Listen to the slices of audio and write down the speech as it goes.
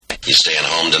You staying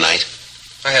home tonight?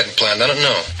 I hadn't planned on it,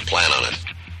 no. Plan on it.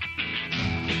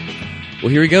 Well,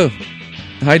 here we go.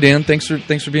 Hi, Dan. Thanks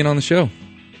for being on the show.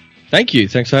 Thank you.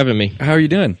 Thanks for having me. How are you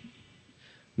doing?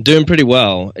 I'm doing pretty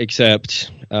well,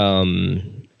 except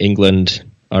England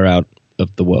are out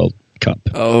of the World Cup.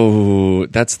 Oh,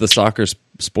 that's the soccer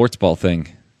sports ball thing.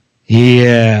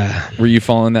 Yeah. Were you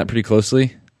following that pretty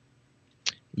closely?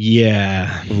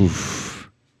 Yeah. Oof.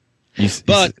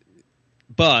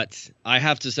 But I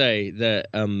have to say that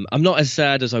I'm not as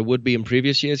sad as I would be in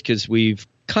previous years because we've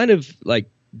kind of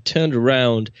like turned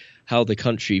around how the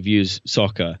country views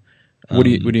soccer. What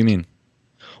do you mean?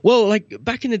 Well, like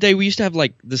back in the day, we used to have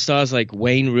like the stars like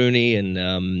Wayne Rooney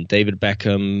and David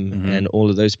Beckham and all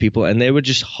of those people, and they were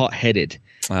just hot-headed.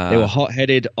 They were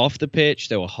hot-headed off the pitch.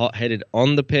 They were hot-headed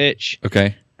on the pitch.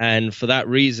 Okay. And for that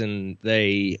reason,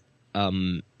 they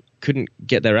couldn't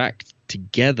get their act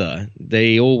together.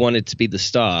 They all wanted to be the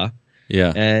star.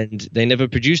 Yeah. And they never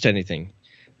produced anything.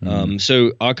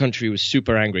 So our country was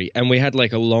super angry. And we had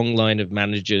like a long line of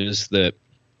managers that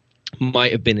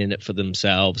might have been in it for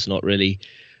themselves, not really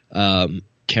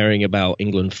caring about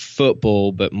England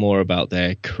football, but more about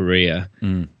their career.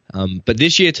 But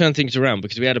this year turned things around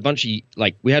because we had a bunch of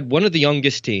we had one of the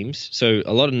youngest teams, so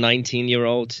a lot of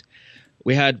 19-year-olds.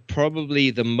 We had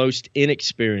probably the most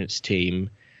inexperienced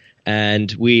team,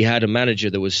 and we had a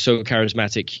manager that was so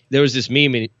charismatic. There was this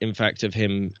meme, in fact, of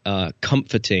him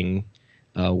comforting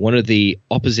one of the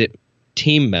opposite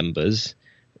team members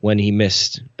when he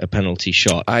missed a penalty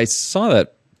shot. I saw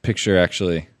that picture,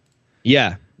 actually.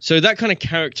 Yeah. So that kind of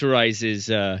characterizes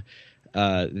the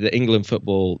England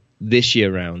football this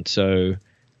year round. So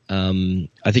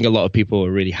I think a lot of people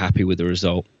are really happy with the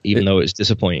result, even though it's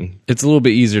disappointing. It's a little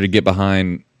bit easier to get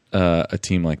behind a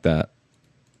team like that.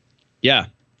 Yeah,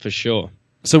 for sure.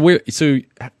 So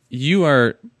you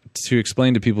are, to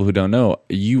explain to people who don't know,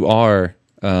 you're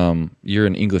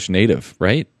an English native,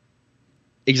 right?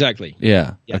 Exactly.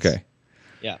 Yeah. Yes. Okay.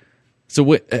 Yeah. So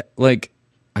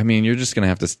you're just going to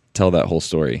have to tell that whole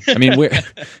story. I mean,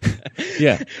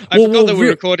 yeah. I forgot that we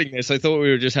were recording this. I thought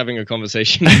we were just having a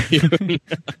conversation.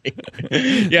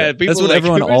 Yeah. That's what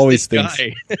everyone always thinks.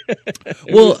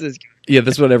 Well, yeah,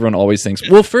 that's what everyone always thinks.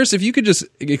 Well, first, if you could just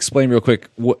explain real quick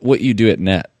what you do at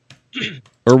Net,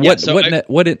 or what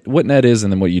Net is,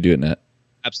 and then what you do at Net.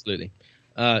 Absolutely.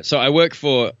 So I work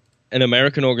for an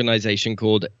American organization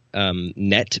called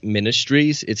Net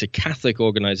Ministries. It's a Catholic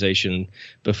organization.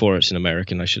 Before it's an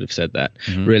American, I should have said that.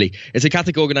 Really, it's a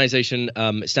Catholic organization.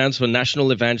 It stands for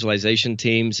National Evangelization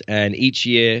Teams, and each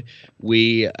year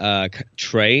we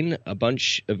train a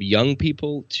bunch of young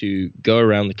people to go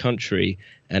around the country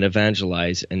and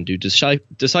evangelize and do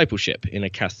discipleship in a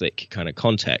Catholic kind of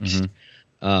context.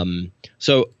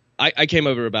 So I came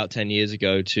over about 10 years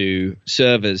ago to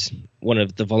serve as one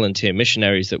of the volunteer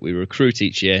missionaries that we recruit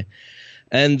each year.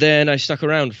 And then I stuck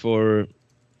around for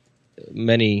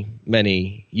many,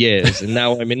 many years. And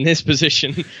now I'm in this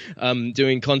position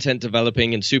doing content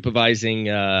developing and supervising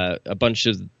a bunch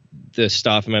of the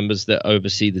staff members that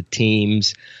oversee the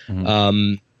teams.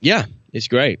 Yeah, it's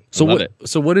great. So I love it.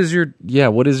 So what is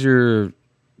your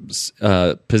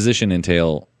position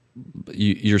entail?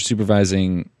 You're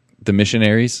supervising the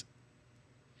missionaries?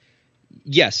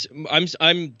 Yes,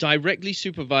 I'm directly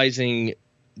supervising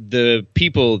the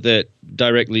people that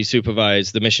directly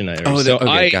supervise the missionaries. Oh, so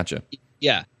okay, gotcha.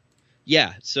 Yeah.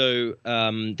 So,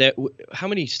 how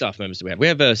many staff members do we have? We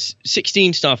have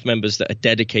 16 staff members that are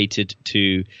dedicated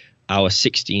to our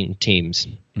 16 teams.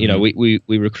 You know, we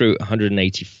recruit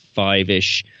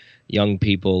 185-ish young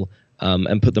people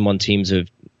and put them on teams of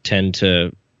 10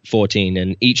 to 14,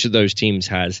 and each of those teams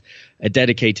has a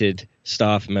dedicated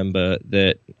staff member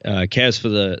that cares for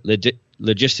the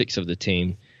logistics of the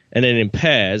team. And then in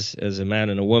pairs, as a man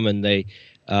and a woman, they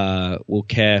will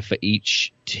care for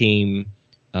each team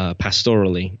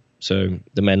pastorally. So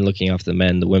the men looking after the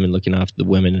men, the women looking after the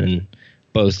women, and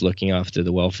both looking after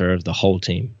the welfare of the whole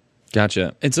team.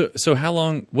 Gotcha. And so how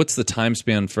long? What's the time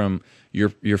span from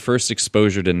your first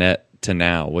exposure to Net to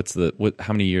now?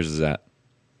 How many years is that?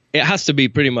 It has to be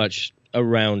pretty much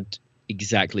around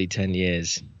exactly 10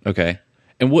 years. Okay.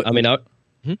 And what? I mean,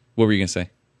 what were you gonna say?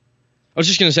 I was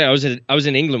just gonna say I was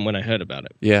in England when I heard about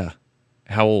it. Yeah.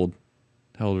 How old?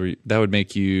 How old were you? That would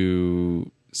make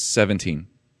you 17.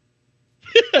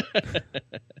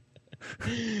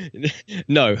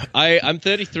 No, I'm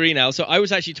 33 now, so I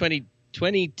was actually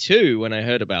 22 when I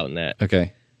heard about Net.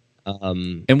 Okay.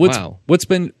 And what's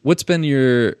been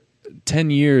your 10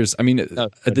 years? I mean, the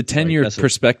 10-year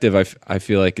perspective, I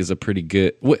feel like, is a pretty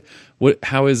good.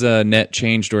 How has Net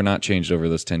changed or not changed over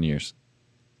those 10 years?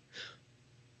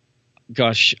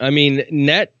 Gosh, I mean,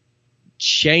 Net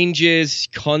changes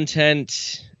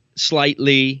content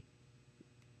slightly.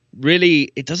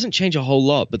 Really, it doesn't change a whole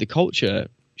lot, but the culture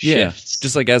shifts.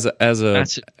 Just like as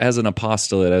an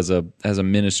apostolate, as a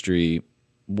ministry,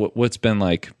 what's been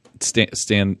like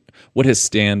what has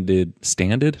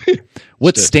standed?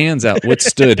 What stands out? What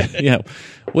stood? Yeah.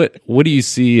 What do you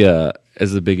see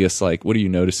as the biggest, like, what are you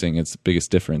noticing as the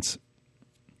biggest difference?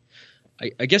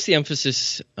 I guess the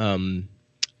emphasis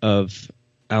of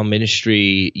our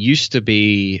ministry used to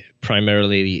be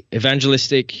primarily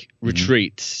evangelistic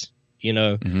retreats.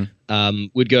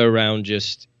 We'd go around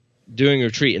just doing a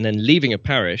retreat and then leaving a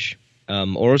parish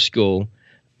or a school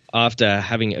after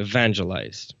having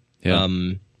evangelized. Yeah.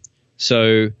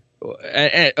 So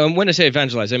when I say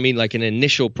evangelize, I mean like an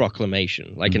initial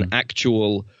proclamation, like an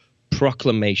actual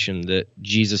proclamation that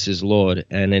Jesus is Lord,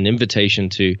 and an invitation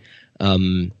to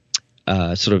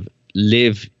sort of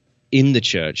live in the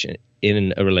church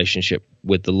in a relationship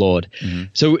with the Lord.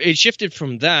 So it shifted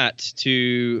from that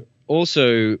to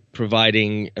also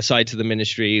providing a side to the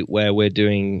ministry where we're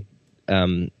doing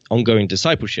ongoing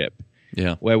discipleship.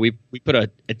 Yeah, where we put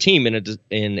a team in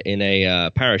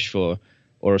a parish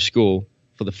or a school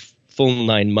for the full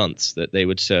 9 months that they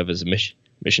would serve as a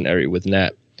missionary with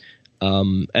NET.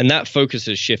 And that focus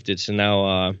has shifted. So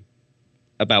now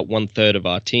about 1/3 of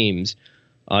our teams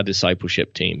are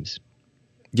discipleship teams.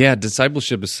 Yeah,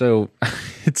 discipleship is so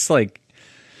it's like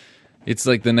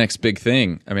the next big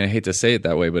thing. I mean, I hate to say it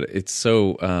that way, but it's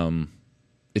so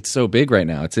big right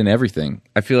now. It's in everything.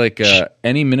 I feel like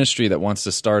any ministry that wants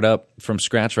to start up from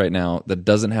scratch right now that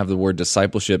doesn't have the word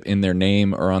discipleship in their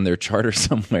name or on their charter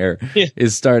somewhere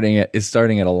is starting at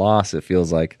a loss, it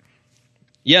feels like.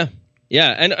 Yeah.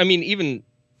 And I mean, even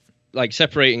like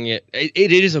separating it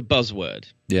is a buzzword.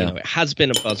 Yeah. It has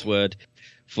been a buzzword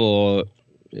for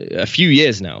a few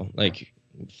years now, like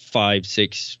 5,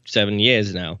 6, 7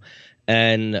 years now.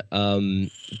 And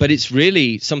but it's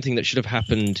really something that should have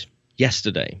happened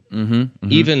yesterday.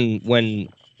 Even when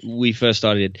we first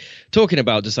started talking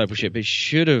about discipleship, it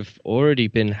should have already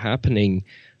been happening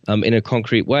in a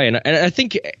concrete way. And I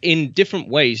think in different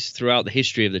ways throughout the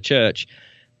history of the church,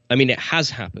 I mean, it has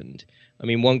happened. I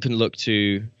mean, one can look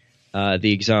to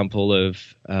the example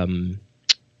of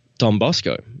Don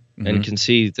Bosco and can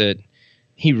see that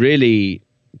he really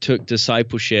took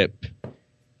discipleship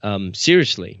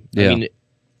seriously. Yeah. I mean,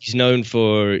 he's known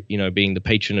for, being the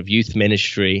patron of youth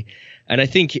ministry. And I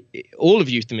think all of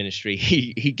youth ministry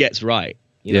he gets right,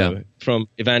 you know, from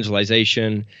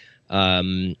evangelization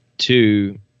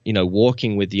to,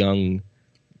 walking with young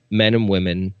men and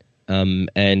women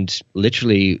and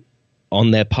literally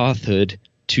on their pathway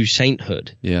to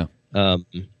sainthood. Yeah.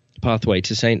 Pathway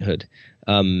to sainthood.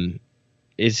 So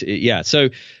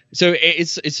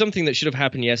it's something that should have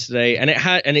happened yesterday, and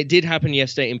it did happen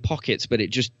yesterday in pockets, but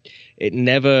it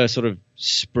never sort of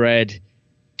spread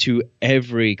to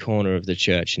every corner of the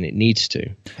church, and it needs to.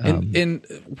 And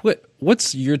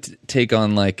what's your take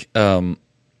on the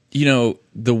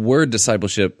word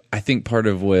discipleship? I think part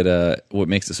of what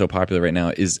makes it so popular right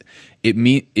now is it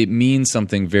means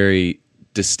something very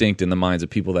distinct in the minds of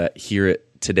people that hear it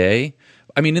today.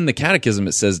 I mean, in the Catechism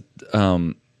it says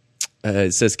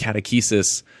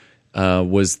catechesis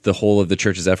was the whole of the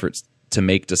church's efforts to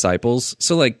make disciples.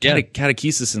 So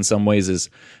catechesis in some ways is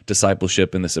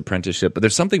discipleship and this apprenticeship, but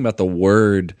there's something about the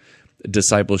word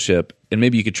discipleship, and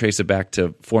maybe you could trace it back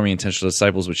to Forming Intentional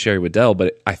Disciples with Sherry Waddell,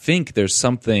 but I think there's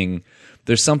something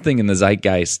in the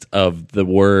zeitgeist of the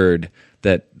word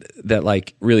that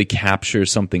like really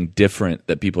captures something different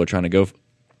that people are trying to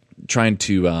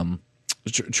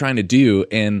do.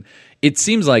 And it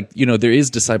seems like, there is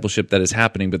discipleship that is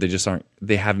happening, but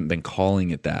they haven't been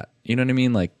calling it that. You know what I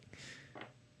mean? Like,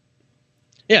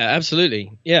 yeah,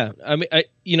 absolutely. Yeah. I mean,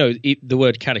 the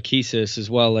word catechesis as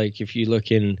well, like if you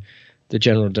look in the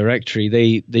general directory,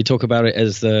 they talk about it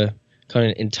as the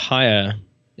kind of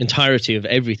entirety of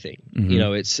everything.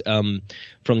 It's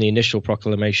from the initial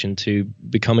proclamation to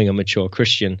becoming a mature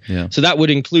Christian. Yeah. So that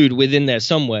would include within there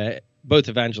somewhere both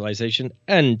evangelization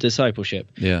and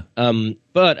discipleship. Yeah.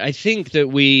 But I think that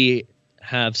we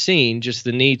have seen just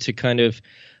the need to kind of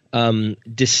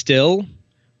distill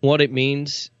what it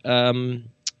means,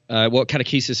 what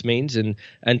catechesis means, and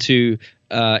to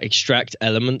extract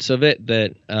elements of it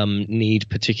that need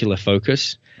particular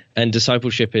focus. And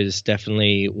discipleship is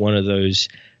definitely one of those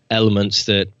elements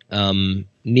that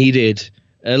needed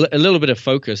a little bit of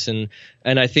focus. And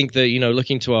I think that,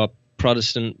 looking to our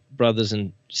Protestant brothers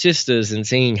and sisters and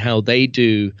seeing how they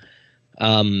do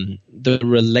the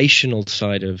relational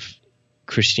side of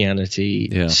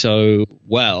Christianity so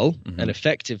well and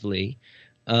effectively,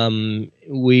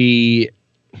 we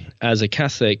as a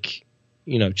Catholic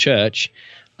church,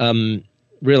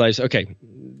 realized, okay,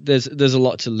 there's a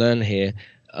lot to learn here,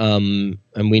 and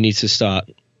we need to start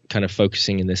kind of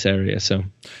focusing in this area. So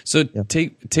yeah.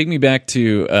 take me back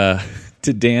to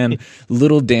Dan,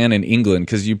 little Dan in England,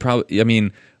 because you probably, I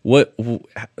mean,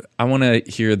 I want to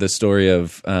hear the story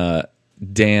of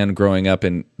Dan growing up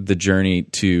and the journey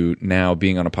to now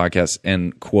being on a podcast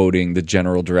and quoting the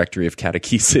General Directory of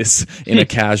Catechesis in a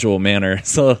casual manner.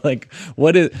 So, like,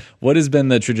 what has been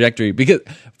the trajectory? Because,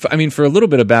 I mean, for a little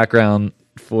bit of background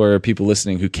for people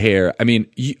listening who care, I mean,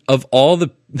 of all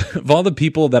the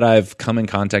people that I've come in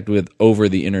contact with over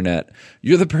the internet,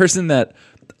 you're the person that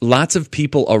lots of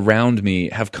people around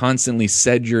me have constantly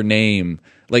said your name.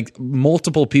 Like,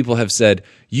 multiple people have said,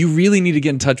 you really need to get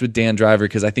in touch with Dan Driver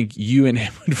because I think you and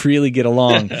him would really get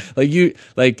along. So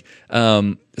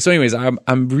anyways,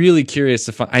 I'm really curious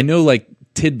to find, I know like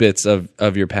tidbits of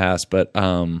your past, but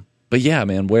yeah,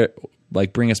 man,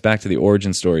 bring us back to the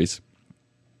origin stories.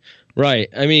 Right.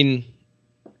 I mean,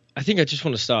 I think I just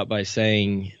want to start by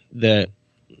saying that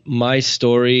my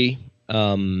story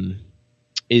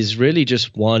is really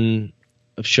just one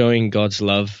of showing God's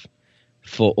love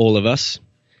for all of us.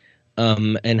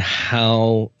 And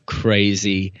how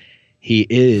crazy he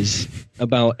is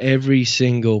about every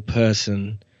single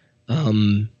person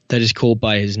that is called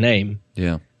by his name.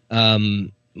 Yeah.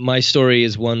 My story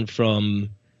is one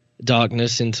from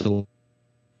darkness into.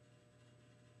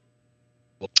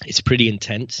 It's pretty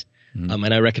intense,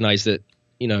 and I recognize that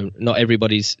not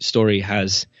everybody's story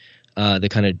has the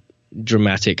kind of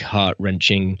dramatic,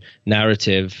 heart-wrenching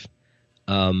narrative,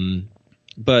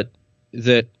 but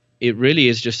that. It really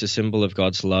is just a symbol of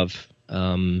God's love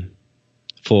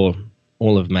for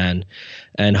all of man,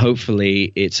 and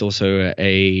hopefully, it's also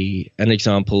an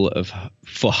example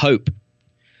for hope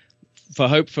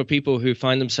for people who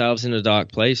find themselves in a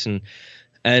dark place,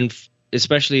 and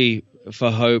especially for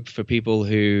hope for people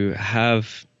who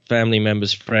have family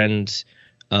members, friends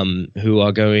who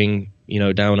are going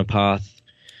down a path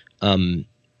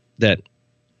that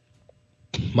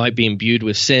might be imbued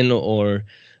with sin or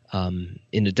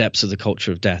in the depths of the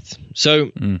culture of death.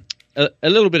 So a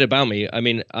little bit about me. I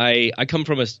mean, I come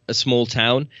from a small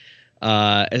town.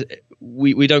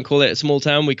 We don't call it a small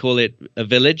town. We call it a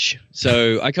village.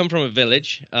 So I come from a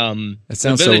village. It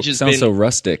sounds so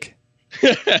rustic.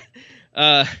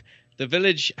 The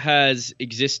village has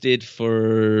existed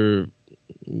for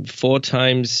 4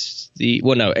 times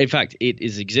in fact, it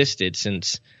has existed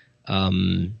since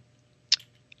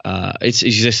it's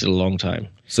existed a long time.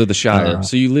 So the Shire.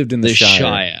 So you lived in the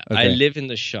Shire. Okay. I live in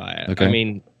the Shire. Okay. I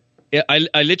mean,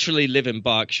 I literally live in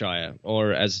Berkshire,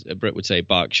 or as a Brit would say,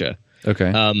 Berkshire.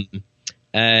 Okay.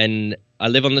 And I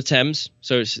live on the Thames,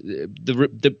 so it's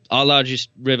our largest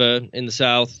river in the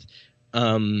south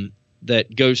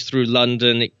that goes through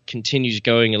London. It continues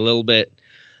going a little bit,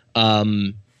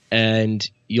 and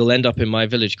you'll end up in my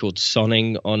village called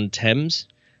Sonning on Thames,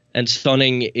 and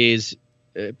Sonning is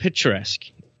picturesque.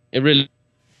 It really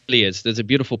is. There's a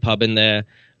beautiful pub in there.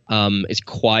 It's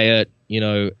quiet.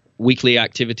 Weekly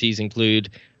activities include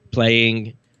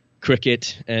playing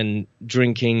cricket and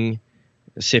drinking,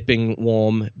 sipping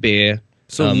warm beer.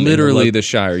 So literally the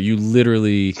Shire.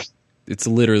 It's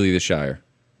literally the Shire.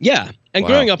 Yeah. And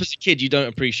growing up as a kid, you don't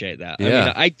appreciate that. Yeah. I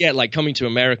mean, I get like coming to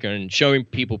America and showing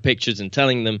people pictures and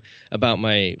telling them about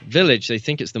my village. They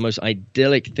think it's the most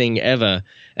idyllic thing ever.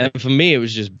 And for me, it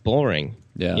was just boring.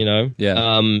 Yeah.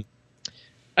 Yeah.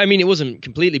 I mean, it wasn't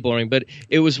completely boring, but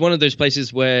it was one of those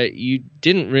places where you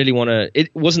didn't really want to.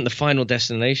 It wasn't the final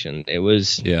destination. It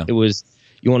was.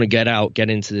 You want to get out, get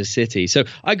into the city. So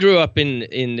I grew up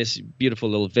in this beautiful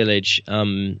little village,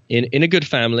 in a good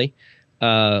family.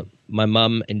 My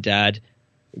mum and dad,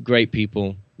 great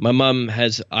people. My mum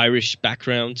has Irish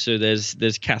background, so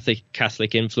there's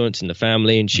Catholic influence in the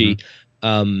family, and she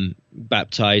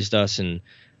baptized us and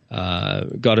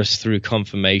got us through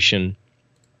confirmation.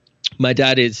 My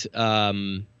dad is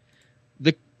the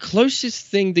closest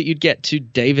thing that you'd get to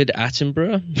David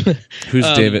Attenborough.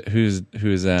 Who's David?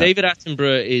 Who is that? David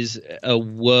Attenborough is a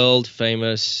world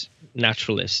famous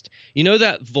naturalist. You know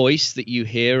that voice that you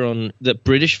hear on the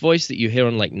British voice that you hear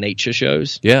on like nature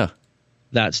shows? Yeah.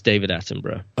 That's David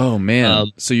Attenborough. Oh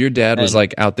man. So your dad was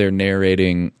like out there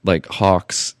narrating like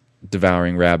hawks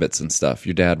devouring rabbits and stuff.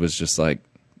 Your dad was just like,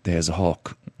 there's a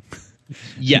hawk.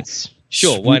 Yes.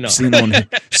 Sure, why not?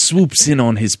 Swoops in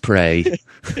on his prey.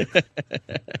 So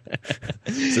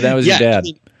that was your dad.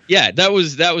 Yeah, that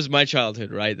was my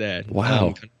childhood right there.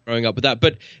 Wow. Growing up with that.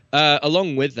 But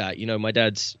along with that, my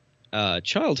dad's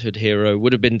childhood hero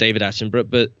would have been David Attenborough,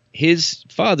 but his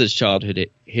father's childhood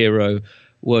hero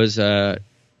was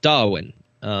Darwin.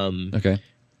 Okay.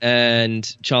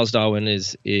 and Charles Darwin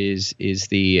is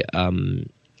the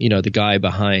the guy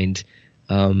behind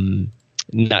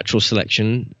natural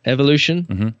selection,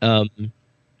 evolution,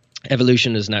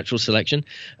 evolution as natural selection,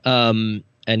 and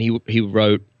he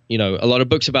wrote a lot of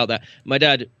books about that. My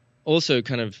dad also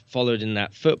kind of followed in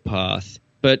that footpath,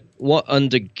 but what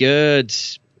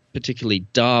undergirds particularly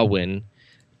Darwin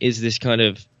is this kind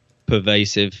of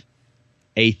pervasive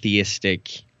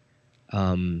atheistic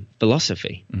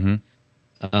philosophy,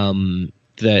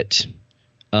 that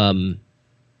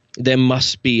there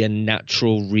must be a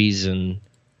natural reason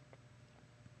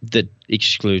that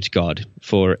excludes God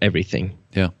for everything.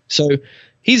 Yeah. So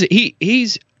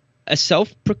he's a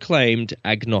self-proclaimed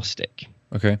agnostic.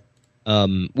 Okay.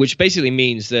 Which basically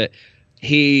means that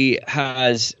he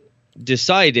has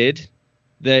decided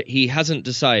that he hasn't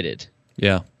decided.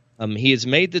 Yeah. He has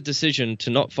made the decision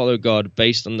to not follow God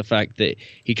based on the fact that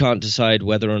he can't decide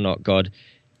whether or not God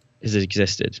has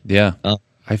existed. Yeah.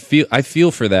 I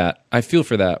feel for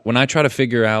that. When I try to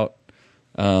figure out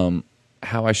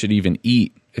how I should even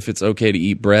eat, if it's okay to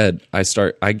eat bread, I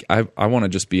want to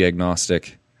just be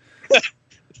agnostic.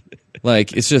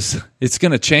 Like, it's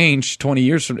going to change 20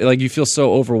 years from, like, you feel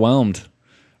so overwhelmed,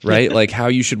 right? Like, how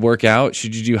you should work out.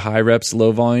 Should you do high reps,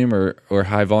 low volume, or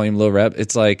high volume, low rep?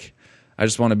 It's like, I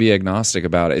just want to be agnostic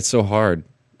about it. It's so hard.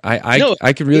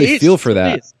 I can really feel for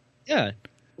that. Yeah.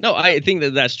 No, I think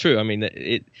that's true. I mean,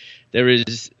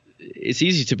 it's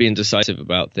easy to be indecisive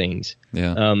about things.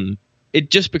 Yeah. It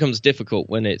just becomes difficult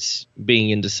when it's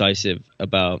being indecisive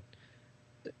about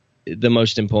the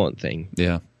most important thing.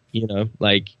 Yeah.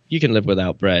 Like, you can live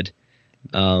without bread.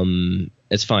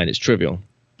 It's fine. It's trivial.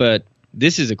 But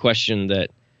this is a question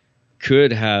that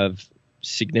could have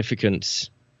significance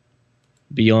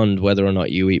beyond whether or not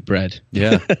you eat bread.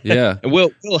 Yeah, yeah. And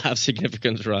will have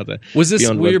significance, rather. Was this,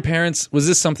 were your parents, was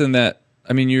this something that,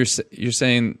 I mean, you're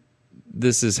saying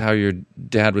this is how your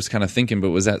dad was kind of thinking,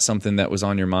 but was that something that was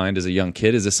on your mind as a young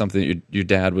kid? Is this something that your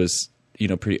dad was,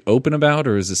 pretty open about,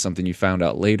 or is this something you found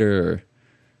out later? Or?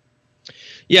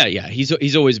 Yeah.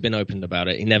 He's always been open about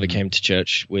it. He never came to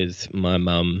church with my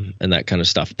mum and that kind of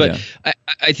stuff. But yeah.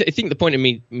 I think the point of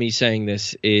me saying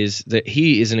this is that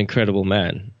he is an incredible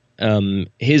man.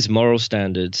 His moral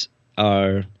standards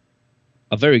are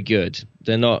very good.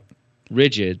 They're not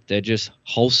rigid. They're just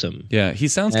wholesome. Yeah, he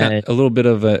sounds kind of a little bit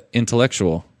of an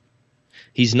intellectual.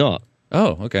 He's not.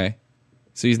 Oh, okay.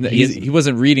 So he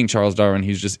wasn't reading Charles Darwin. He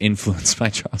was just influenced by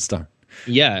Charles Darwin.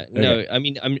 Yeah, okay. No, I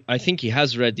mean, I think he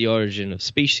has read The Origin of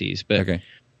Species, but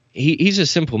he's a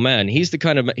simple man. He's the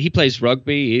kind of, he plays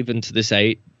rugby even to this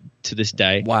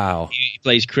day. Wow. He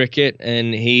plays cricket,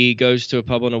 and he goes to a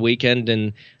pub on a weekend,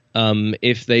 and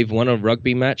if they've won a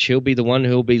rugby match, he'll be the one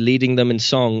who'll be leading them in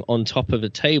song on top of a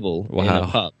table in a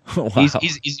pub. Wow.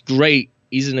 He's great.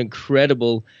 He's an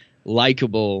incredible,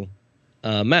 likable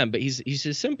man, but he's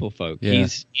a simple folk. Yeah.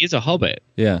 He's a hobbit.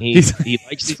 Yeah, he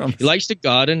likes to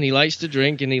garden, he likes to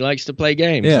drink, and he likes to play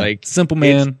games. Yeah, like simple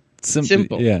man.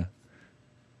 Simple. Yeah,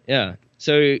 yeah.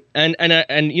 So and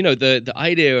the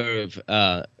idea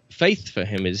of faith for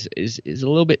him is a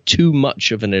little bit too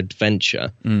much of an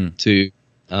adventure to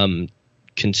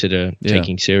consider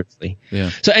taking seriously. Yeah.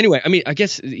 So anyway, I mean, I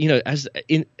guess as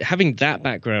in having that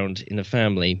background in a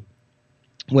family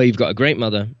where you've got a great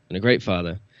mother and a great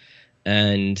father,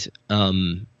 and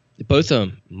both are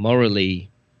morally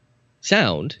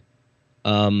sound,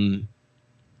 from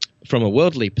a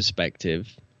worldly perspective,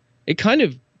 it kind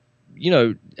of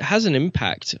has an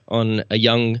impact on a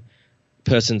young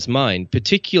person's mind,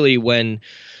 particularly when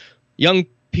young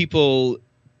people,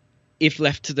 if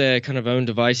left to their kind of own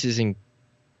devices in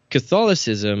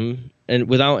Catholicism and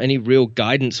without any real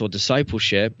guidance or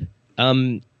discipleship,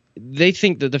 they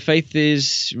think that the faith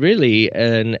is really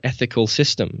an ethical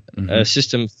system, a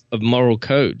system of moral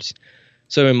codes.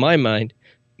 So in my mind,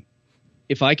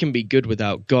 if I can be good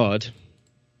without God,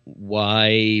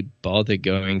 why bother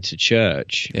going to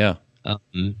church? Yeah.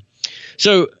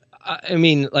 So, I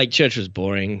mean, like, church was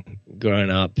boring growing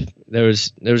up. There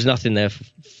was nothing there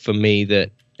for me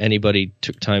that anybody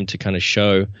took time to kind of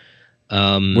show.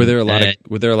 Were there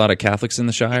a lot of Catholics in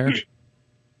the Shire?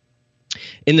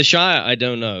 In the Shire, I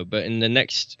don't know, but in the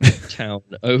next town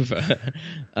over,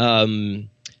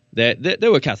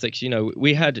 there were Catholics.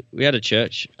 We had a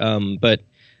church, but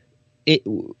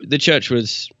the church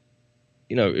was,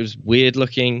 it was weird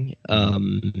looking,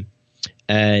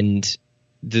 and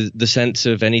the sense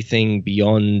of anything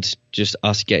beyond just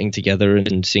us getting together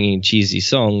and singing cheesy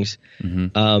songs,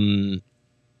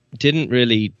 didn't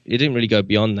really go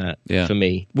beyond that for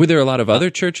me. Were there a lot of other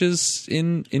churches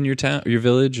in your town, your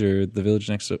village, or the village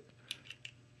next to it?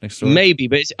 next door? Maybe,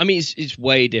 but it's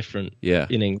way different. Yeah.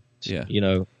 In England, yeah.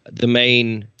 The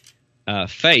main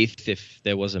faith, if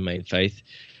there was a main faith,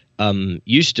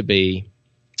 used to be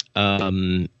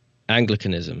Anglicanism.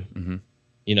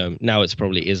 Mm-hmm. Now it's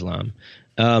probably Islam,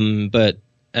 but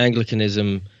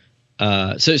Anglicanism.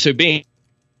 So being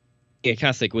a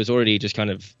Catholic was already just kind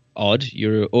of odd.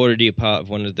 You're already a part of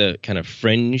one of the kind of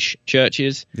fringe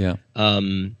churches. Yeah.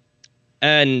 And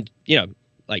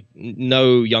like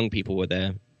no young people were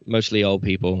there, mostly old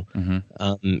people.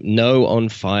 Mm-hmm. No on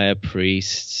fire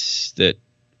priests that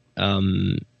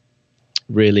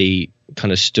really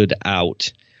kind of stood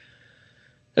out.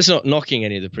 That's not knocking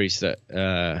any of the priests that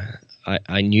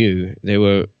I knew. They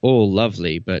were all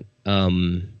lovely, but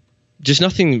just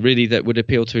nothing really that would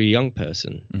appeal to a young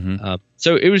person. Mm-hmm.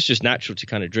 So it was just natural to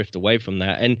kind of drift away from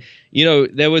that. And,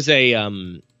 there was a,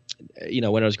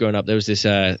 when I was growing up, there was this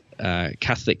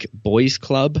Catholic boys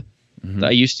club that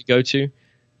I used to go to.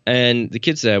 And the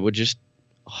kids there were just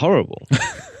horrible.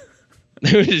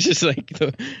 They were just like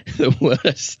the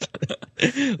worst,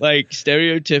 like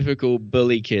stereotypical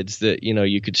bully kids that,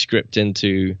 you could script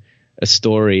into a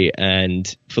story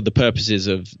and for the purposes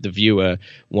of the viewer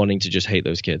wanting to just hate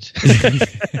those kids.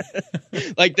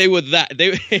 Like they were that,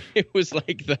 it was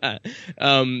like that.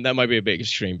 That might be a bit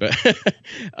extreme, but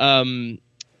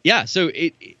yeah. So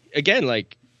it again,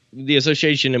 like the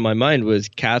association in my mind was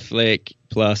Catholic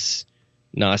plus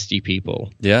nasty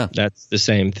people. Yeah. That's the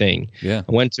same thing. Yeah.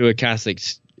 I went to a Catholic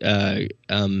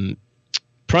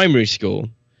primary school,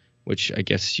 which I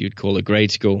guess you'd call a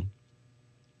grade school.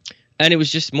 And it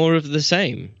was just more of the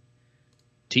same.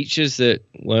 Teachers that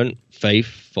weren't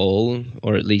faithful,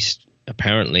 or at least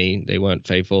apparently they weren't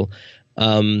faithful,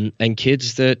 and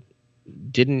kids that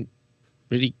didn't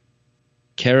really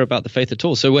care about the faith at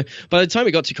all. So by the time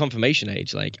we got to confirmation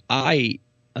age, like I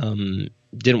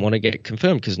didn't want to get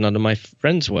confirmed because none of my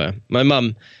friends were. My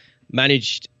mum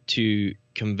managed to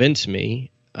convince me,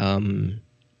 and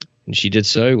she did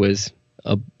so with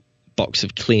a box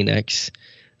of Kleenex,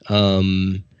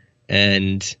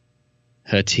 and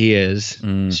her tears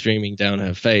streaming down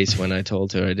her face when I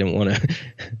told her I didn't want to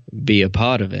be a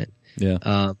part of it.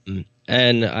 Yeah.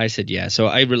 And I said, yeah. So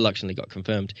I reluctantly got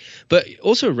confirmed. But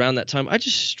also around that time, I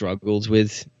just struggled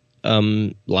with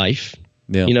life.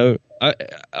 Yeah. I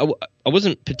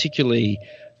wasn't particularly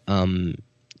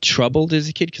troubled as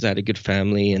a kid because I had a good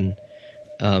family and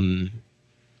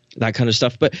that kind of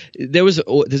stuff. But there's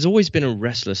always been a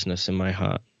restlessness in my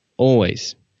heart.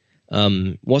 Always.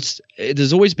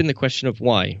 There's always been the question of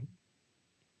why.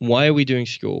 Why are we doing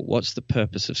school? What's the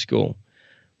purpose of school?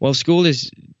 Well, school is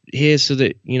here so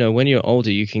that, when you're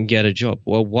older, you can get a job.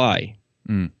 Well, why?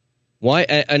 Why?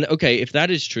 And okay, if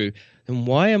that is true, then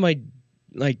why am I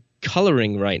like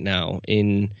coloring right now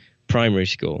in primary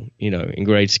school, in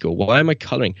grade school? Why am I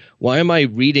coloring? Why am I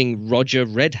reading Roger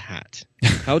Red Hat?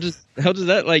 How does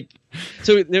that like?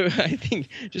 So I think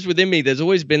just within me, there's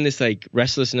always been this like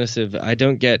restlessness of I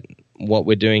don't get what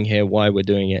we're doing here, why we're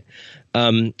doing it.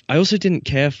 I also didn't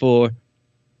care for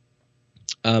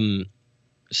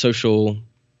social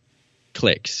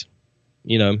cliques.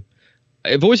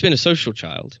 I've always been a social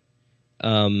child,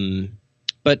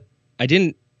 but I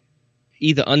didn't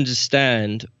either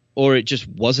understand or it just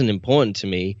wasn't important to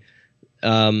me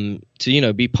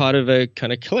to be part of a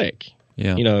kind of clique.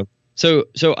 Yeah.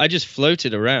 So I just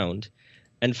floated around,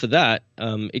 and for that,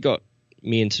 it got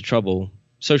me into trouble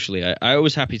socially. I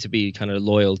was happy to be kind of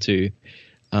loyal to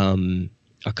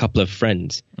a couple of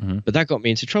friends, but that got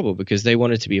me into trouble because they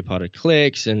wanted to be a part of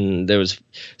cliques, and there was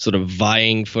sort of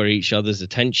vying for each other's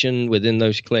attention within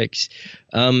those cliques.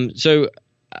 So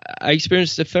I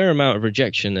experienced a fair amount of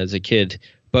rejection as a kid,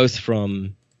 both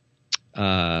from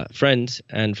friends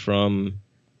and from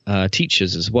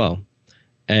teachers as well.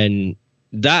 And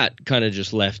that kind of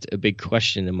just left a big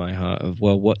question in my heart of,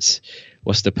 well, what's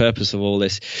the purpose of all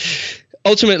this?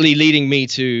 Ultimately leading me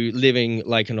to living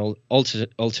like an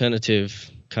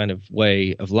alternative kind of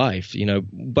way of life.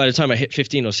 By the time I hit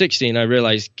 15 or 16, I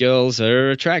realized girls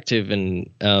are attractive, and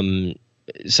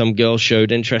some girls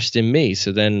showed interest in me.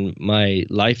 So then my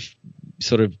life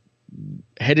sort of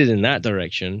headed in that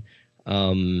direction,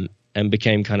 and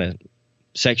became kind of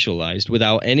sexualized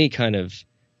without any kind of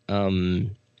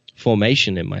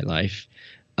formation in my life.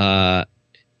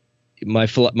 My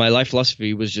life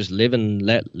philosophy was just live and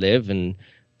let live, and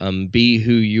be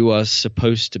who you are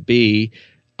supposed to be,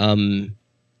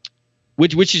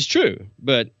 which is true,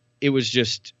 but it was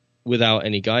just without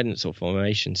any guidance or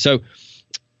formation. So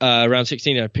around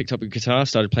 16, I picked up a guitar,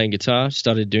 started playing guitar,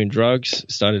 started doing drugs,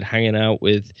 started hanging out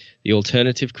with the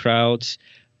alternative crowds,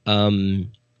 and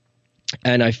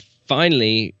I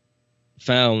finally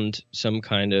found some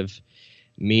kind of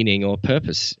meaning or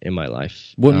purpose in my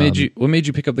life. What made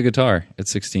you pick up the guitar at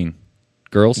 16?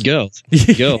 Girls. Probably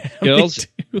me girls.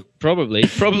 Too,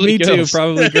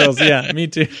 probably girls. Yeah, me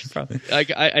too. Probably.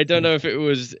 I don't know if it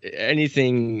was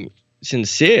anything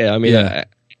sincere. I mean, yeah.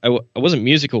 I wasn't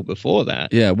musical before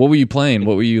that. Yeah. What were you playing?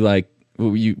 What were you like?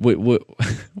 What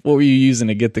were you using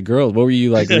to get the girls? What were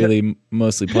you like really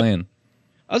mostly playing?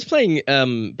 I was playing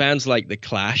bands like The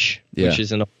Clash, which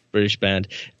is an British band,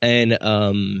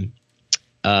 and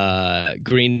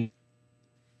Green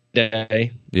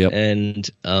Day, and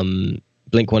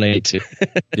Blink-182.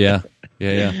 yeah.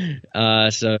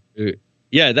 So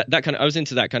that kind of, I was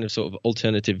into that kind of sort of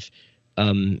alternative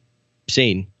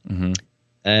scene,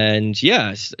 and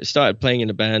I started playing in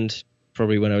a band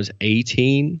probably when I was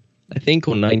 18, I think,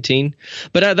 or 19.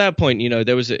 But at that point,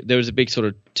 there was a big sort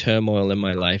of turmoil in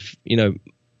my life.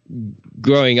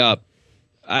 Growing up,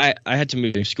 I had to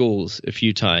move schools a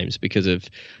few times because of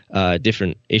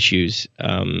different issues.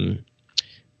 Bullying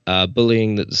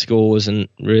that the school wasn't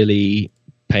really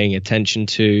paying attention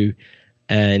to,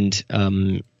 and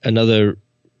another,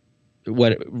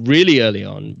 really early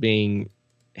on, being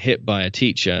hit by a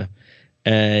teacher,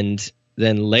 and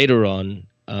then later on,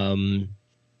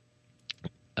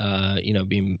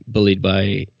 being bullied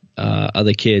by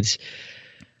other kids,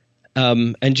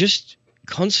 and just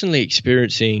constantly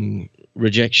experiencing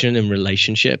rejection in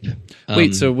relationship.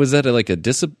 Wait, so was that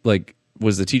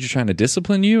was the teacher trying to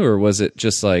discipline you, or was it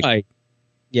just like?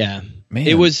 Man.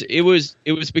 It was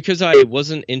because I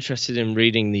wasn't interested in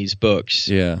reading these books.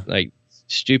 Yeah, like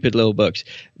stupid little books.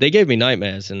 They gave me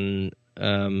nightmares, and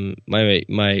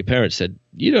my parents said,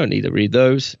 "You don't need to read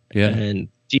those." Yeah, and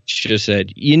teacher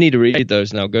said, "You need to read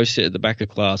those now. Go sit at the back of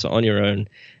class on your own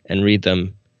and read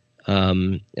them."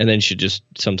 And then she just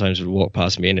sometimes would walk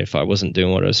past me, and if I wasn't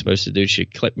doing what I was supposed to do,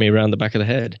 she'd clip me around the back of the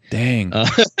head. Dang.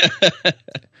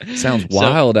 Sounds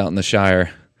wild out in the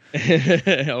Shire.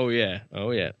 Oh yeah.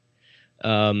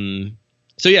 And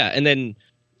then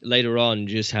later on,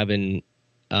 just having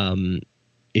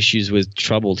issues with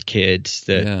troubled kids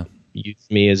that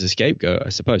used me as a scapegoat, I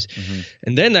suppose. Mm-hmm.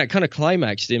 And then that kind of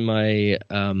climaxed in my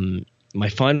my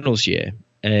finals year,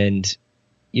 and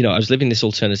I was living this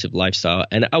alternative lifestyle,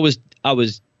 and I was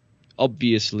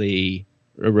obviously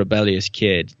a rebellious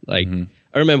kid. Like,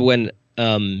 I remember when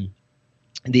the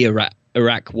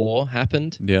Iraq War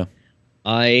happened. Yeah,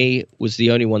 I was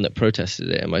the only one that protested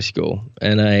it in my school,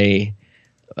 and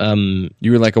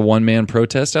you were like a one-man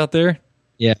protest out there?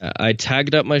 Yeah, I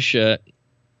tagged up my shirt,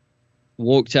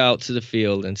 walked out to the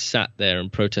field, and sat there and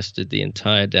protested the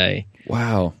entire day.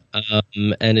 Wow.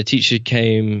 And a teacher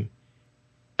came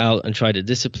out and tried to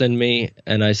discipline me,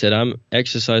 and I said, I'm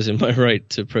exercising my right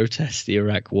to protest the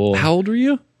Iraq War. How old were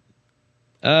you?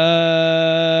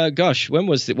 Gosh, when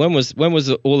was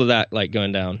all of that like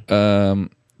going down?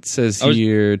 It says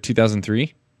here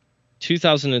 2003.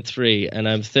 2003, and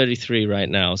I'm 33 right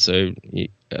now, so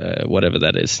whatever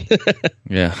that is.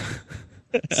 Yeah.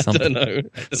 I don't know.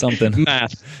 Something.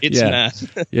 Math. It's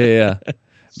math. Yeah.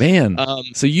 Man,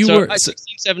 so you were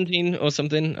 16, 17 or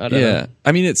something. I don't know.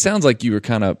 I mean, it sounds like you were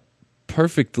kind of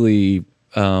perfectly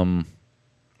drawn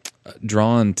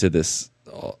to this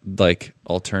like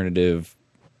alternative.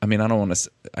 I mean, I don't want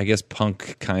to. I guess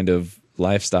punk kind of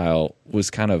lifestyle was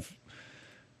kind of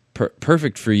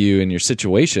perfect for you in your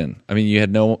situation. I mean, you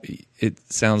had it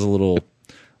sounds a little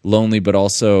lonely, but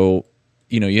also,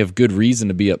 you have good reason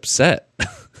to be upset.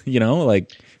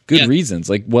 Like. Good reasons,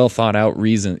 like well thought out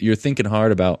reason. You're thinking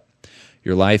hard about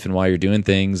your life and why you're doing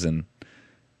things, and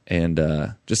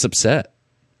just upset.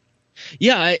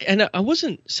 Yeah, I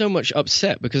wasn't so much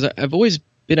upset because I've always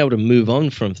been able to move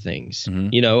on from things.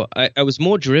 Mm-hmm. I was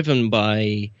more driven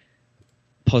by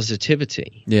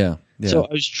positivity. Yeah. So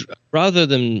I was rather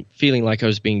than feeling like I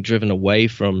was being driven away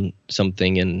from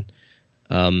something, and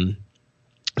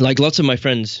like lots of my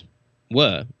friends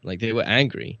were, like they were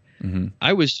angry. Mm-hmm.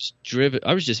 I was driven.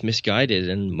 I was just misguided,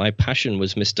 and my passion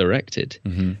was misdirected.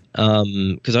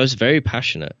 Because I was very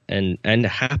passionate and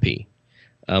happy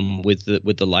with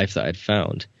the life that I'd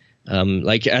found.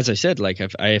 Like as I said, like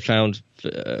I found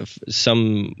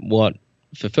somewhat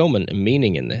fulfillment and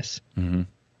meaning in this. Mm-hmm.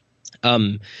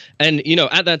 And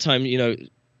at that time,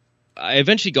 I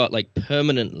eventually got like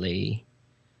permanently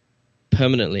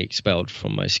expelled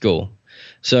from my school.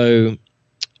 So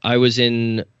I was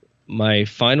in my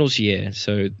finals year.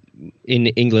 So in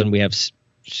England we have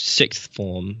sixth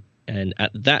form, and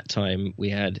at that time we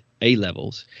had A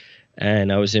levels,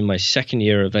 and I was in my second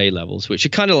year of A levels, which are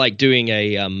kind of like doing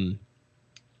a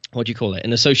what do you call it,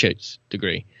 an associate's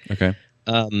degree. Okay.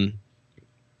 I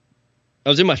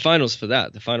was in my finals for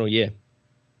that, the final year,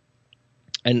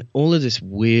 And all of this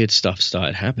weird stuff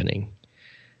started happening.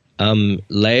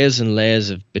 Layers and layers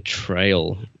of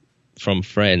betrayal from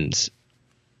friends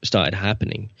started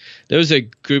happening. There was a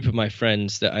group of my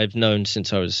friends that I've known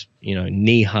since I was,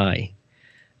 knee high.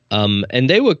 And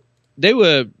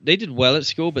they did well at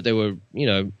school, but they were,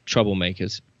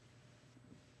 troublemakers.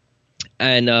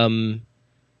 And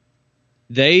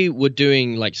they were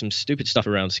doing like some stupid stuff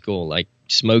around school, like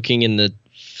smoking in the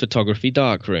photography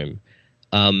darkroom.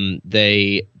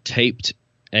 They taped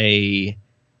a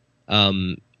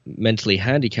mentally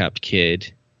handicapped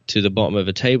kid to the bottom of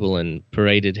a table and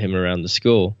paraded him around the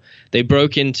school. They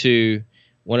broke into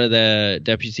one of their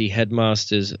deputy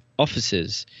headmaster's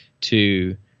offices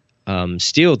to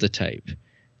steal the tape.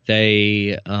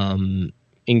 They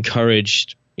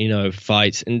encouraged,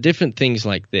 fights and different things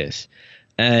like this.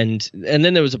 And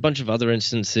then there was a bunch of other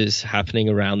instances happening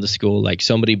around the school, like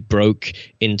somebody broke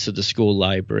into the school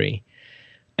library.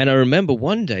 And I remember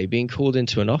one day being called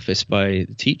into an office by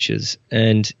the teachers,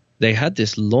 and they had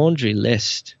this laundry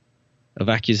list of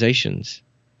accusations,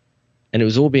 and it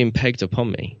was all being pegged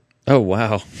upon me. Oh,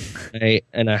 wow.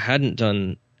 And I hadn't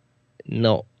done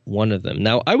not one of them.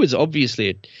 Now, I was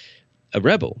obviously a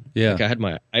rebel. Yeah. Like, I had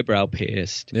my eyebrow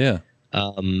pierced. Yeah.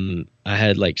 I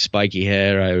had like spiky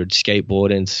hair. I would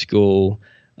skateboard into school.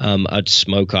 I'd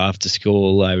smoke after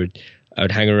school. I would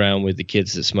hang around with the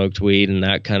kids that smoked weed and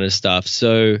that kind of stuff.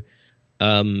 So,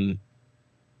 I'm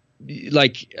an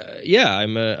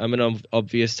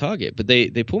obvious target. But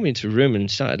they pulled me into a room and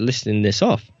started listing this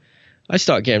off. I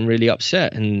started getting really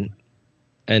upset and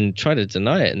tried to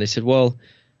deny it. And they said, "Well,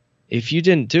 if you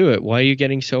didn't do it, why are you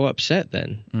getting so upset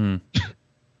then?"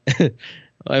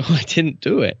 I didn't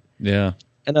do it. Yeah.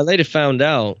 And I later found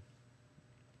out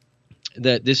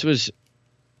that this was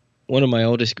one of my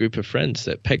oldest group of friends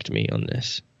that pegged me on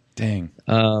this. Dang.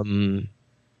 And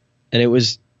it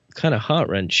was kind of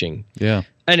heart-wrenching. Yeah.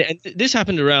 And this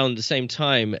happened around the same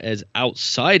time as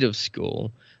outside of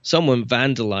school, someone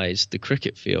vandalized the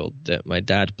cricket field that my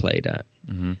dad played at.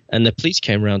 Mm-hmm. And the police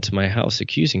came around to my house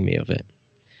accusing me of it.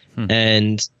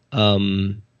 And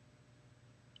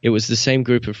it was the same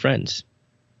group of friends.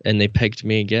 And they pegged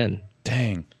me again.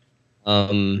 Dang.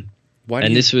 Why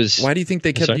do you think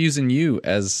they kept using you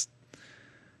as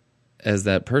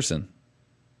that person?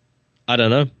 I don't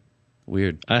know.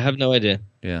 Weird. I have no idea.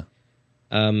 Yeah.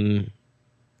 I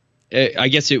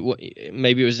guess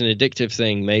maybe it was an addictive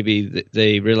thing. Maybe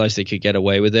they realized they could get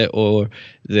away with it, or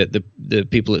that the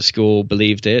people at school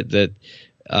believed it. That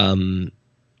that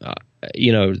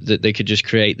they could just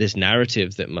create this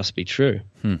narrative that must be true.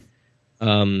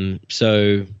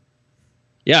 So,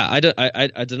 yeah, I don't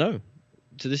know.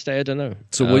 To this day, I don't know.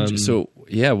 So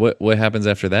what happens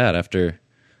after that? After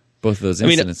both of those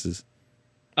incidences?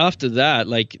 After that,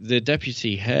 like, the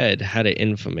deputy head had it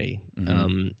in for me.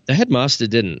 Mm-hmm. The headmaster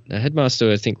didn't. The headmaster,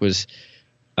 I think, was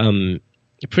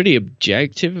pretty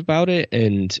objective about it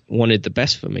and wanted the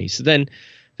best for me. So then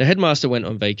the headmaster went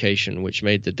on vacation, which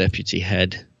made the deputy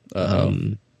head,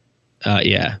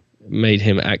 made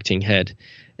him acting head.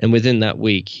 And within that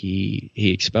week, he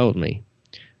expelled me.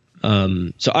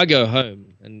 So I go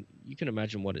home, and you can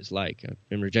imagine what it's like. I've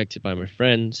been rejected by my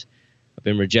friends. I've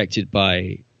been rejected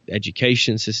by the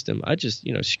education system. I just,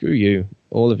 screw you,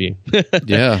 all of you.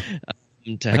 Yeah.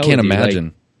 I can't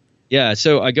imagine.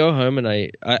 So I go home, and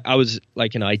I was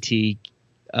like an IT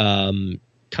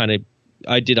kind of.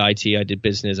 I did IT, I did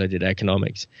business, I did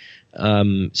economics.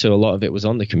 So a lot of it was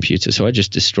on the computer. So I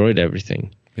just destroyed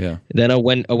everything. Yeah. Then I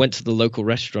went to the local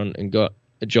restaurant and got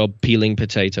a job peeling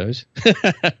potatoes.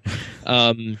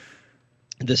 The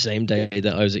same day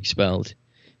that I was expelled.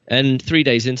 And 3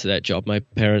 days into that job, my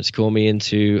parents call me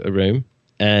into a room,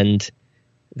 and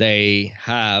they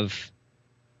have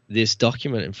this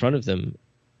document in front of them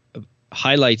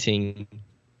highlighting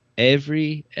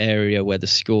every area where the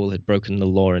school had broken the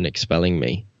law in expelling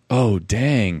me. Oh,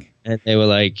 dang. And they were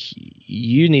like,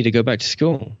 "You need to go back to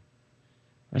school."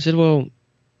 I said, "Well,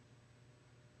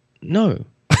 no."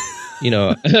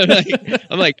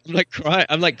 I'm like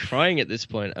crying at this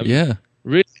point. I'm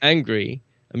really angry.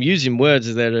 I'm using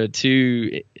words that are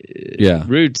too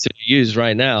rude to use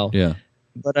right now. Yeah.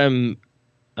 But I'm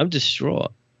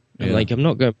distraught. I'm like, I'm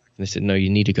not going back. And they said, "No, you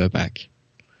need to go back.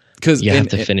 Because you have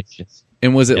to finish this."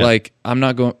 And was it like, I'm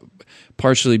not going,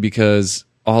 partially because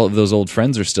all of those old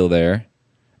friends are still there,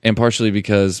 and partially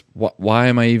because why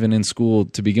am I even in school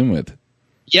to begin with?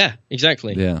 Yeah,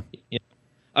 exactly. Yeah.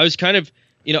 I was kind of,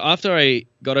 after I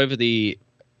got over the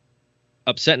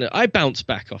upset, I bounced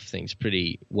back off things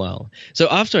pretty well. So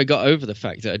after I got over the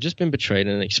fact that I'd just been betrayed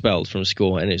and expelled from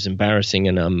school, and it was embarrassing,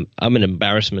 and I'm an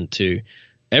embarrassment to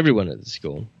everyone at the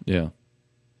school. Yeah.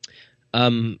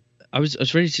 I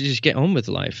was ready to just get on with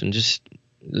life and just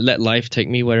let life take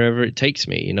me wherever it takes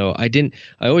me. You know, I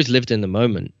always lived in the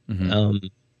moment. Mm-hmm.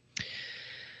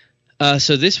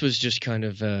 So this was just kind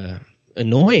of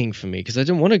annoying for me because I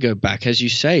didn't want to go back, as you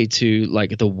say, to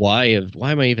like the why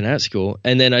am I even at school?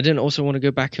 And then I didn't also want to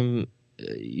go back and,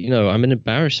 I'm an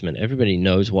embarrassment. Everybody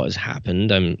knows what has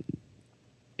happened. I'm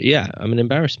an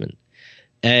embarrassment.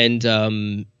 And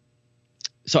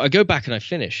so I go back and I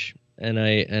finish and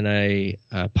I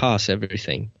pass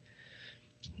everything.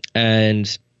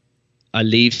 And I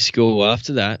leave school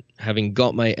after that, having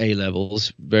got my A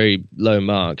levels, very low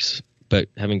marks, but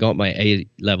having got my A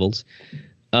levels.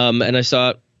 And I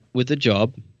start with the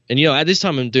job. And, at this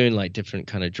time I'm doing like different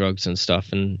kind of drugs and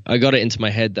stuff. And I got it into my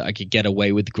head that I could get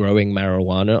away with growing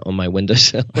marijuana on my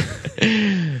windowsill,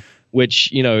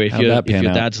 which, if your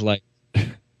dad's like,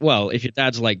 well, if your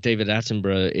dad's like David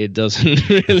Attenborough, it doesn't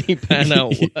really pan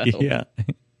out well. Yeah.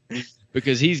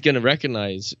 Because he's going to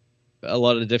recognize a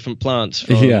lot of different plants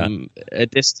from a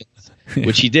distance,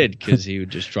 which he did because he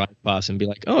would just drive past and be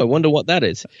like, oh, I wonder what that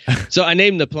is. So I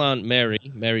named the plant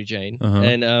Mary Jane. Uh-huh.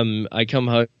 And I come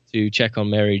home to check on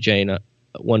Mary Jane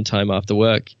one time after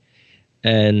work,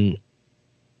 and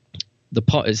the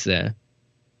pot is there,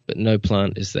 but no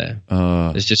plant is there.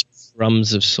 There's just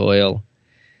crumbs of soil.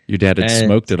 Your dad had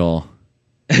smoked it all.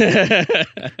 I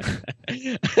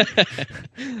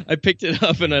picked it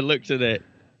up and I looked at it.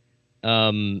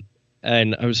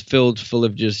 And I was full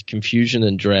of just confusion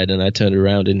and dread, and I turned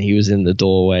around and he was in the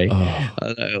doorway. I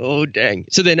was like, oh, dang.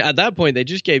 So then at that point, they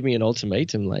just gave me an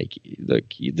ultimatum, like, look,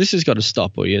 this has got to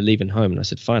stop or you're leaving home. And I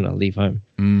said, fine, I'll leave home.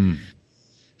 Mm.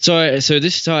 So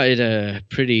this started a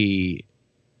pretty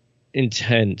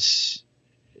intense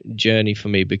journey for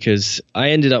me because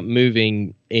I ended up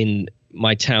moving in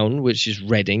my town, which is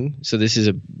Reading. So this is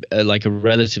a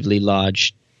relatively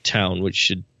large town, which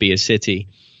should be a city.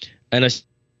 And I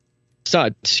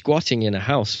started squatting in a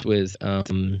house with a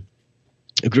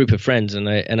group of friends, and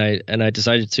I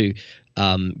decided to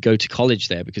go to college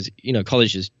there because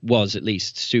college was at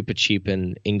least super cheap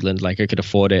in England. Like I could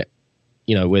afford it,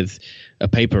 with a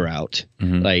paper route.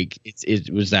 Mm-hmm. Like it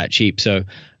was that cheap. So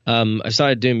I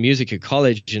started doing music at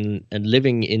college and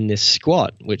living in this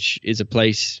squat, which is a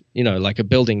place, like a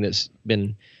building that's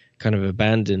been kind of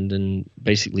abandoned and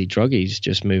basically druggies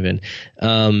just move in.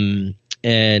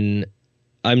 And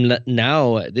I'm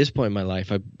now at this point in my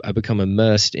life, I become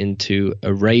immersed into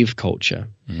a rave culture.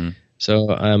 Mm-hmm.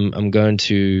 So I'm going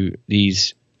to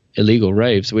these illegal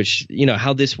raves, which,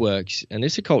 how this works. And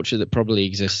it's a culture that probably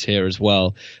exists here as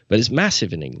well, but it's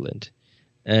massive in England.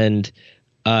 And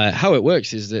how it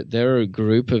works is that there are a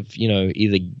group of,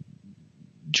 either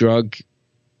drug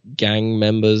gang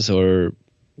members or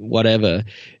whatever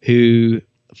who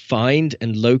find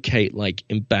and locate like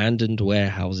abandoned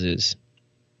warehouses.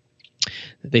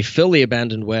 They fill the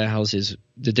abandoned warehouses,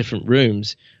 the different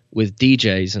rooms, with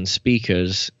DJs and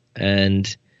speakers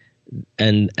and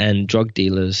drug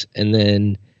dealers, and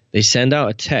then they send out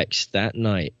a text that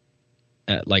night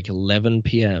at like 11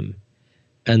 p.m.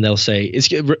 and they'll say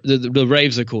the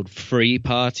raves are called free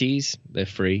parties. They're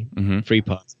free, mm-hmm. free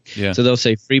parties. Yeah. So they'll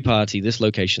say free party, this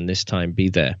location, this time, be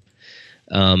there.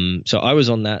 So I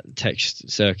was on that text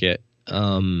circuit,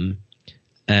 and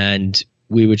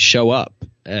we would show up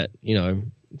at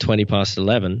 20 past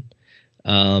 11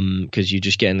 because you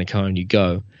just get in the car and you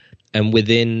go, and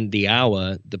within the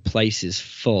hour the place is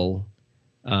full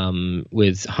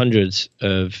with hundreds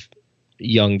of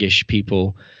youngish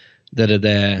people that are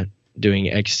there doing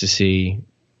ecstasy,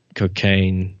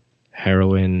 cocaine,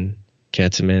 heroin,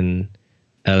 ketamine,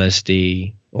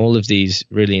 LSD, all of these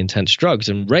really intense drugs,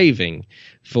 and raving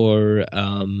for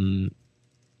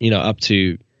up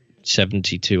to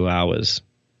 72 hours.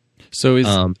 So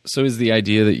is the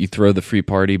idea that you throw the free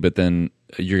party, but then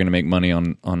you're going to make money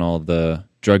on all the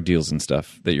drug deals and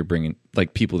stuff that you're bringing,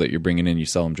 like people that you're bringing in, you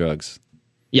sell them drugs?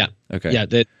 Yeah. Okay.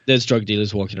 Yeah, there's drug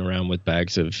dealers walking around with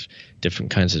bags of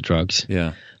different kinds of drugs.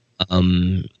 Yeah.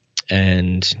 And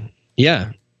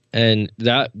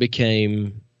that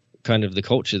became kind of the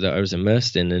culture that I was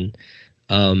immersed in, and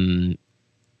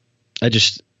I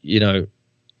just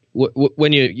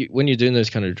when you're doing those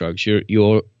kind of drugs,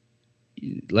 you're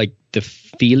like the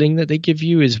feeling that they give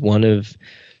you is one of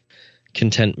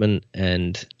contentment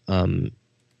and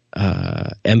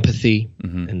empathy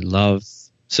mm-hmm. and love.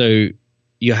 So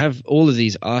you have all of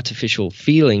these artificial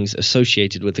feelings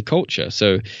associated with the culture.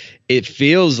 So it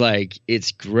feels like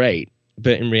it's great,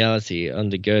 but in reality,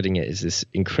 undergirding it is this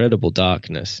incredible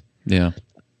darkness. Yeah.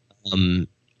 And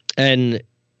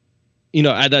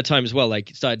at that time as well, like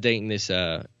started dating this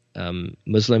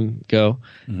Muslim girl,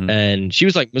 and she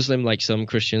was like Muslim, like some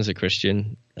Christians are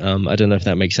Christian. I don't know if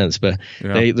that makes sense, but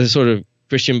they're sort of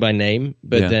Christian by name,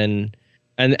 but then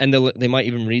and they might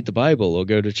even read the Bible or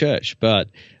go to church, but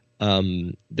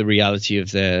the reality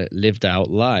of their lived out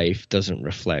life doesn't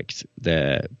reflect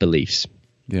their beliefs.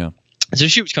 Yeah. So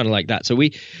she was kind of like that. So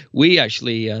we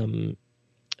actually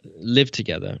lived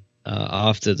together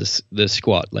after the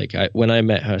squat. Like when I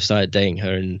met her, I started dating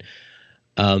her, and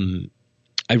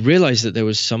I realized that there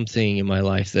was something in my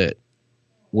life that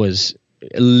was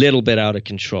a little bit out of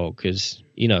control because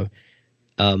I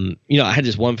had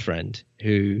this one friend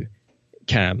who,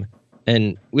 Cam,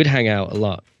 and we'd hang out a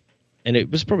lot. And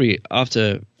it was probably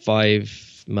after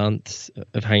 5 months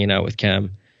of hanging out with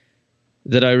Cam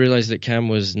that I realized that Cam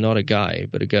was not a guy,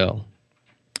 but a girl.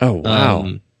 Oh,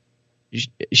 wow.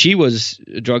 She was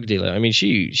a drug dealer. I mean,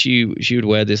 she would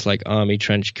wear this like army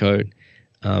trench coat,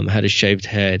 had a shaved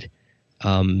head,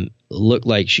 looked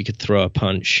like she could throw a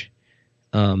punch,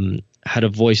 had a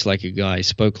voice like a guy,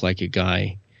 spoke like a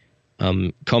guy,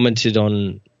 commented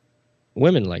on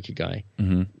women like a guy.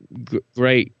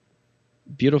 Great,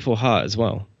 beautiful heart as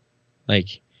well.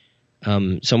 Like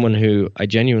someone who I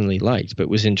genuinely liked, but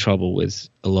was in trouble with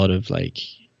a lot of like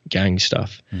gang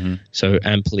stuff,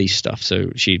 and police stuff.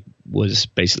 So she was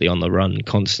basically on the run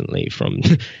constantly from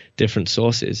different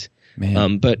sources.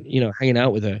 But hanging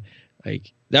out with her,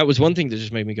 like that was one thing that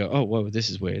just made me go, oh, whoa, this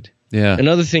is weird. Yeah.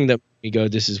 Another thing that made me go,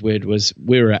 this is weird, was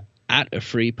we were at a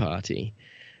free party,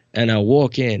 and I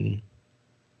walk in,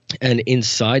 and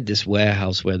inside this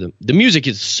warehouse where the music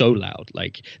is so loud,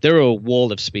 like there are a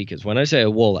wall of speakers. When I say a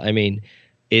wall, I mean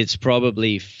it's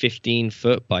probably 15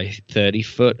 foot by 30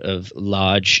 foot of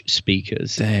large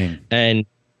speakers. Dang. And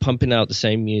pumping out the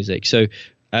same music. So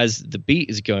as the beat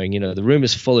is going, the room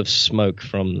is full of smoke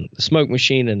from the smoke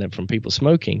machine and then from people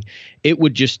smoking. It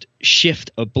would just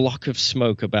shift a block of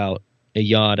smoke about a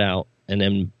yard out and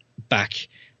then back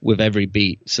with every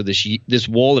beat. So this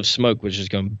wall of smoke was just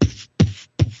going.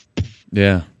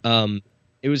 Yeah.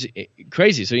 It was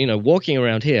crazy. So, walking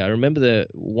around here, I remember the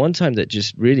one time that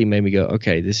just really made me go,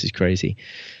 okay, this is crazy.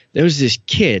 There was this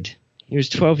kid. He was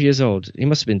 12 years old. He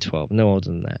must have been 12, no older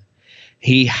than that.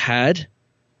 He had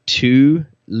 2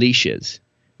 leashes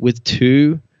with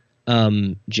 2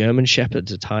 German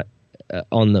shepherds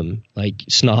on them, like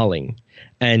snarling.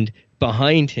 And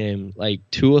behind him, like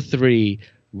 2 or 3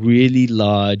 really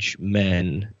large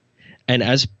men. And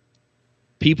as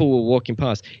people were walking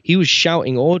past, he was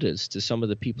shouting orders to some of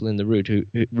the people in the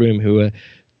room who were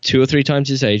 2 or 3 times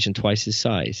his age and twice his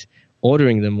size,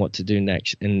 ordering them what to do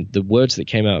next. And the words that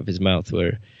came out of his mouth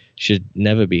should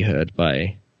never be heard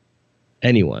by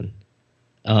anyone.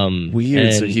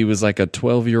 Weird. So he was like a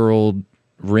 12-year-old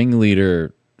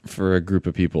ringleader for a group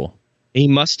of people. He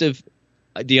must have.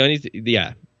 I don't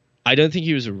think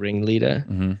he was a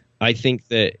ringleader. I think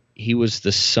that he was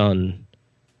the son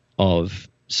of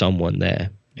someone there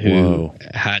who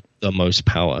had the most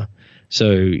power.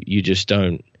 So you just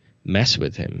don't mess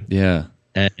with him. Yeah.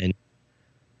 And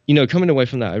coming away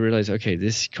from that, I realized, okay,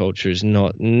 this culture is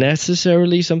not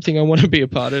necessarily something I want to be a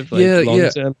part of. Long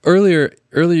term. Earlier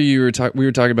we were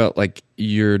talking about like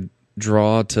your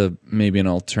draw to maybe an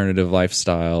alternative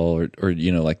lifestyle or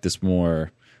like this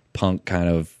more punk kind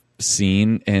of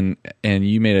scene, and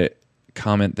you made a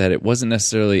comment that it wasn't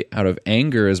necessarily out of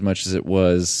anger as much as it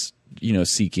was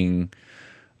seeking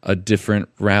a different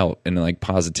route and like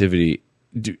positivity.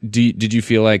 Did you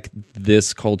feel like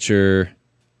this culture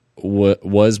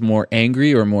was more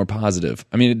angry or more positive?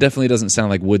 I mean, it definitely doesn't sound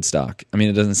like Woodstock. I mean,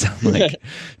 it doesn't sound like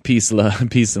peace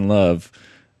and love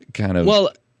kind of.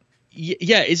 Well,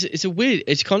 yeah, it's a weird.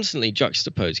 It's constantly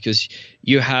juxtaposed because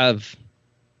you have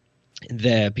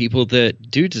there people that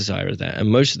do desire that, and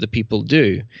most of the people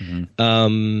do.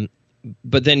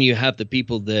 But then you have the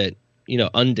people that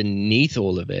underneath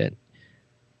all of it,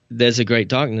 there's a great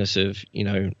darkness of,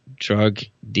 drug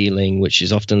dealing, which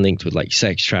is often linked with like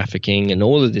sex trafficking and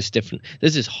all of this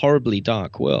there's this horribly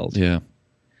dark world. Yeah.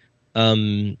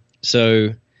 So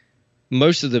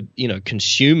most of the,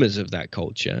 consumers of that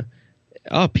culture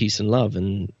are peace and love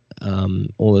and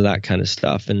all of that kind of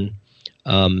stuff. And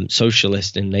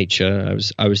socialist in nature.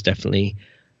 I was definitely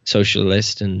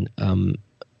socialist and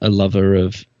a lover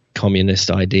of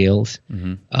communist ideals.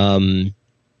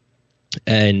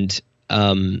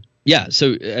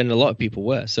 So and a lot of people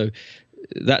were, so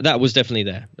that was definitely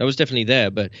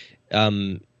there, but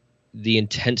the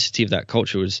intensity of that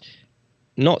culture was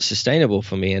not sustainable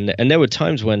for me, and there were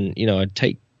times when I'd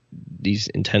take these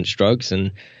intense drugs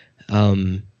and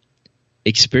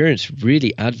experience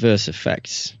really adverse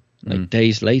effects like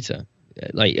days later,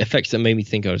 like effects that made me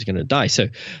think I was going to die. So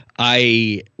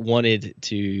I wanted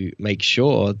to make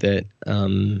sure that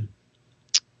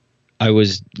I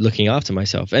was looking after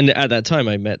myself. And at that time,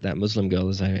 I met that Muslim girl,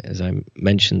 as I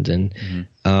mentioned,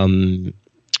 and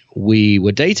we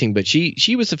were dating. But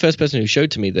she was the first person who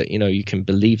showed to me that, you know, you can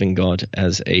believe in God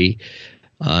as a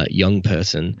young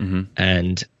person,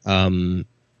 and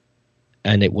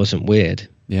it wasn't weird.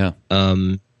 Yeah.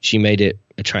 She made it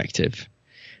attractive.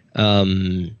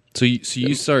 So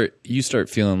you start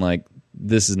feeling like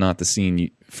this is not the scene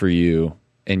for you,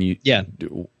 and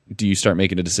do you start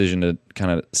making a decision to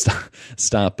kind of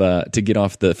stop to get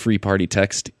off the free party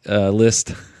text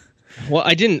list? Well,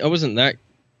 I wasn't that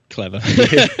clever.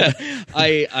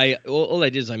 All I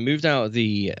did is I moved out of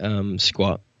the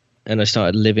squat, and I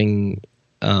started living,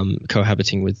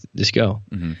 cohabiting with this girl.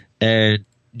 And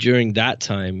during that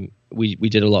time, we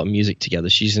did a lot of music together.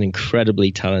 She's an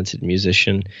incredibly talented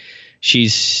musician.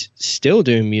 She's still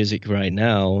doing music right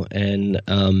now, and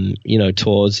you know,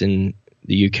 tours in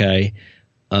the UK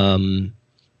and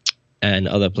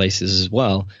other places as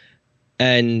well.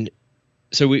 And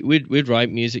so we'd write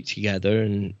music together,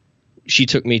 and she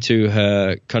took me to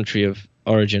her country of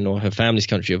origin, or her family's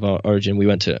country of origin. We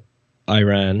went to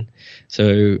Iran.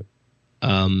 So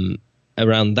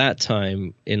around that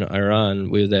time in Iran,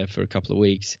 we were there for a couple of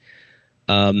weeks.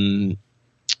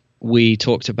 We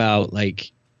talked about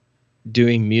like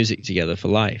doing music together for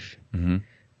life.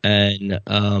 And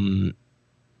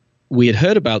we had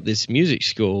heard about this music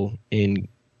school in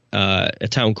a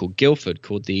town called Guildford,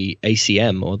 called the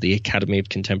ACM, or the Academy of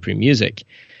Contemporary Music.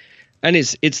 And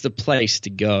it's the place to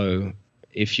go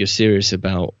if you're serious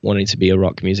about wanting to be a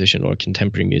rock musician or a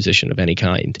contemporary musician of any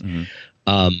kind.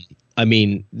 I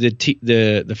mean,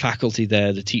 the faculty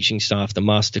there, the teaching staff, the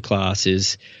master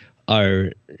classes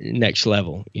are next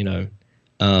level. You know,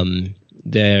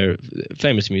 they're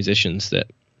famous musicians that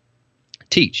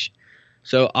teach.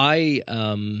 So I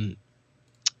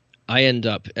end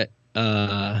up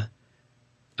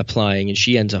applying, and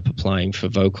she ends up applying for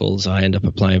vocals. I end up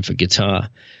applying for guitar.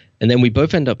 And then we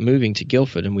both end up moving to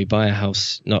Guildford, and we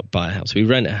we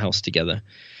rent a house together.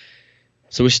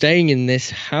 So we're staying in this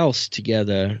house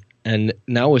together, and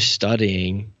now we're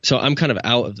studying. So I'm kind of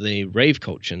out of the rave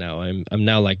culture now. I'm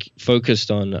now like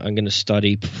focused on, I'm going to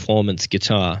study performance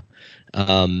guitar.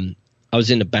 I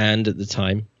was in a band at the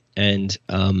time, and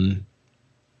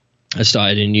I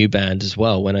started a new band as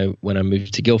well when I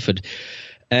moved to Guildford.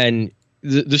 And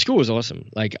the school was awesome.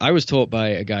 Like, I was taught by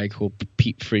a guy called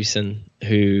Pete Friesen,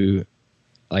 who,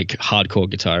 like,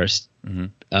 hardcore guitarist.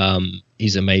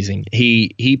 He's amazing.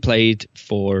 He played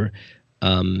for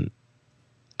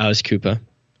Alice Cooper.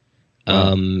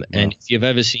 And if you've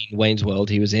ever seen Wayne's World,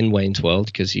 he was in Wayne's World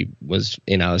because he was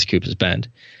in Alice Cooper's band.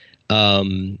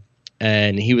 And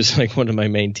he was like one of my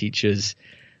main teachers.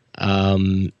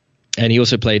 And he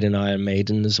also played in Iron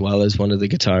Maiden as well as one of the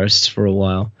guitarists for a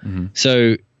while.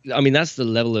 So, I mean, that's the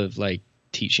level of like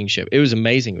teachingship. It was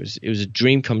amazing. It was a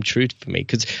dream come true for me,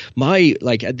 because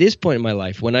at this point in my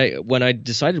life, when I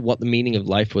decided what the meaning of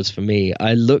life was for me,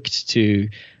 I looked to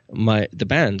the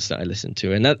bands that I listened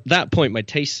to, and at that point my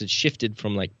tastes had shifted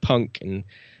from like punk and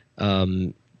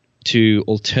to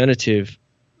alternative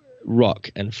rock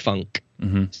and funk.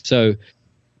 So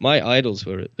my idols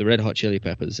were the Red Hot Chili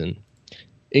Peppers and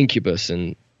Incubus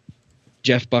and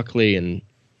Jeff Buckley and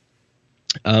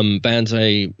bands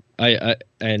I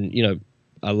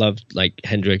loved, like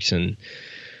Hendrix and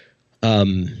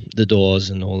The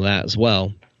Doors and all that as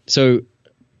well. So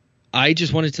I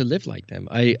just wanted to live like them.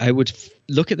 I would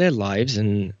look at their lives,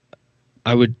 and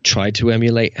I would try to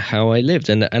emulate how I lived,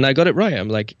 and I got it right. I'm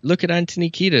like, look at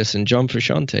Anthony Kiedis and John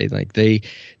Frusciante. Like they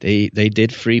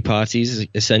did free parties,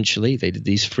 essentially. They did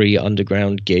these free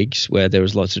underground gigs where there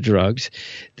was lots of drugs.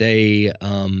 They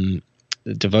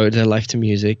devoted their life to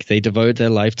music. They devoted their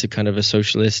life to kind of a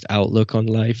socialist outlook on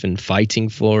life and fighting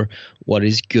for what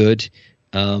is good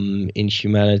in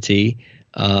humanity.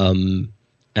 And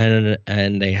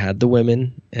they had the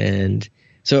women, and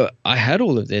so I had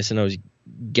all of this, and I was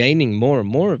gaining more and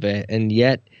more of it, and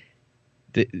yet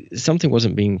something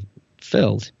wasn't being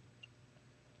filled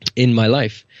in my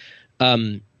life.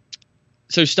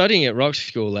 So studying at rock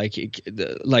school, like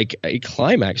a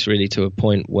climax really, to a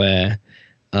point where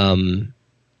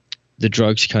the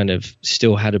drugs kind of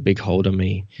still had a big hold on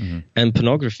me, and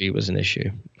pornography was an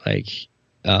issue,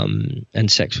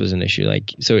 and sex was an issue.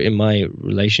 Like, so in my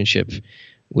relationship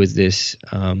with this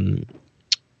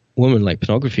woman, like,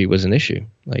 pornography was an issue,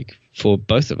 like, for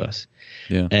both of us.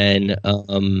 Yeah. And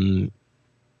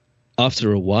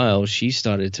after a while, she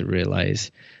started to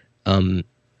realize,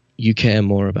 you care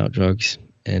more about drugs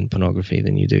and pornography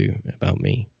than you do about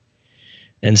me.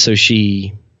 And so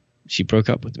she broke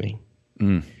up with me.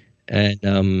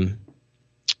 And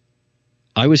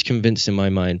I was convinced in my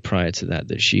mind prior to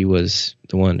that she was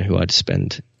the one who I'd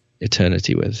spend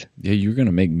eternity with. Yeah, you were going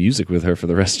to make music with her for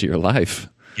the rest of your life.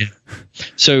 Yeah.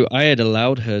 So I had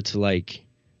allowed her to like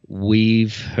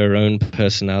weave her own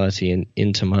personality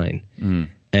into mine.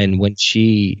 And when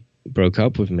she broke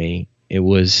up with me, it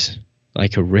was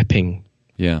like a ripping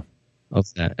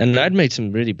of that. And I'd made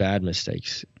some really bad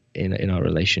mistakes in our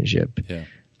relationship. Yeah.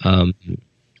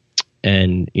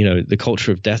 And the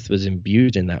culture of death was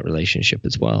imbued in that relationship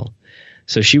as well.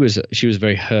 So she was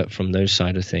very hurt from those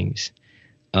side of things.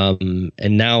 And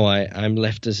now I'm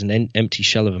left as an empty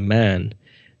shell of a man,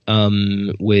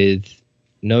 with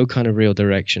no kind of real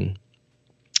direction.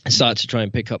 I started to try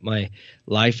and pick up my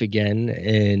life again.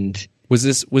 And was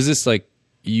this like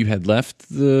you had left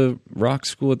the rock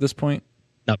school at this point?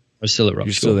 No, I was still at rock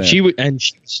school. Still there. She was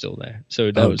still there,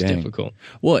 so that was difficult.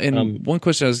 Well, and one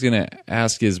question I was going to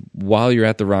ask is, while you're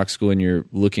at the rock school and you're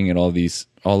looking at all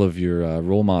of your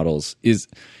role models, is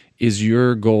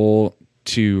your goal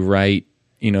to write,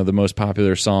 the most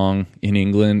popular song in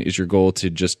England? Is your goal to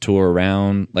just tour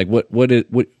around? Like, what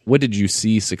did you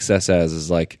see success as? Is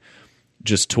like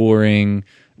just touring?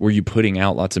 Were you putting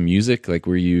out lots of music? Like,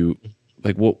 were you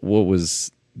like what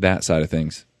was that side of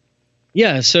things?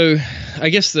 Yeah, so I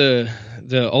guess the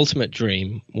ultimate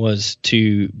dream was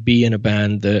to be in a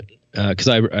band that, because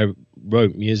I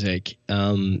wrote music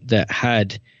that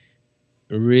had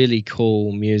really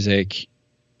cool music,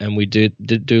 and we did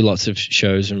do lots of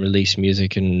shows and release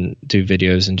music and do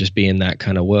videos and just be in that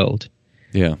kind of world.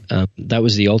 Yeah. That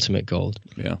was the ultimate goal.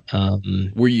 Yeah.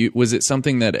 Was it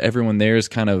something that everyone there is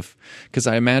kind of, because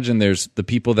I imagine there's the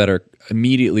people that are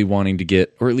immediately wanting to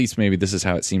get, or at least maybe this is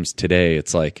how it seems today.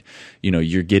 It's like,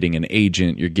 you're getting an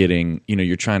agent, you're getting,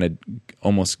 you're trying to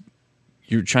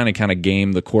kind of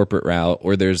game the corporate route,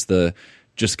 or there's the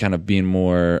just kind of being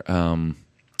more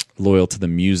loyal to the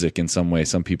music in some way.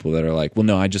 Some people that are like, well,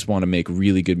 no, I just want to make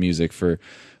really good music for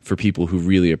people who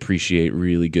really appreciate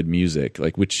really good music.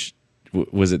 Like, which,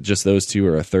 was it just those two,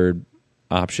 or a third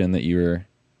option that you were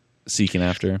seeking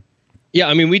after? Yeah,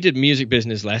 I mean, we did music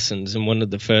business lessons, and one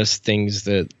of the first things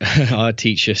that our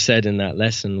teacher said in that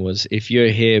lesson was, if you're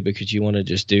here because you want to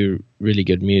just do really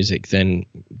good music, then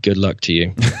good luck to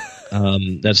you.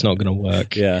 That's not going to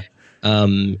work. Yeah.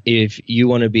 If you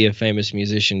want to be a famous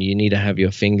musician, you need to have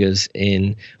your fingers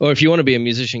in, or if you want to be a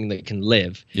musician that can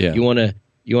live, you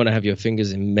want to have your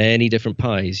fingers in many different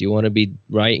pies. You want to be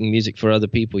writing music for other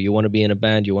people. You want to be in a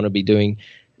band. You want to be doing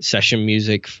session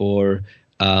music for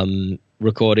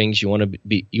recordings. You want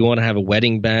to have a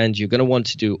wedding band. You want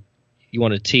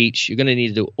to teach. You're going to need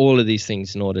to do all of these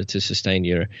things in order to sustain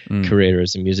your career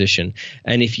as a musician.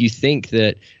 And if you think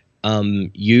that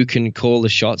you can call the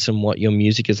shots on what your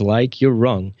music is like, you're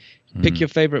wrong. Pick your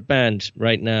favorite band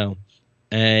right now,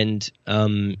 and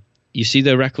you see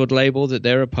the record label that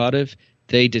they're a part of.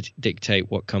 They dictate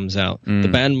what comes out. The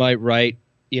band might write,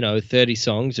 30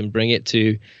 songs and bring it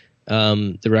to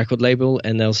the record label,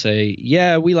 and they'll say,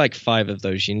 yeah, we like 5 of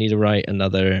those. You need to write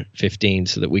another 15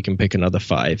 so that we can pick another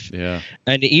 5. Yeah.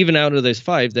 And even out of those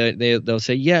 5, they'll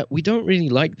say, yeah, we don't really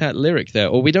like that lyric there,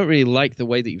 or we don't really like the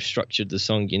way that you've structured the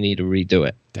song. You need to redo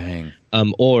it. Dang.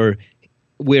 Or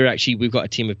we've got a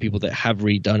team of people that have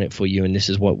redone it for you, and this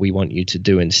is what we want you to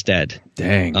do instead.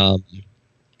 Dang.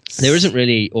 There isn't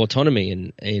really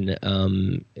autonomy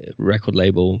in record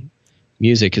label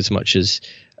music as much as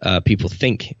people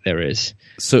think there is.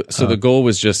 So the goal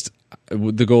was just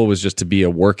to be a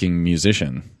working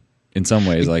musician in some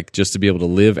ways, like just to be able to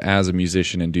live as a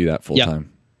musician and do that full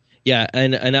time. Yeah,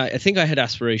 and I think I had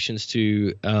aspirations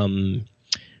to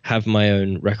have my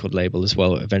own record label as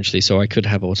well eventually, so I could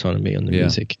have autonomy on the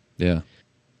music. Yeah.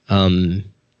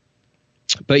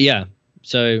 But yeah,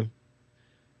 so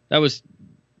that was.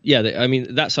 Yeah, I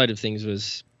mean, that side of things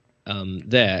was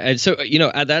there. And so,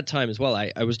 at that time as well,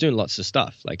 I was doing lots of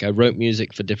stuff. Like, I wrote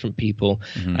music for different people.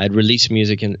 I'd released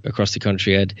music across the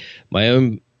country. I had my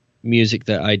own music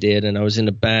that I did, and I was in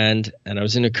a band, and I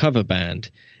was in a cover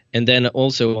band. And then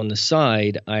also on the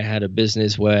side, I had a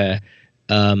business where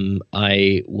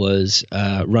I was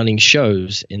running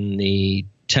shows in the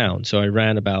town. So I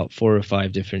ran about 4 or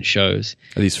 5 different shows.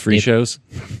 Are these free shows?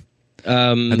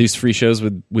 Are these free shows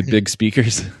with big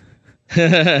speakers?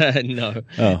 No.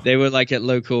 Oh. They were like at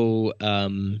local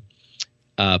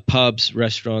pubs,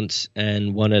 restaurants,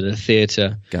 and one at a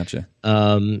theater. Gotcha.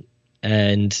 And,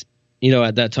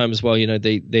 at that time as well,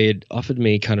 they had offered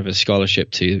me kind of a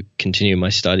scholarship to continue my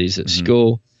studies at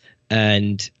school.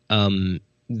 And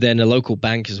then a local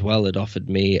bank as well had offered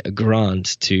me a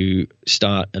grant to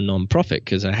start a non-profit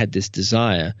because I had this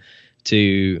desire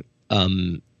to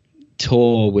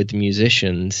tour with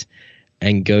musicians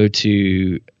and go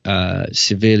to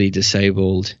severely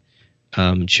disabled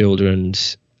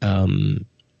children's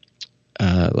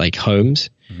like homes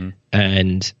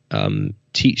and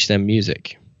teach them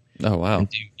music. Oh wow! And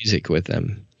do music with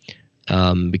them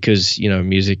because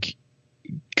music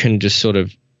can just sort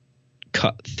of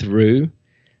cut through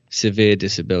severe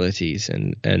disabilities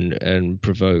and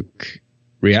provoke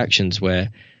reactions where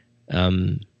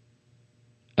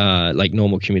like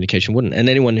normal communication wouldn't. And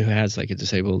anyone who has like a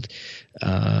disabled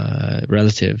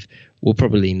relative will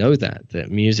probably know that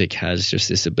music has just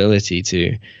this ability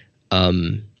to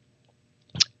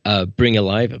bring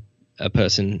alive a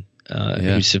person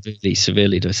who's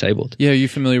severely disabled. Yeah, are you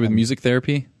familiar with music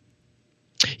therapy?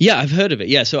 Yeah, I've heard of it.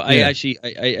 Yeah, so I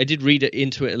did read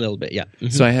into it a little bit. Yeah. Mm-hmm.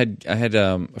 So I had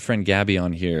a friend Gabby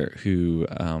on here who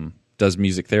does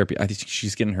music therapy. I think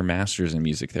she's getting her master's in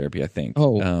music therapy, I think.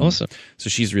 Oh, awesome! So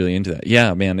she's really into that.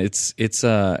 Yeah, man, it's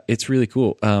really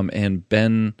cool. And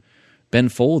Ben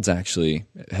Folds actually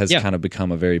has kind of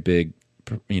become a very big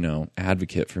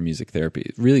advocate for music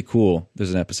therapy. Really cool.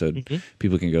 There's an episode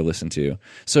people can go listen to.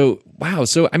 So wow.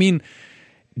 So I mean,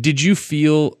 did you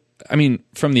feel? I mean,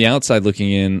 from the outside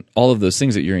looking in, all of those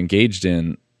things that you're engaged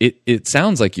in, it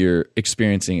sounds like you're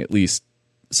experiencing at least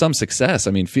some success.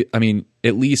 I mean,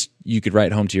 at least you could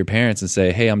write home to your parents and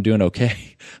say, "Hey, I'm doing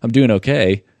okay. I'm doing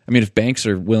okay." I mean, if banks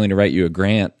are willing to write you a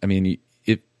grant, I mean,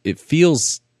 it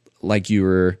feels like you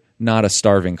were not a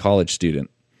starving college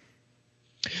student.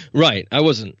 Right, I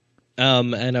wasn't,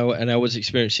 and I was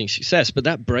experiencing success, but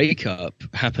that breakup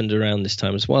happened around this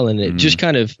time as well, and it just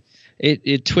kind of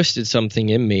it twisted something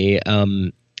in me,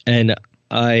 and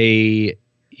I,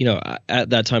 at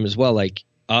that time as well, like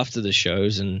after the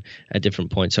shows and at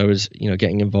different points, I was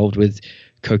getting involved with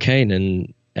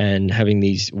cocaine and having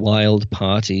these wild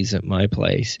parties at my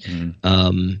place,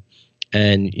 and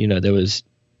there was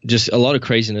just a lot of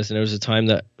craziness, and there was a time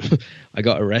that I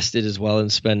got arrested as well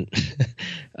and spent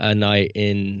a night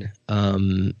in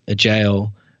a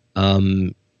jail,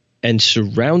 and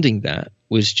surrounding that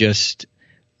was just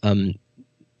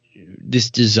this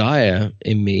desire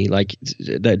in me, like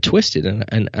that twisted,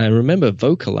 and I remember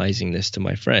vocalizing this to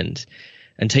my friends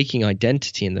and taking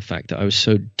identity in the fact that I was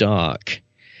so dark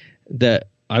that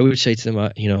I would say to them,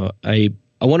 I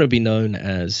want to be known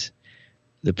as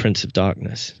the Prince of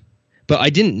Darkness. But I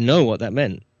didn't know what that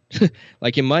meant.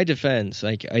 Like in my defense,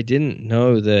 like I didn't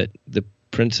know that the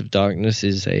Prince of Darkness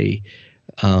is a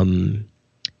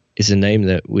name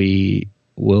that we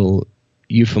will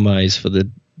euphemize for the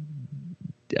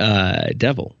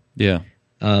devil. Yeah.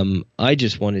 I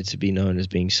just wanted to be known as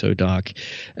being so dark,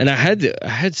 and I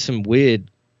had some weird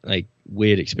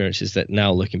experiences that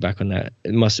now looking back on that,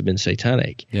 it must have been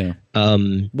satanic. Yeah.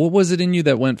 What was it in you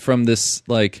that went from this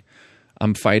like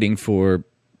I'm fighting for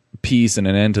peace and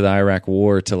an end to the Iraq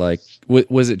war to like,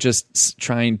 was it just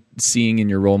seeing in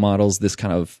your role models this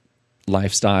kind of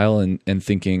lifestyle and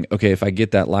thinking, okay, if I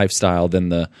get that lifestyle, then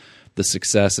the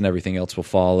success and everything else will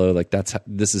follow. Like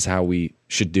this is how we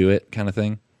should do it, kind of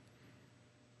thing.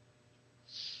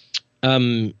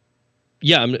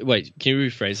 Yeah. Wait, can you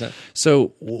rephrase that?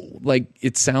 So like,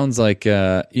 it sounds like,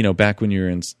 back when you were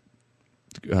in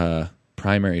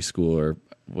primary school, or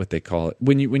what they call it,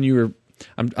 when you were,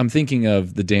 I'm thinking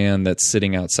of the Dan that's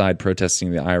sitting outside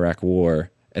protesting the Iraq war,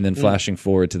 and then flashing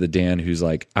forward to the Dan who's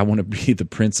like, I want to be the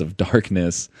Prince of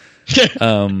Darkness.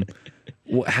 How'd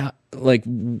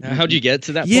you get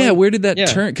to that point? Yeah, where did that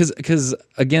turn? turn? Because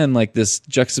again, like this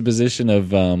juxtaposition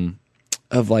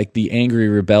of like the angry,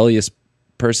 rebellious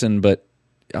person, but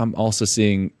I'm also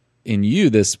seeing in you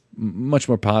this much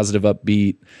more positive,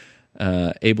 upbeat,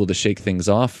 able to shake things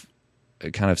off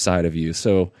kind of side of you.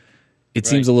 So it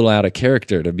seems a little out of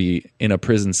character to be in a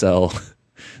prison cell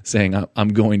saying,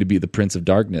 I'm going to be the Prince of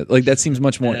Darkness. Like that seems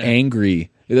much more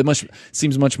angry. It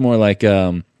seems much more like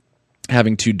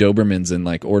having two Dobermans and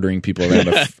like ordering people around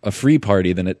a free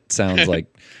party than it sounds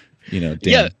like, Dan.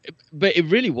 Yeah, but it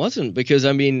really wasn't, because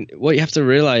I mean, what you have to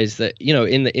realize that,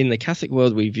 in the Catholic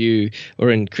world we view,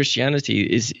 or in Christianity,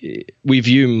 is we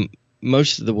view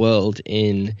most of the world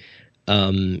in,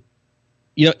 even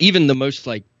the most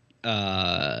like,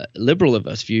 liberal of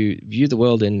us view the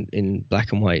world in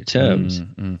black and white terms.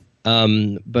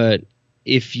 But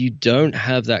if you don't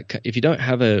have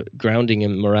a grounding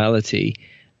in morality,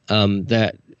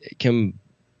 that can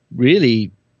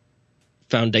really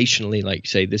foundationally like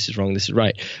say this is wrong, this is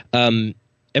right,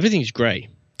 everything's gray.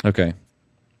 Okay.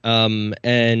 And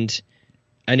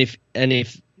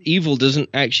if evil doesn't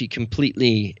actually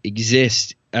completely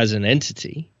exist as an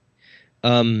entity,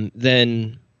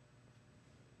 then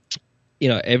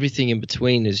everything in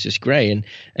between is just gray,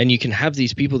 and you can have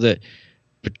these people that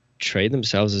portray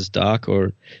themselves as dark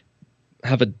or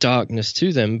have a darkness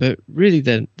to them, but really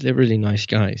they're really nice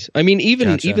guys. I mean,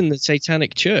 even the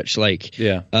Satanic Church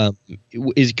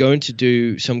is going to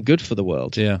do some good for the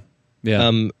world.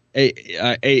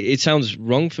 It sounds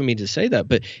wrong for me to say that,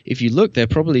 but if you look, they're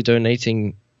probably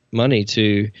donating money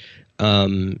to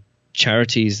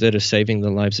charities that are saving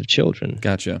the lives of children.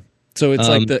 Gotcha. So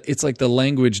it's like the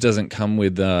language doesn't come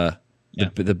with the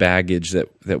baggage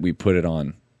that we put it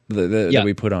on, that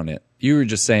we put on it. You were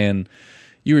just saying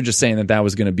that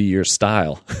was going to be your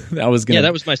style. that was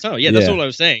my style. Yeah, that's all I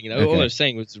was saying. All I was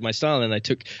saying was my style, and I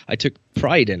took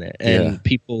pride in it, and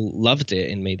people loved it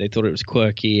in me. They thought it was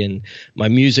quirky, and my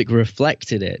music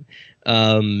reflected it.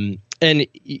 And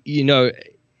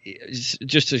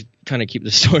just to kind of keep the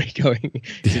story going,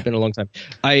 it's been a long time.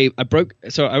 I broke.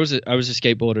 So I was a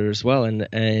skateboarder as well,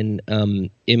 and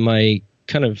in my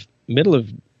kind of middle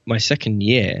of my second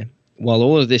year, while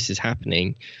all of this is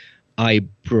happening, I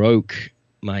broke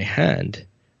my hand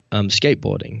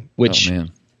skateboarding, which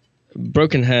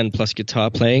broken hand plus guitar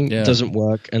playing doesn't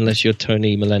work unless you're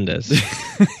Tony Melendez.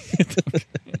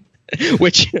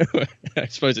 Which I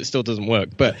suppose it still doesn't work,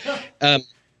 but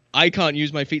I can't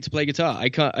use my feet to play guitar.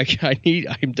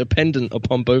 I'm dependent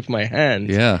upon both my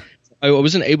hands. Yeah. I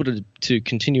wasn't able to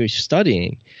continue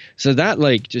studying. So that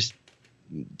just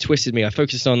twisted me. I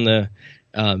focused on the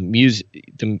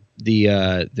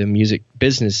music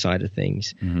business side of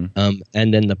things, and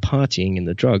then the partying and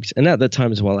the drugs. And at that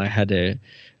time as well, I had a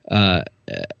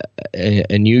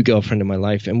new girlfriend in my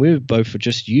life, and we were both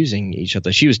just using each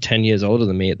other. She was 10 years older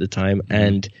than me at the time,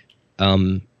 and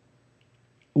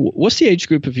what's the age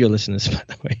group of your listeners, by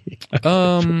the way?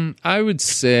 I would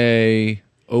say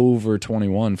over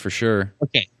 21 for sure.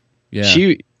 Okay.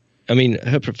 Yeah.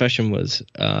 Her profession was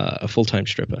a full-time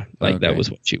stripper. That was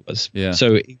what she was. Yeah.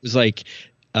 So it was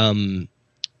and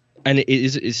it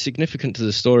is significant to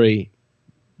the story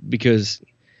because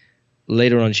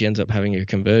later on she ends up having a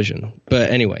conversion.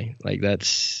 But anyway,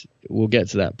 we'll get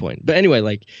to that point. But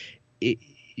anyway,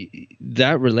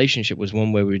 that relationship was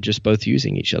one where we were just both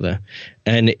using each other,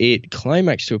 and it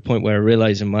climaxed to a point where I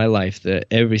realized in my life that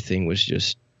everything was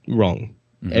just wrong.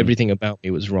 Everything about me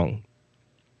was wrong.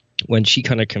 When she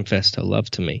kind of confessed her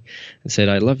love to me and said,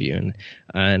 "I love you,"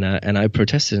 and I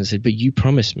protested and said, "But you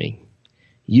promised me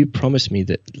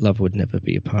that love would never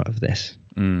be a part of this."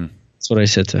 That's what I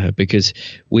said to her, because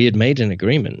we had made an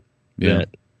agreement that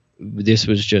this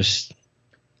was just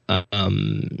a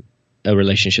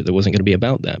relationship that wasn't going to be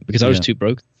about that, because I was too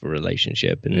broken for a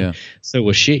relationship, and so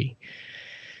was she.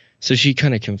 So she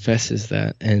kind of confesses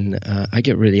that, and I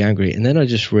get really angry. And then I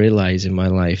just realize in my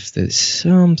life that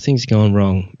something's gone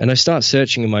wrong. And I start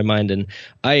searching in my mind, and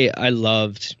I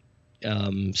loved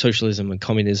socialism and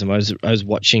communism. I was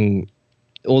watching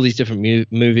all these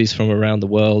different movies from around the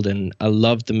world, and I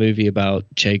loved the movie about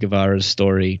Che Guevara's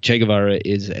story. Che Guevara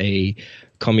is a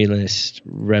communist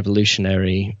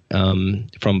revolutionary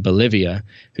from Bolivia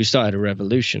who started a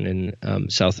revolution in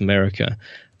South America.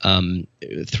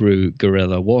 Through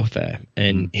guerrilla warfare,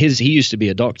 and he used to be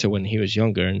a doctor when he was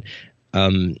younger,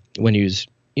 and when he was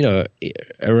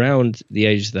around the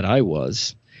age that I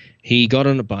was, he got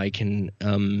on a bike and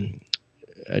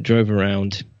drove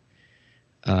around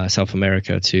South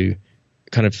America to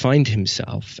kind of find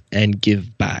himself and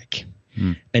give back.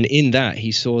 And in that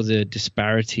he saw the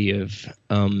disparity of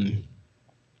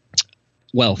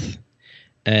wealth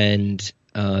and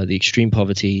the extreme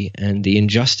poverty and the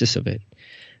injustice of it.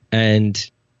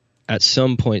 And at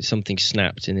some point, something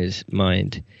snapped in his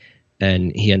mind,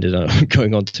 and he ended up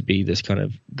going on to be this kind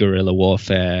of guerrilla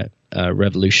warfare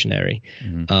revolutionary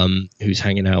who's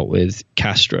hanging out with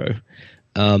Castro.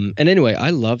 And anyway, I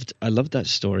loved that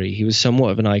story. He was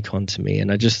somewhat of an icon to me,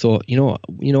 and I just thought, you know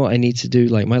what I need to do?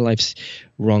 My life's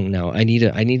wrong now. I need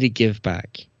to give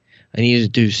back. I need to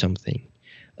do something.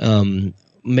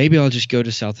 Maybe I'll just go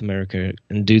to South America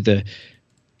and do the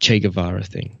Che Guevara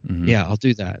thing. Yeah, I'll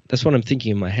do that. That's what I'm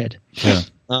thinking in my head. Yeah.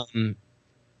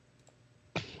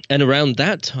 And around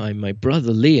that time, my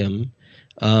brother Liam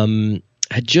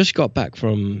had just got back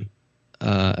from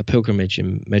a pilgrimage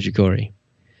in Medjugorje,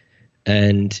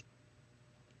 and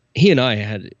he and I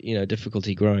had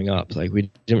difficulty growing up.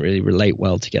 We didn't really relate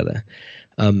well together.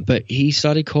 But he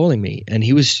started calling me, and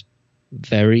he was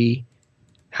very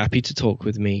happy to talk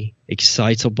with me,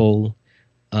 excitable,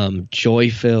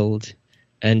 joy-filled.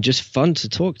 and just fun to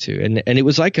talk to. And it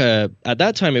was like at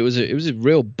that time, it was a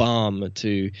real balm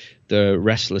to the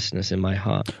restlessness in my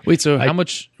heart. Wait, so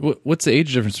what's the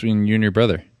age difference between you and your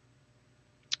brother?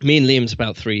 Me and Liam's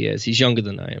about 3 years. He's younger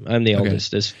than I am. I'm the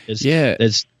oldest. There's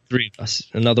 3 of us.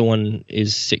 Another one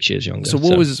is 6 years younger. So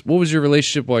what was your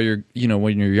relationship while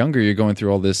when you're younger, you're going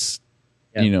through all this,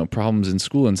 problems in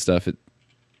school and stuff. What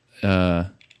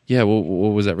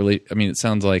was that really? I mean, it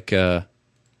sounds like that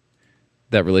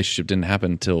relationship didn't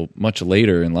happen until much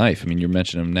later in life. I mean, you're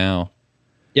mentioning him now.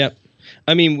 Yeah.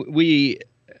 I mean, we,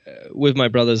 with my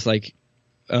brothers, like,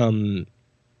 the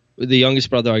youngest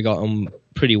brother I got on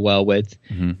pretty well with.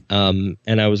 Mm-hmm.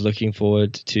 And I was looking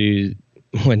forward to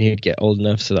when he'd get old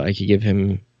enough so that I could give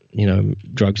him,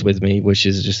 drugs with me, which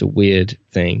is just a weird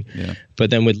thing. Yeah. But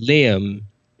then with Liam,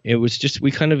 it was just,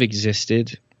 we kind of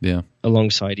existed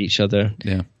alongside each other.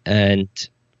 Yeah.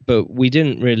 But we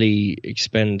didn't really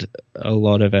expend a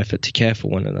lot of effort to care for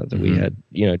one another. Mm-hmm. We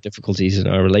had, difficulties in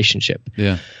our relationship.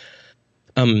 Yeah.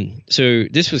 So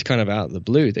this was kind of out of the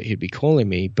blue that he'd be calling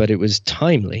me, but it was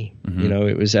timely. Mm-hmm.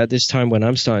 It was at this time when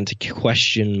I'm starting to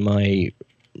question my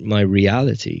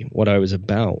reality, what I was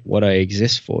about, what I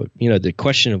exist for. The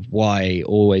question of why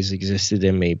always existed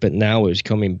in me, but now it was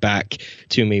coming back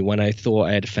to me when I thought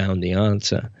I had found the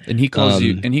answer. And he calls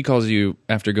you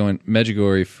after going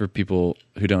Medjugorje, for people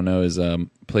who don't know, is a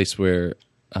place where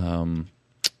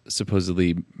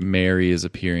supposedly Mary is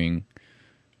appearing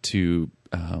to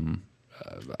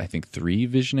I think 3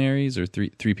 visionaries or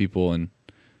three people, and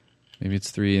maybe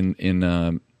it's 3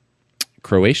 in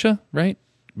Croatia, right?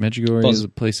 Medjugorje is a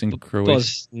place in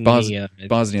Croatia. Bosnia.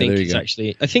 There you go.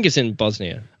 I think it's in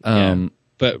Bosnia,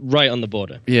 but right on the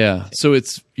border. Yeah. So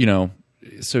it's a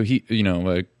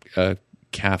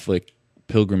Catholic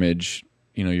pilgrimage.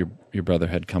 Your brother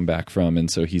had come back from,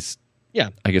 and so he's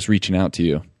I guess reaching out to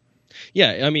you.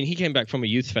 Yeah, I mean, he came back from a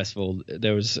youth festival.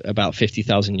 There was about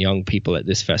 50,000 young people at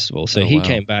this festival. So he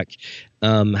came back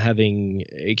having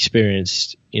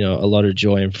experienced, a lot of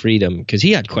joy and freedom, because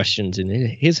he had questions in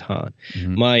his heart.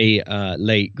 Mm-hmm. My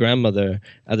late grandmother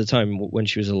at the time, when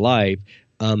she was alive,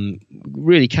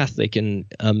 really Catholic, and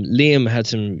Liam had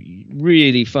some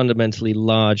really fundamentally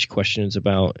large questions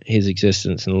about his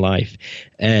existence and life.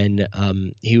 And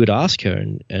he would ask her,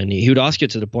 and he would ask her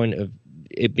to the point of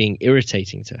it being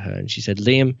irritating to her. And she said,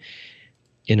 Liam,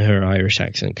 in her Irish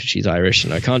accent, because she's Irish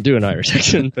and I can't do an Irish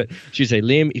accent, but she'd say,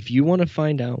 Liam, if you want to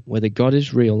find out whether God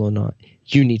is real or not,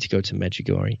 you need to go to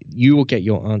Medjugorje. You will get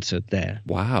your answer there.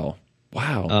 Wow.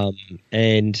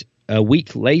 And a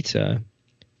week later,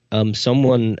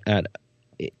 someone at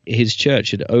his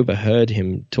church had overheard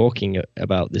him talking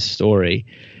about this story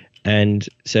and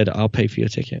said, I'll pay for your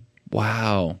ticket.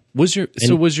 Wow. Was your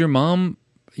mom,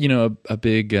 a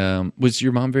big, was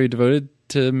your mom very devoted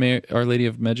to Our Lady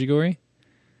of Medjugorje?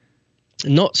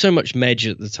 Not so much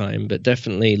Medj at the time, but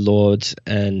definitely Lourdes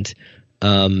and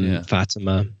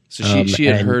Fatima. So she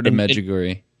had heard of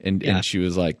Medjugorje, and she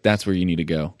was like, that's where you need to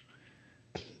go.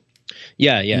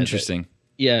 Yeah. Interesting.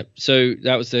 So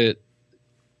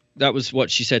that was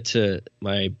what she said to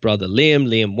my brother Liam.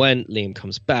 Liam went. Liam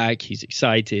comes back. He's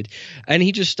excited, and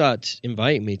he just starts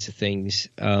inviting me to things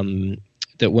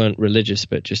that weren't religious,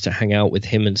 but just to hang out with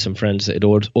him and some friends that had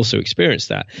also experienced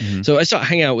that. Mm-hmm. So I started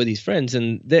hanging out with these friends,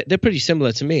 and they're pretty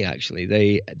similar to me, actually.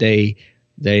 They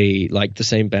like the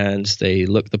same bands. They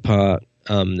look the part.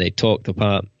 They talk the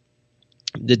part.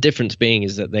 The difference being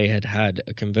is that they had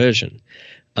a conversion.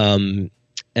 And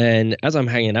as I'm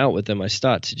hanging out with them, I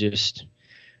start to just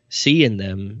see in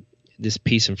them this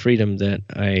peace and freedom that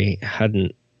I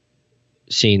hadn't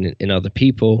seen in other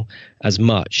people as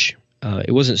much.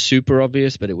 It wasn't super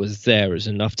obvious, but it was there. It was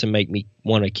enough to make me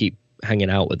want to keep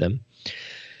hanging out with them.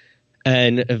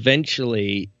 And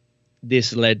eventually,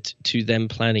 this led to them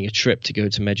planning a trip to go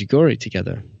to Medjugorje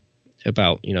together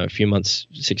about, a few months,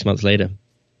 6 months later.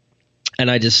 And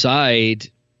I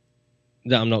decide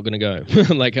that I'm not going to go.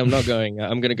 I'm not going.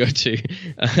 I'm going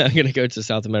to go to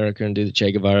South America and do the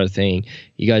Che Guevara thing.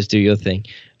 You guys do your thing.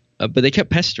 But they kept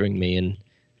pestering me,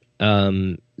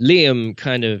 and Liam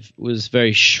kind of was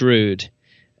very shrewd,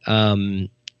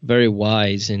 very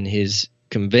wise in his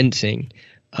convincing.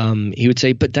 He would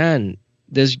say, but Dan,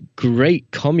 there's great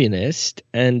communist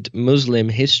and Muslim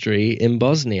history in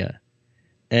Bosnia,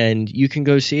 and you can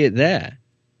go see it there.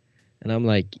 And I'm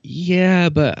like, yeah,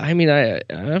 but I mean, I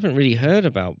haven't really heard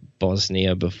about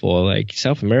Bosnia before. Like,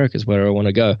 South America is where I want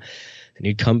to go. And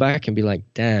he'd come back and be like,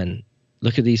 Dan,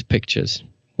 look at these pictures.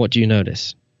 What do you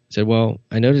notice? I said, well,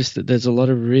 I noticed that there's a lot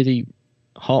of really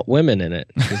hot women in it.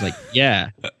 He's like,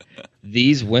 yeah,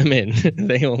 these women,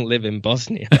 they all live in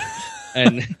Bosnia.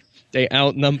 And they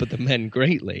outnumber the men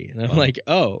greatly. And I'm like,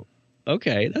 oh,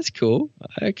 okay, that's cool.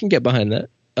 I can get behind that.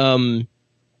 And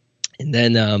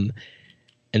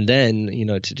then,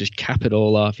 to just cap it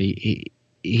all off,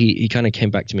 he kind of came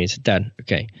back to me and said, Dad,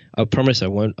 okay, I promise I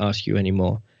won't ask you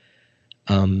anymore.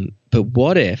 But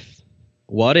what if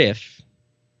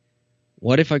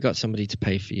I got somebody to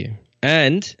pay for you?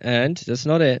 And that's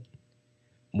not it.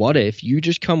 What if you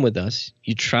just come with us,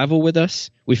 you travel with us,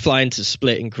 we fly into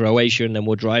Split in Croatia, and then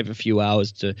we'll drive a few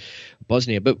hours to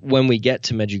Bosnia. But when we get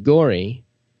to Medjugorje,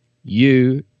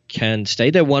 you can stay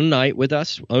there one night with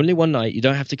us, only one night. You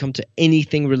don't have to come to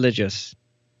anything religious.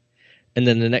 And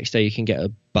then the next day you can get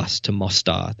a bus to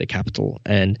Mostar, the capital,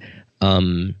 and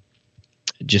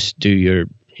just do your,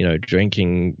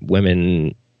 drinking,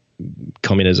 women,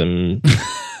 communism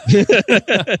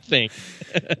thing.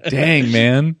 Dang,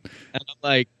 man. And I'm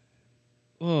like,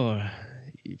 oh,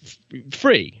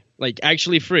 free. Like,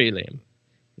 actually free, Liam.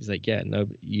 He's like, yeah, no,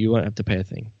 you won't have to pay a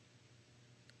thing.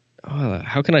 Oh,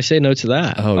 how can I say no to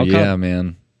that? Oh, yeah,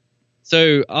 man.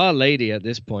 So our lady at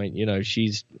this point,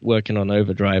 she's working on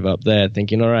overdrive up there,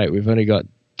 thinking, all right, we've only got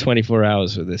 24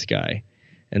 hours with this guy,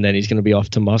 and then he's going to be off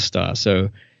to Mostar.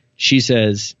 So she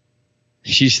says,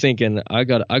 she's thinking, I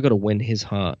got to win his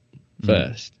heart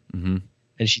first. Mm-hmm.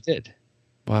 And she did.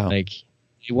 Wow. Like,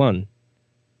 he won.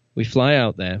 We fly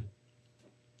out there.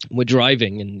 We're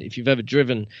driving, and if you've ever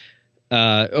driven,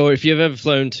 or if you've ever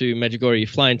flown to Medjugorje, you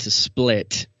fly into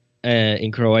Split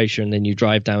in Croatia, and then you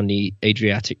drive down the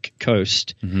Adriatic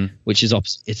coast, which is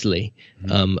opposite Italy,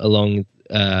 along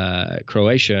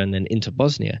Croatia, and then into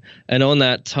Bosnia. And on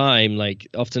that time, like,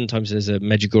 oftentimes there's a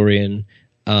Medjugorjean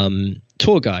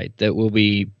tour guide that will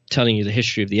be telling you the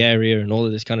history of the area and all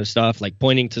of this kind of stuff, like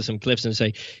pointing to some cliffs and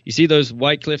say, you see those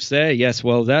white cliffs there? Yes,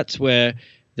 well, that's where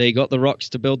they got the rocks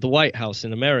to build the White House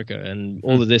in America, and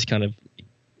all of this kind of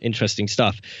interesting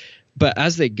stuff. But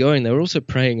as they're going, they're also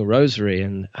praying a rosary,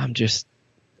 and I'm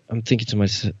thinking to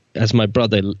myself, as my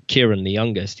brother Kieran, the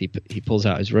youngest, he pulls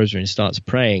out his rosary and starts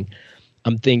praying.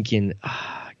 I'm thinking,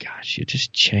 gosh, you're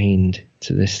just chained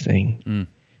to this thing.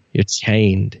 You're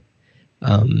chained.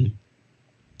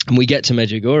 And we get to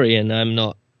Medjugorje,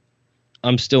 and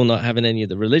I'm still not having any of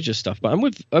the religious stuff, but I'm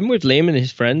with Liam and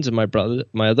his friends and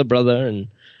my other brother, and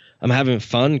I'm having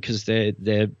fun because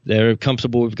they're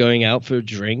comfortable with going out for a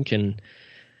drink, and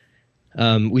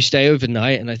we stay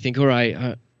overnight. And I think, all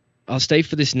right, I'll stay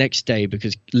for this next day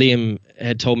because Liam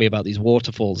had told me about these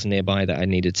waterfalls nearby that I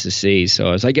needed to see. So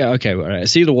I was like, yeah, okay, all right, I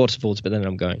see the waterfalls, but then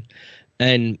I'm going.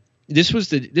 And this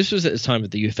was at the time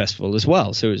of the youth festival as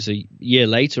well, so it was a year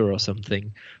later or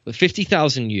something, with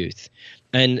 50,000 youth,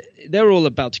 and they're all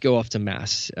about to go off to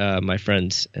mass, my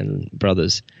friends and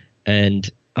brothers, and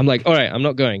I'm like, all right, I'm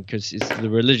not going because it's the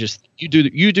religious. You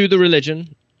do the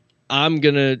religion, I'm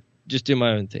gonna just do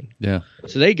my own thing. Yeah.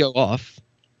 So they go off,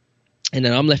 and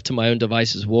then I'm left to my own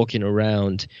devices, walking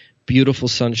around beautiful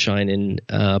sunshine in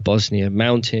Bosnia,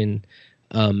 mountain,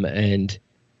 and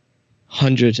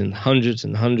hundreds and hundreds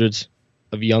and hundreds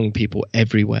of young people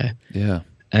everywhere. Yeah.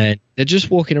 And they're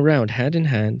just walking around hand in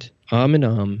hand, arm in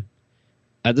arm,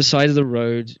 at the side of the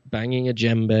road, banging a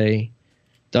djembe,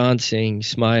 dancing,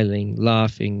 smiling,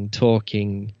 laughing,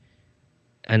 talking.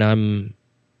 And I'm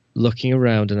looking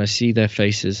around, and I see their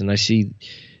faces, and I see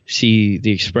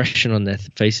the expression on their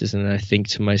faces, and I think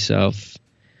to myself,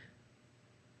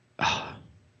 oh,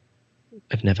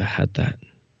 I've never had that.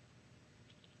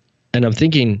 And I'm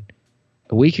thinking,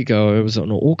 a week ago, I was on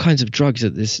all kinds of drugs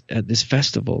at this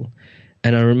festival,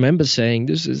 and I remember saying,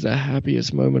 "This is the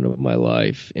happiest moment of my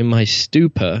life," in my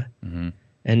stupor,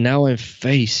 and now I'm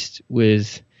faced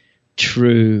with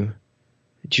true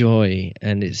joy,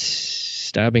 and it's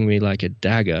stabbing me like a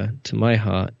dagger to my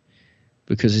heart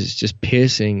because it's just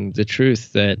piercing the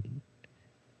truth that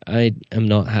I am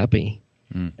not happy,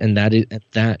 and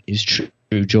that is true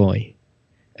joy,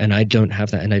 and I don't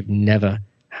have that, and I've never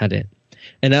had it.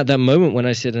 And at that moment when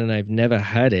I said, and I've never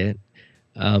had it,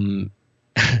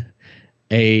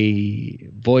 a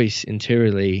voice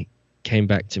interiorly came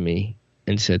back to me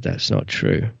and said, that's not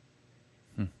true.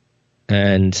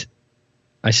 And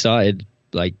I started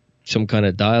like some kind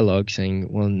of dialogue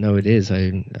saying, well, no, it is.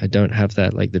 I don't have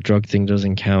that. Like, the drug thing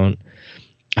doesn't count.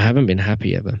 I haven't been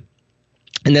happy ever.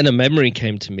 And then a memory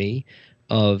came to me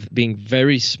of being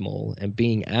very small and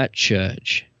being at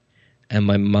church, and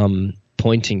my mum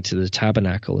pointing to the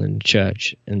tabernacle in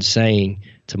church and saying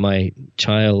to my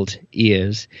child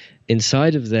ears,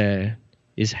 inside of there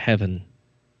is heaven.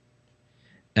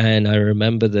 And I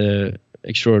remember the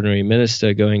extraordinary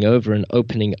minister going over and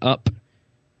opening up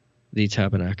the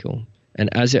tabernacle. And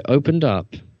as it opened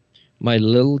up, my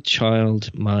little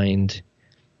child mind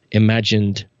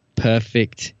imagined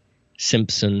perfect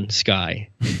Simpson sky,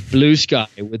 blue sky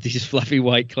with these fluffy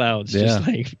white clouds just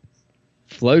like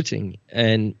floating.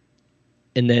 And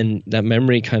then that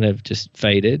memory kind of just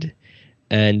faded.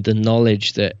 And the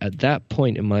knowledge that at that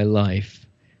point in my life,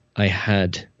 I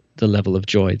had the level of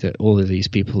joy that all of these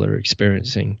people are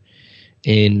experiencing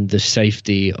in the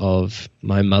safety of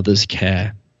my mother's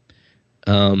care.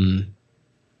 And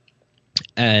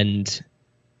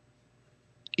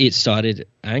it started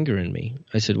angering me.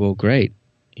 I said, well, great.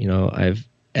 I've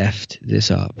effed this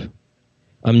up.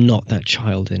 I'm not that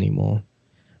child anymore.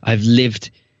 I've lived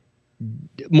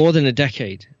more than a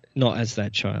decade not as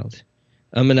that child.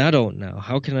 I'm an adult now.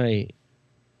 How can I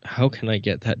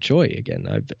get that joy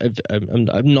again?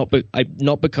 I've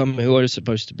not become who I was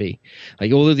supposed to be.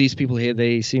 Like all of these people here,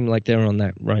 they seem like they're on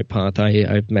that right path.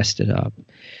 I've messed it up.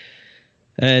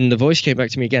 And the voice came back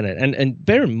to me again. And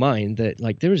bear in mind that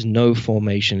like there is no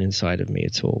formation inside of me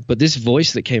at all. But this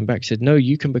voice that came back said, no,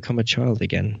 you can become a child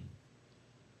again.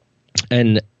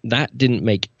 And that didn't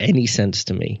make any sense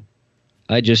to me.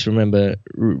 I just remember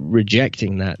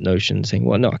rejecting that notion, saying,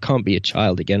 well, no, I can't be a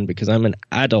child again because I'm an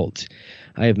adult.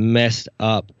 I have messed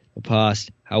up the past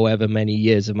however many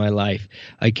years of my life.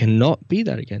 I cannot be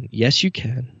that again. Yes, you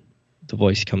can. The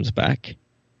voice comes back.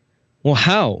 Well,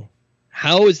 how?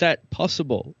 How is that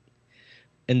possible?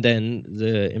 And then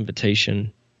the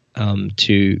invitation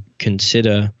to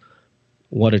consider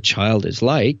what a child is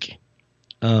like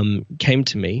came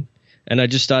to me. And I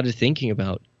just started thinking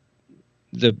about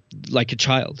like a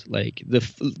child, like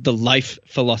the life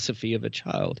philosophy of a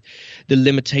child, the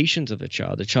limitations of a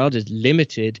child. A child is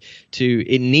limited to,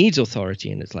 it needs authority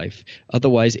in its life.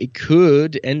 Otherwise, it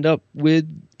could end up with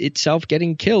itself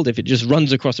getting killed if it just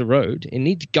runs across a road. It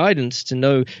needs guidance to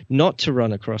know not to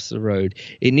run across the road.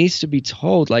 It needs to be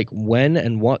told like when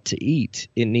and what to eat.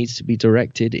 It needs to be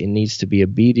directed. It needs to be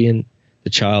obedient. The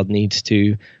child needs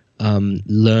to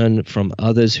learn from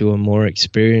others who are more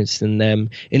experienced than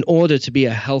them in order to be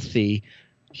a healthy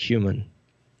human.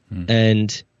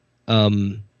 And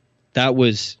that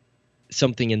was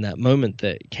something in that moment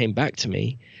that came back to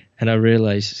me, and I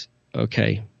realized,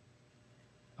 okay,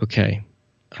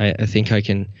 I think I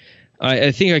can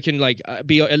like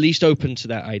be at least open to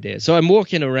that idea. So I'm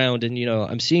walking around and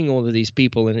I'm seeing all of these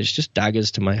people, and it's just daggers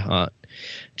to my heart,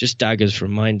 just daggers,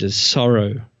 reminders.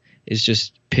 Sorrow is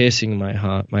just piercing my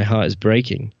heart. My heart is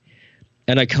breaking.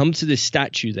 And I come to this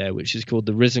statue there, which is called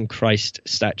the Risen Christ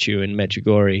statue in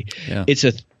Medjugorje. Yeah. It's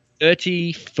a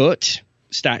 30-foot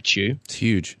statue. It's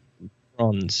huge.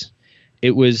 Bronze.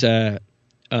 It was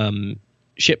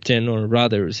shipped in, or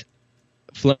rather it was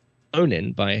flown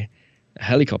in by a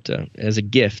helicopter as a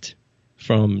gift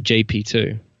from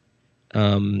JP2,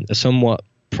 a somewhat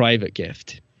private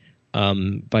gift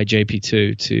by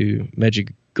JP2 to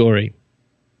Medjugorje.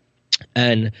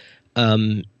 And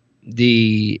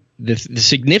the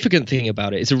significant thing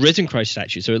about it is a risen Christ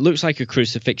statue. So it looks like a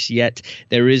crucifix, yet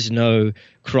there is no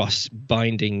cross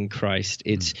binding Christ.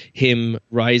 It's him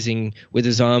rising with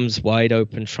his arms wide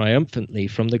open triumphantly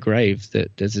from the grave.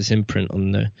 That there's this imprint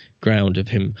on the ground of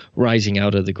him rising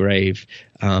out of the grave,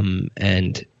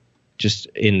 and just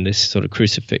in this sort of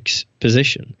crucifix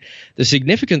position. The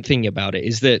significant thing about it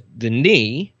is that the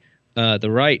knee, the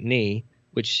right knee,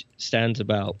 which stands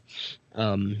about,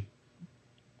 I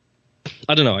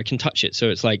don't know, I can touch it. So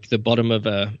it's like the bottom of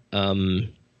a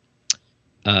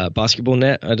basketball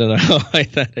net. I don't know how high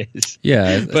that is.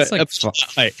 Yeah, it's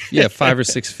like 5 or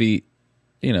 6 feet.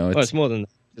 It's more than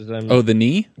that. The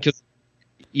knee?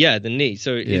 Yeah, the knee.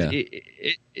 So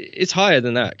it's higher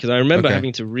than that, because I remember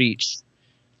having to reach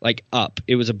like up.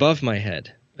 It was above my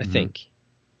head, I think. I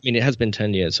mean, it has been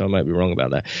 10 years, so I might be wrong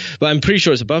about that. But I'm pretty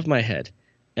sure it's above my head.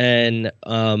 And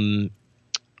I'm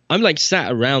like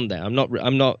sat around there. I'm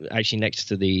not actually next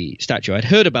to the statue. I'd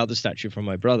heard about the statue from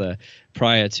my brother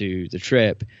prior to the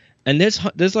trip, and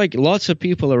there's like lots of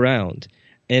people around,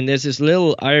 and there's this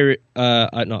little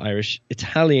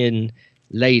Italian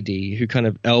lady who kind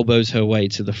of elbows her way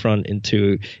to the front in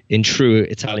true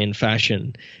Italian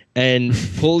fashion, and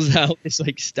pulls out this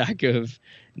like stack of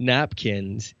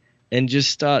napkins and just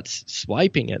starts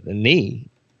swiping at the knee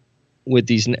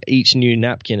with each new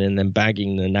napkin, and then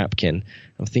bagging the napkin.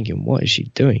 I'm thinking, what is she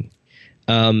doing?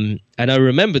 And I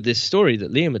remember this story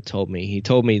that Liam had told me. He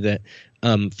told me that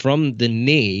from the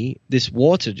knee, this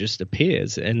water just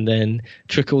appears and then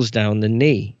trickles down the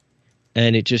knee,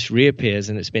 and it just reappears,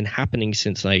 and it's been happening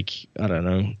since like, I don't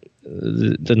know,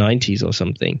 the 90s or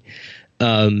something.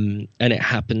 And it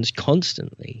happens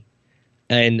constantly.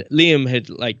 And Liam had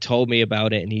like told me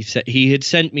about it, and he said he had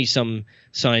sent me some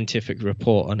scientific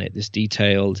report on it, this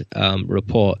detailed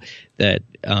report that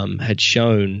had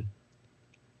shown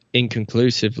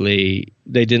inconclusively,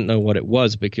 they didn't know what it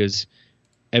was, because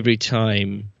every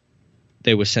time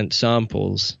they were sent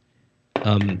samples,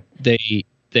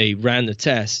 they ran the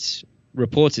tests,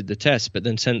 reported the tests, but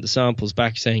then sent the samples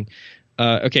back saying,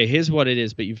 okay, here's what it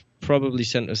is, but you've probably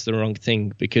sent us the wrong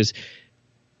thing, because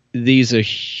this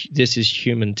is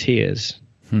human tears.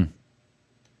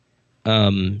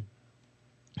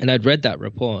 And I'd read that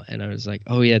report, and I was like,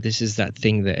 oh yeah, this is that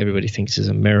thing that everybody thinks is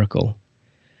a miracle.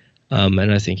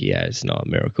 And I think, yeah, it's not a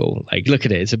miracle. Like, look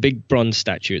at it. It's a big bronze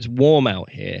statue. It's warm out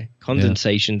here.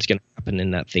 Condensation's going to happen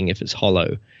in that thing if it's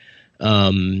hollow.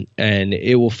 And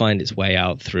it will find its way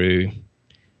out through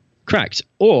cracks.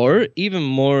 Or even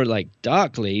more like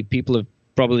darkly, people have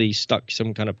probably stuck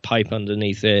some kind of pipe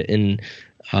underneath it and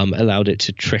allowed it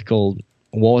to trickle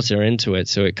water into it,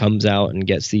 so it comes out and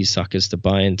gets these suckers to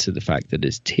buy into the fact that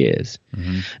it's tears.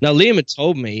 Now, Liam had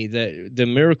told me that the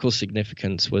miracle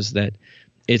significance was that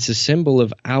it's a symbol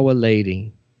of Our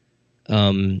Lady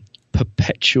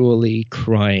perpetually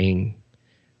crying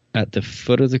at the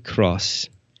foot of the cross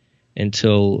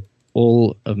until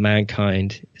all of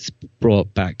mankind is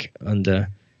brought back under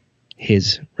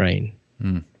his reign.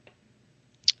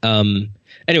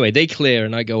 Anyway, they clear,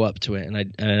 and I go up to it, and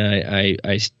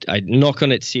I knock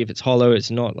on it to see if it's hollow. It's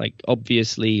not like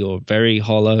obviously or very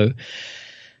hollow,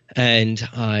 and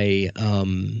I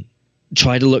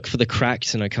try to look for the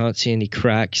cracks, and I can't see any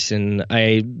cracks. And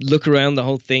I look around the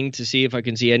whole thing to see if I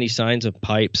can see any signs of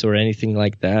pipes or anything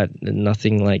like that, and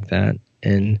nothing like that.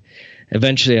 And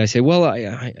eventually, I say, "Well,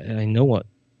 I know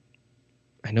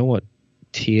what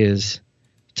tears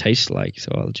taste like,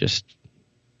 so I'll just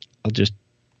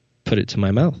put it to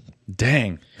my mouth."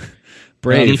 Dang.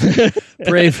 Brave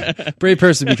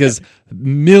person, because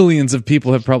millions of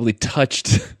people have probably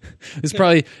touched. It's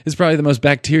probably the most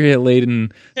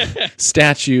bacteria-laden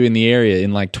statue in the area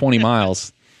in like 20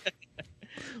 miles.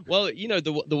 Well,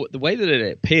 the way that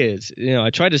it appears,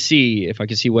 I try to see if I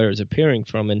can see where it's appearing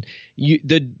from, and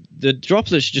the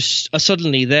droplets just are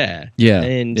suddenly there. Yeah,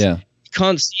 and you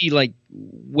can't see like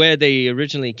where they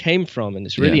originally came from, and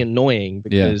it's really annoying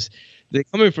because they're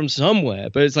coming from somewhere,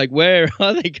 but it's like, where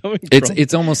are they coming from?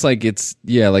 It's almost like it's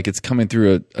coming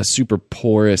through a super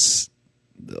porous,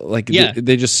 like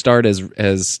they just start as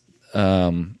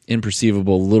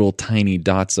imperceivable little tiny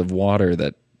dots of water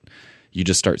that you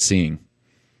just start seeing.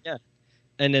 Yeah,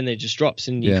 and then it just drops,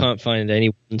 and you can't find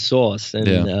any one source.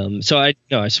 And so I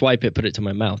swipe it, put it to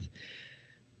my mouth,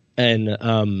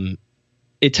 and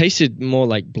it tasted more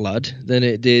like blood than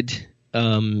it did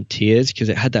tears, because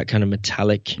it had that kind of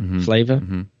metallic flavor.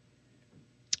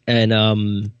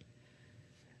 And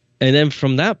then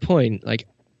from that point, like,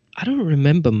 I don't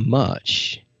remember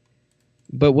much,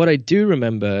 but what I do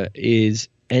remember is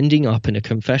ending up in a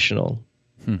confessional.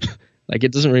 Like,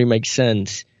 it doesn't really make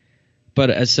sense, but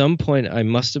at some point I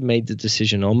must have made the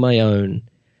decision on my own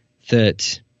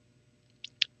that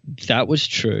was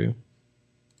true,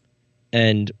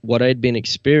 and what I had been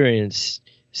experiencing,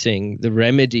 the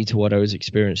remedy to what I was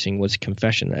experiencing, was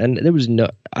confession. And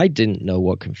I didn't know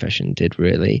what confession did,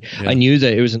 really. Yeah. I knew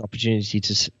that it was an opportunity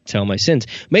to tell my sins.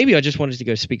 Maybe I just wanted to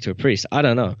go speak to a priest. I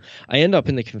don't know. I end up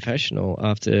in the confessional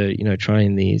after,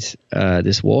 trying this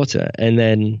water. And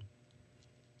then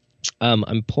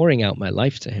I'm pouring out my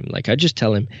life to him. Like, I just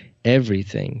tell him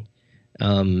everything.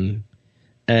 And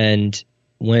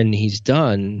when he's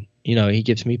done, he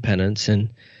gives me penance, and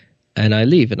I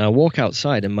leave, and I walk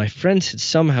outside, and my friends had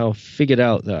somehow figured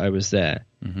out that I was there.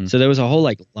 So there was a whole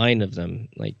line of them,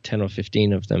 like 10 or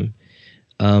 15 of them,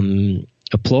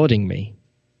 applauding me.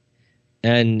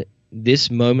 And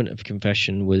this moment of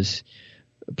confession was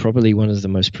probably one of the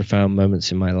most profound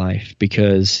moments in my life,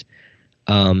 because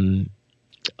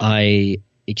I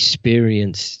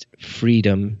experienced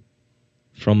freedom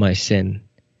from my sin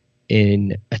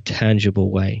in a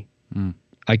tangible way.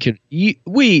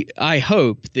 I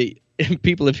hope that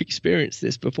people have experienced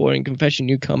this before. In confession,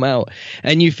 you come out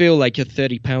and you feel like you're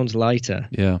 30 pounds lighter.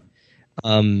 Yeah.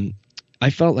 I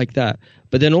felt like that.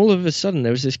 But then all of a sudden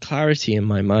there was this clarity in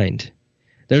my mind.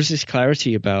 There was this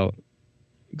clarity about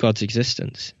God's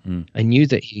existence. I knew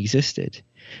that he existed.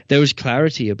 There was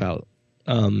clarity about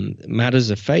matters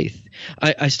of faith.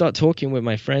 I start talking with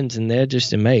my friends, and they're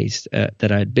just amazed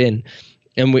that I'd been.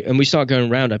 And we start going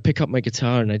around. I pick up my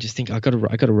guitar, and I just think, I gotta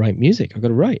write music. I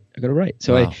gotta write.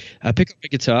 So wow. I pick up my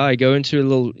guitar. I go into a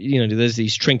little, there's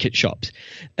these trinket shops,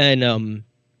 and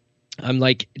I'm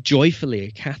like joyfully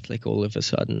a Catholic all of a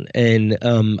sudden. And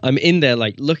I'm in there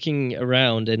like looking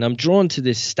around, and I'm drawn to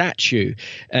this statue.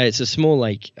 It's a small,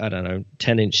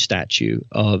 10-inch statue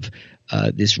of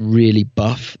this really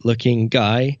buff looking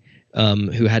guy.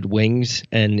 who had wings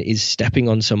and is stepping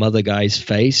on some other guy's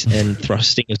face and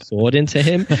thrusting a sword into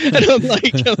him. And I'm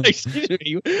like, excuse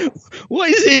me, what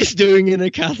is this doing in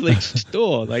a Catholic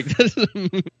store? Like, that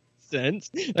doesn't make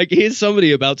sense. Like, here's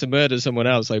somebody about to murder someone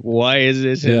else. Like, why is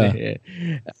this in here?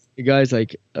 The guy's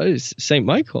like, oh, it's St.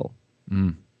 Michael.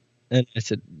 And I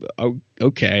said, oh,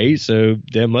 okay, so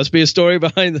there must be a story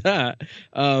behind that.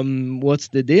 What's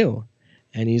the deal?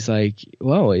 And he's like,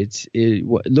 well,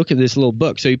 look at this little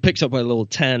book. So he picks up a little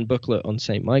tan booklet on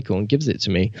St. Michael and gives it to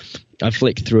me. I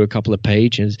flick through a couple of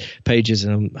pages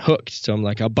and I'm hooked. So I'm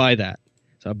like, I'll buy that.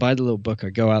 So I buy the little book. I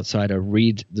go outside. I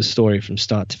read the story from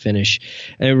start to finish.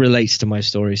 And it relates to my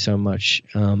story so much.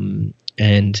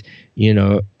 And, you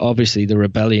know, obviously the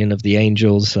rebellion of the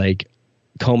angels, like,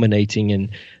 culminating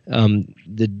in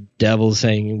the devil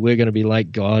saying, we're going to be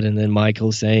like God. And then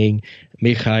Michael saying,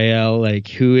 Michael, like,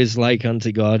 who is like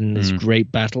unto God, and this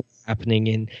great battle happening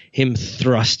in him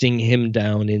thrusting him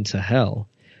down into hell.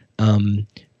 And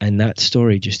that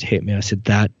story just hit me. I said,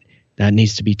 that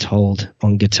needs to be told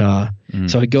on guitar.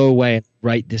 So I go away and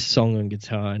write this song on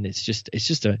guitar, and it's just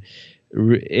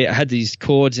it had these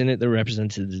chords in it that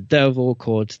represented the devil,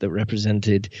 chords that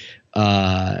represented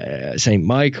St.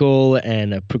 Michael,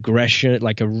 and a progression,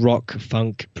 like a rock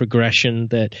funk progression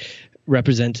that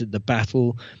represented the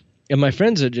battle. And my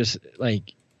friends are just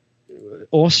like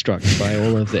awestruck by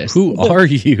all of this. Who are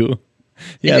you?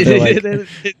 Yeah,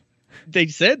 they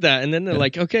said that, and then they're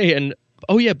like, okay, and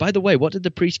oh yeah, by the way, what did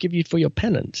the priest give you for your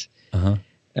penance?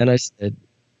 And I said,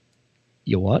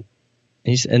 your what?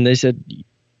 And they said,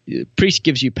 priest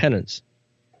gives you penance.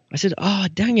 I said, oh,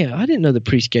 dang it, I didn't know the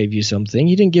priest gave you something.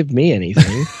 He didn't give me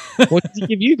anything. What did he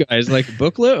give you guys? Like a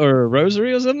booklet or a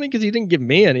rosary or something? Because he didn't give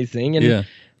me anything. And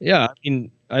yeah, I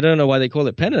mean, I don't know why they call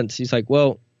it penance. He's like,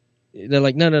 well, they're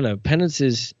like, no. Penance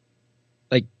is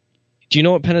like, do you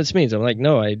know what penance means? I'm like,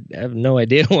 no, I have no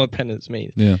idea what penance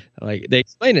means. Yeah. Like, they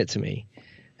explain it to me.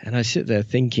 And I sit there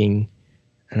thinking,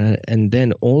 and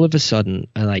then all of a sudden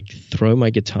I like throw my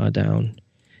guitar down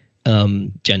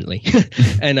gently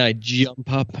and I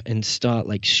jump up and start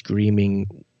like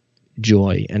screaming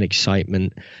joy and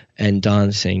excitement and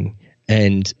dancing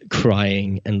and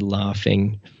crying and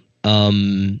laughing.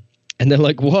 And they're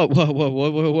like, what?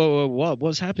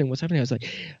 What's happening? I was like,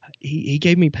 he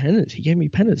gave me penance.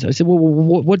 I said, well,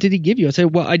 what did he give you? I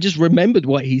said, well, I just remembered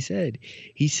what he said.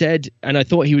 He said, and I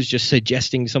thought he was just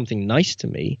suggesting something nice to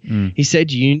me. He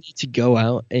said, you need to go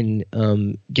out and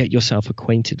get yourself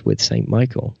acquainted with St.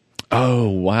 Michael. Oh,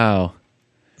 wow.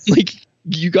 Like,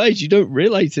 you guys, you don't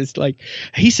realize this. Like,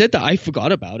 he said that, I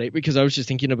forgot about it because I was just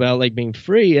thinking about like being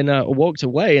free, and I walked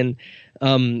away, and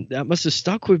that must have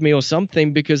stuck with me or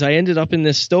something, because I ended up in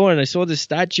this store and I saw this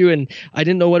statue and I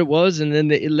didn't know what it was, and then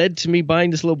it led to me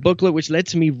buying this little booklet, which led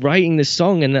to me writing this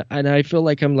song, and I feel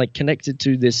like I'm like connected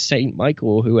to this Saint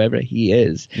Michael or whoever he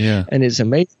is. Yeah. And it's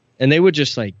amazing. And they were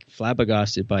just like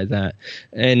flabbergasted by that.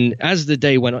 And as the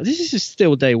day went on, this is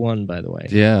still day one, by the way.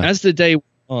 Yeah. As the day went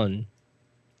on,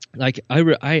 like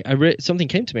I something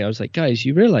came to me. I was like, guys,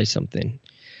 you realize something? And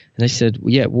they said, well,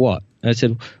 yeah, what? And I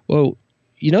said, well,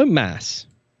 you know Mass?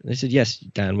 And they said, yes,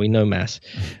 Dan, we know Mass.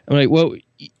 I'm like, well,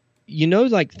 you know,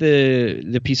 like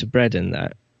the piece of bread in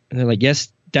that? And they're like,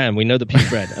 yes, Dan, we know the piece of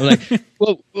bread. I'm like,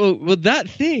 well, that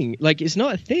thing, like, it's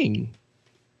not a thing.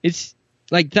 It's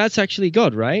like, that's actually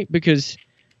God, right? Because,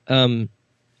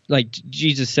 like,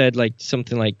 Jesus said, like,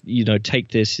 something like, you know, take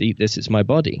this, eat this, it's my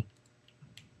body.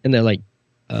 And they're like,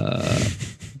 what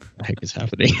the heck is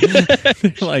happening?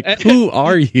 Like, who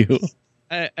are you?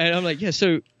 And I'm like, yeah,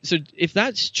 so if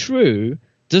that's true,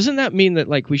 doesn't that mean that,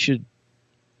 like, we should,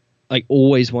 like,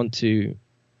 always want to,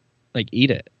 like,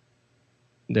 eat it?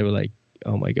 And they were like,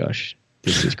 oh my gosh,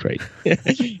 this is crazy.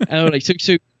 And I'm like,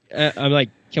 I'm like,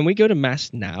 can we go to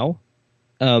Mass now?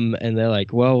 And they're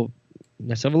like, well,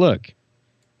 let's have a look.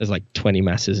 There's like 20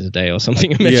 masses a day or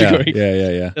something in Medjugorje.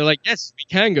 Yeah. They're like, yes, we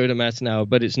can go to Mass now,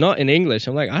 but it's not in English.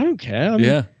 I'm like, I don't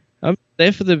care. I'm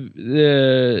there for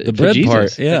the bread Jesus.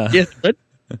 part. Yeah. Yeah.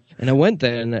 And I went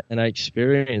there and I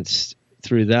experienced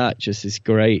through that just this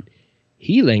great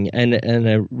healing, and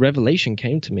a revelation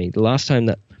came to me. The last time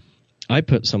that I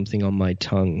put something on my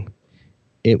tongue,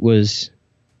 it was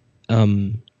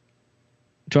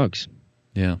drugs.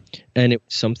 Yeah. And it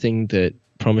was something that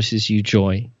promises you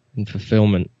joy and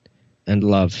fulfillment and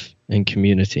love and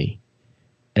community.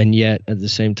 And yet at the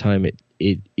same time,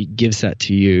 it gives that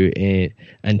to you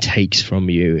and takes from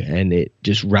you, and it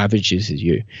just ravages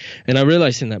you. And I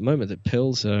realized in that moment that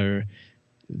pills are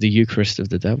the Eucharist of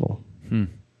the devil.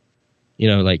 You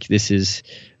know, like, this is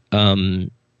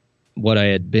what I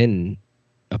had been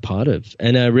a part of.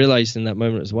 And I realized in that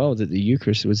moment as well that the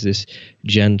Eucharist was this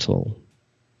gentle,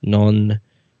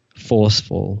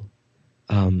 non-forceful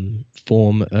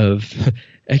form of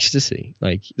ecstasy.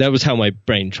 Like, that was how my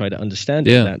brain tried to understand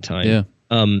it at that time. Yeah.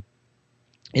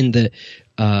 In the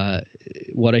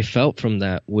what I felt from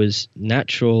that was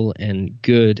natural and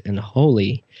good and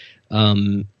holy,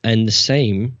 and the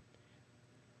same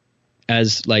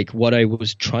as like what I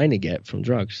was trying to get from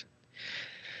drugs.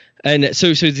 And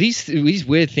so these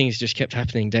weird things just kept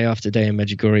happening day after day in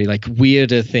Medjugorje. Like,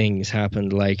 weirder things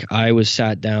happened. Like, I was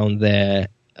sat down there,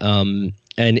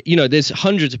 and, you know, there's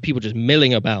hundreds of people just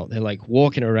milling about. They're like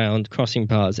walking around, crossing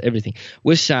paths, everything.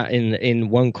 We're sat in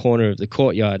one corner of the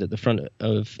courtyard at the front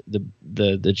of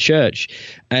the church.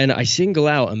 And I single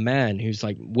out a man who's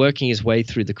like working his way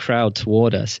through the crowd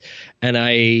toward us. And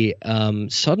I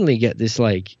suddenly get this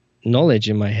like knowledge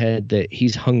in my head that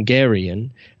he's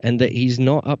Hungarian and that he's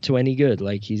not up to any good.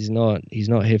 Like, he's not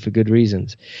here for good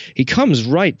reasons. He comes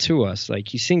right to us, like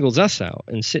he singles us out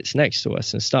and sits next to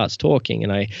us and starts talking,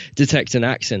 and I detect an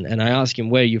accent and I ask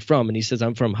him, where are you from? And he says,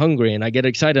 I'm from Hungary. And I get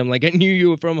excited. I'm like, I knew you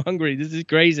were from Hungary. This is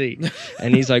crazy.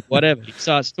 And he's like, whatever. He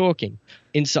starts talking.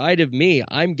 Inside of me,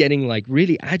 I'm getting like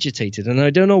really agitated, and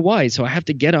I don't know why. So I have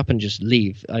to get up and just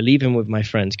leave. I leave him with my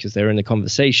friends because they're in the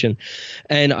conversation,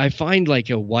 and I find like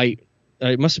a white,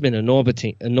 it must have been a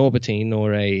Norbertine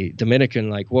or a Dominican,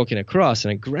 like walking across,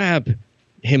 and I grab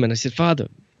him and I said, Father,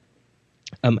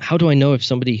 how do I know if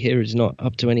somebody here is not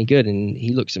up to any good? And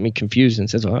he looks at me confused and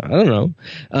says, well, I don't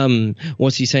know.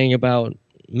 What's he saying about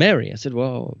Mary? I said,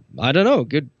 well, I don't know.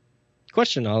 Good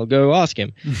question. I'll go ask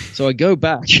him. So I go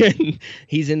back, and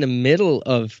he's in the middle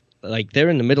of, like, they're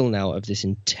in the middle now of this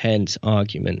intense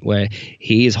argument where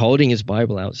he is holding his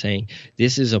Bible out saying,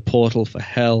 this is a portal for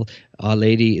hell. Our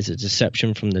Lady is a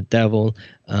deception from the devil.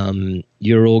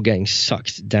 You're all getting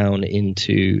sucked down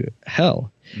into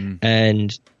hell.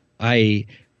 And I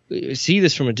see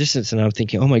this from a distance, and I'm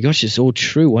thinking, oh my gosh, it's all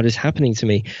true. What is happening to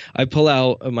me? I pull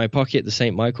out of my pocket the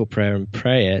St. Michael prayer and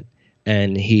pray it.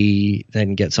 And he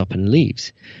then gets up and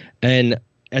leaves. And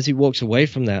as he walks away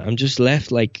from that, I'm just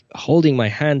left like holding my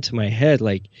hand to my head,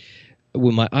 like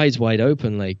with my eyes wide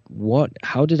open, like, what?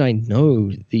 How did I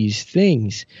know these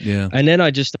things? Yeah. And then I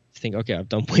just think, okay, I've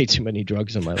done way too many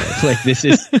drugs in my life. Like, this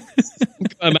is,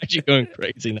 I'm actually going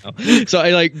crazy now. So I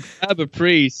like grab a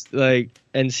priest, like,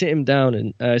 and sit him down,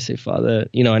 and I say, Father,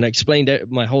 you know, and I explained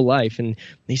my whole life. And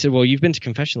he said, well, you've been to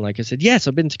confession. Like I said, yes,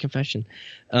 I've been to confession.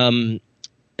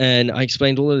 And I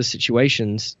explained all of the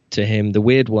situations to him, the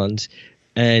weird ones,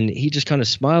 and he just kind of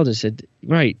smiled and said,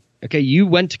 right, okay, you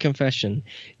went to confession.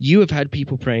 You have had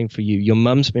people praying for you. Your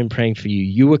mum's been praying for you.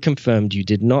 You were confirmed. You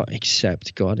did not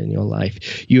accept God in your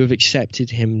life. You have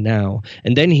accepted him now.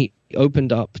 And then he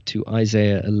opened up to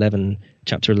Isaiah 11,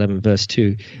 chapter 11, verse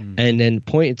 2, and then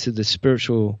pointed to the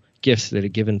spiritual gifts that are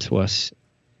given to us.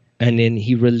 And then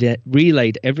he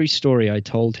relayed every story I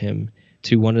told him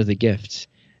to one of the gifts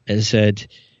and said,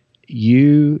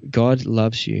 God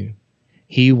loves you.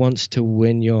 He wants to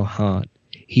win your heart.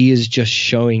 He is just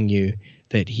showing you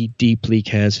that he deeply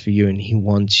cares for you and he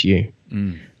wants you.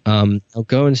 I'll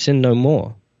go and sin no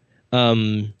more.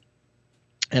 And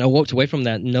I walked away from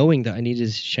that knowing that I needed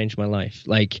to change my life.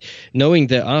 Like, knowing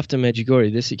that after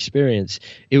Medjugorje, this experience,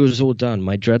 it was all done.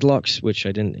 My dreadlocks, which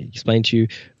I didn't explain to you,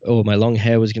 or my long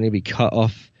hair was going to be cut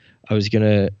off. I was going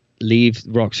to leave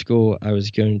rock school. I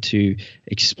was going to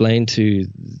explain to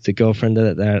the girlfriend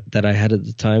that I had at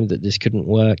the time that this couldn't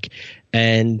work,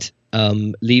 and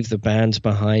leave the bands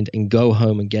behind and go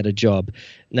home and get a job.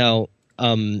 Now,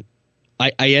 I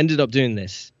ended up doing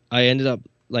this. I ended up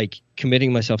like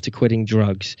committing myself to quitting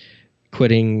drugs,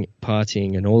 quitting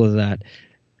partying and all of that.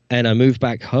 And I moved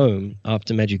back home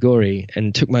after Medjugorje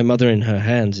and took my mother in her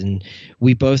hands, and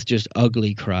we both just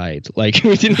ugly cried. Like,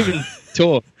 we didn't even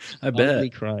talk. I bet.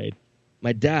 Ugly cried.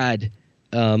 My dad,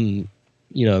 you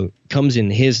know, comes in,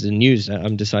 hears the news that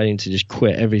I'm deciding to just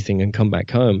quit everything and come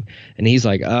back home. And he's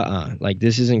like, like,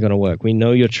 this isn't going to work. We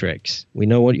know your tricks. We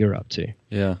know what you're up to.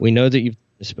 Yeah. We know that you've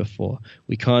done this before.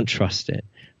 We can't trust it.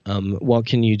 What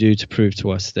can you do to prove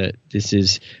to us that this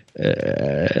is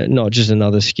not just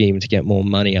another scheme to get more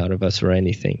money out of us or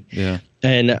anything? Yeah.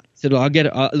 And I said, well, I'll get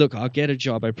a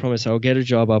job. I promise I'll get a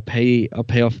job. I'll pay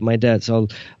off my debts.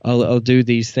 I'll do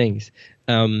these things.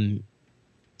 And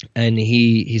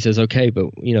he says, okay,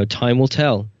 but you know, time will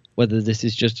tell whether this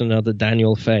is just another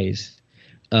Daniel phase.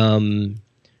 And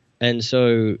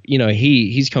so, you know,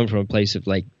 he's come from a place of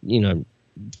like, you know,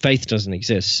 faith doesn't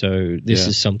exist, so this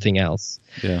is something else.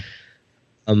 Yeah.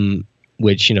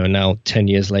 which, now 10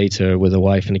 years later with a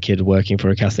wife and a kid working for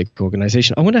a Catholic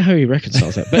organization. I wonder how he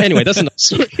reconciles that. But anyway, that's another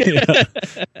story.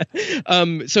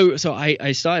 So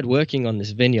I started working on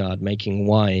this vineyard, making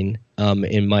wine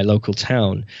in my local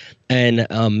town, and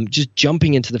just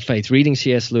jumping into the faith, reading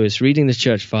C.S. Lewis, reading the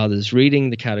Church Fathers, reading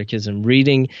the Catechism,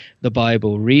 reading the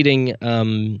Bible, reading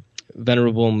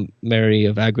Venerable Mary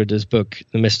of Agrada's book,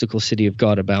 The Mystical City of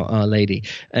God, about Our Lady,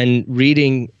 and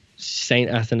reading Saint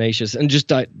Athanasius, and just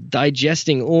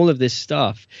digesting all of this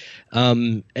stuff.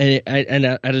 And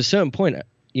at a certain point,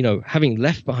 having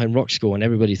left behind rock school, and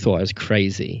everybody thought I was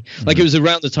crazy. Like, it was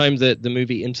around the time that the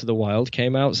movie Into the Wild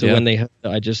came out. So when they heard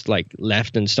that I just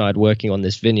left and started working on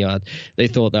this vineyard, they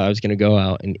thought that I was going to go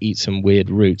out and eat some weird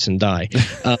roots and die.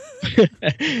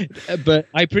 But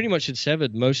I pretty much had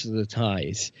severed most of the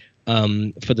ties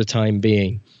for the time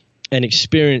being, and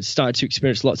started to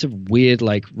experience lots of weird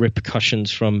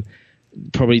repercussions from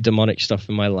probably demonic stuff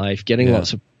in my life, getting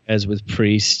lots of prayers with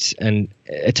priests and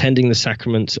attending the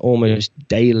sacraments almost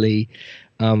daily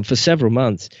for several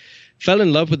months. Fell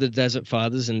in love with the Desert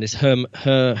Fathers and this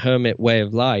hermit way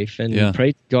of life, and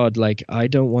prayed to God, I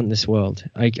don't want this world.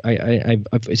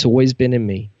 It's always been in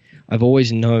me. I've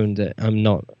always known that I'm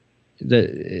not,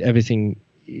 that everything,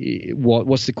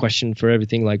 what's the question for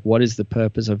everything? What is the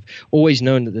purpose? I've always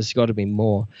known that there's got to be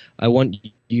more. I want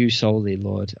you solely,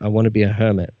 Lord. I want to be a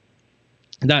hermit.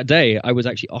 That day, I was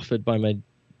actually offered by my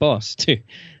boss to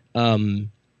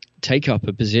take up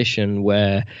a position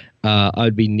where I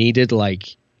would be needed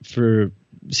for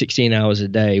 16 hours a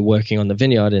day working on the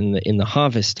vineyard in the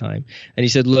harvest time. And he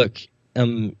said, look,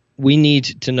 we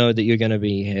need to know that you're going to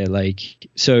be here.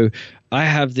 So I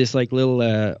have this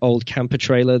little old camper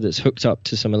trailer that's hooked up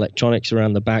to some electronics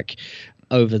around the back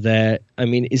over there. I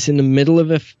mean, it's in the middle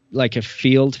of a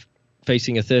field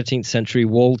facing a 13th century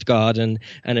walled garden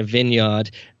and a vineyard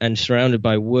and surrounded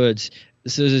by woods.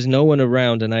 So there's no one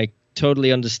around, and I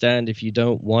totally understand if you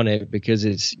don't want it, because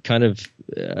it's kind of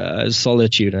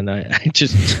solitude. And I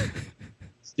just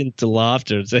into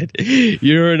laughter and said,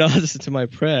 "You're an answer to my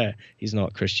prayer." He's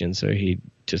not Christian, so he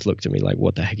just looked at me like,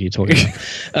 "What the heck are you talking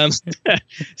about?"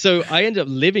 So I ended up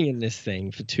living in this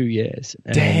thing for 2 years.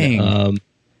 Dang.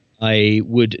 I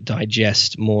would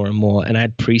digest more and more, and I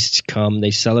had priests come.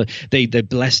 They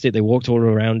blessed it. They walked all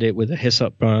around it with a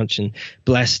hyssop branch and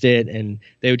blessed it, and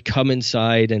they would come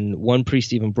inside. And one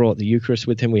priest even brought the Eucharist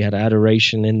with him. We had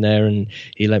adoration in there, and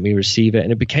he let me receive it,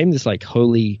 and it became this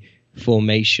holy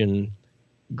formation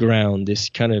ground, this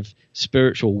kind of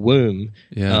spiritual womb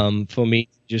for me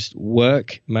to just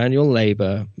work, manual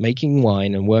labor, making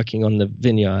wine and working on the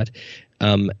vineyard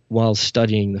while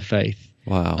studying the faith.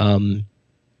 Wow.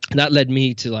 That led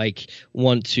me to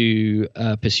want to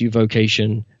pursue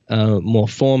vocation more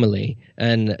formally,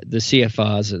 and the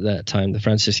CFRs at that time, the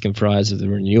Franciscan Friars of the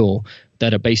Renewal,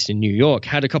 that are based in New York,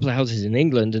 had a couple of houses in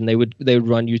England, and they would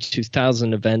run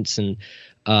U2000 events and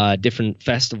different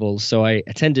festivals. So I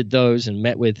attended those and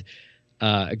met with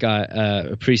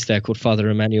a priest there called Father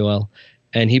Emmanuel,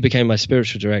 and he became my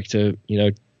spiritual director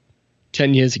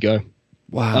 10 years ago.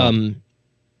 Wow.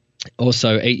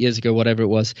 Also 8 years ago, whatever it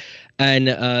was.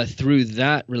 And through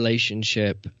that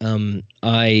relationship,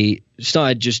 I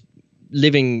started just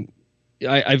living.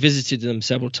 I visited them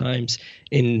several times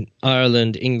in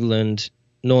Ireland, England,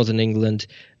 Northern England.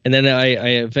 And then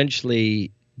I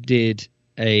eventually did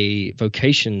a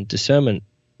vocation discernment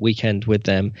weekend with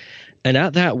them. And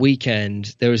at that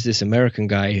weekend, there was this American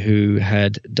guy who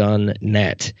had done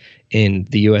NET in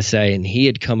the USA. And he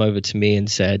had come over to me and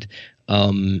said,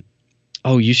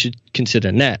 "Oh, you should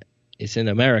consider NET. It's in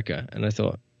America." And I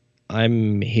thought,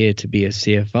 I'm here to be a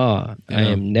CFR. Yeah. I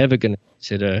am never going to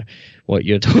consider what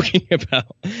you're talking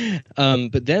about.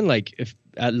 But then, if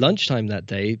at lunchtime that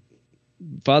day,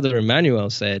 Father Emmanuel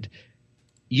said,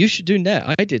 "You should do NET.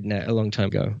 I did NET a long time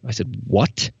ago." I said,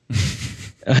 "What?"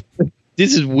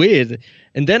 This is weird.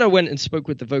 And then I went and spoke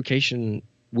with the vocation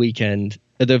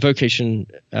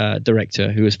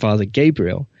director, who was Father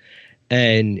Gabriel.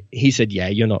 And he said, "Yeah,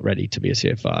 you're not ready to be a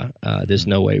CFR. There's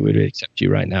no way we would accept you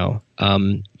right now.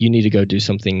 You need to go do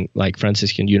something like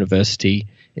Franciscan University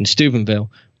in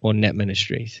Steubenville or NET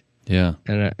Ministries." Yeah.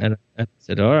 And I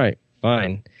said, "All right,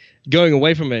 fine." Going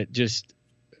away from it, just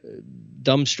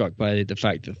dumbstruck by the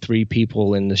fact that 3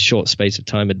 people in the short space of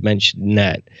time had mentioned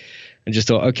NET. And just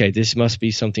thought, okay, this must be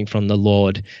something from the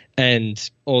Lord. And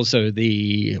also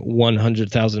the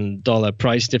 $100,000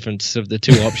 price difference of the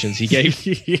 2 options he gave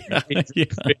is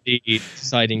a pretty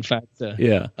deciding factor.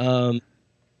 Yeah.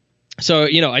 So,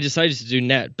 I decided to do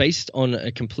NET based on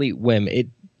a complete whim. It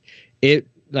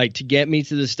to get me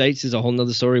to the States is a whole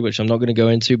nother story, which I'm not going to go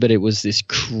into, but it was this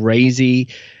crazy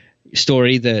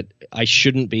story that I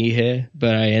shouldn't be here,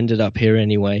 but I ended up here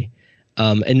anyway.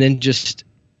 And then just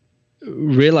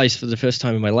realized for the first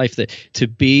time in my life that to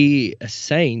be a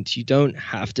saint, you don't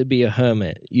have to be a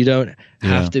hermit. You don't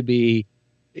have to be,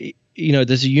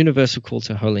 there's a universal call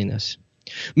to holiness.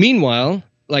 Meanwhile,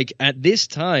 like at this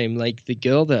time, like the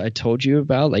girl that I told you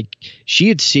about, like she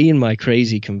had seen my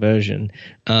crazy conversion.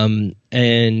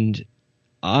 And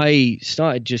I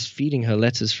started just feeding her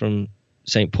letters from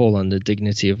St. Paul on the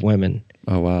dignity of women.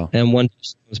 Oh, wow. And one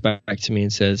comes back to me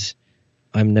and says,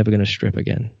 I'm never going to strip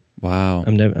again. Wow.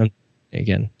 I'm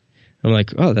again. I'm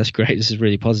like, oh, that's great. This is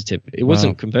really positive. It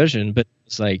wasn't conversion, but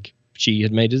it's like she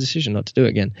had made a decision not to do it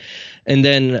again. And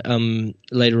then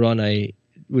later on, I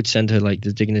would send her like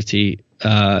the dignity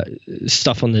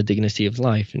stuff on the dignity of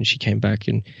life. And she came back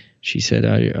and she said,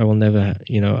 I will never,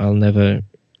 I'll never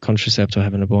contracept or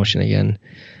have an abortion again.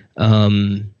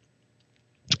 And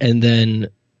then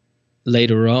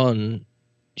later on,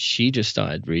 she just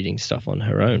started reading stuff on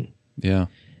her own. Yeah.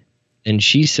 And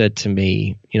she said to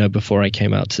me, before I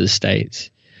came out to the States,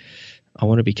 I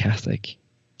want to be Catholic.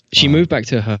 She moved back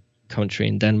to her country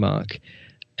in Denmark.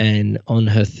 And on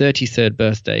her 33rd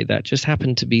birthday, that just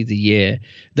happened to be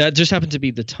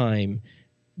the time,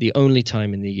 the only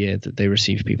time in the year that they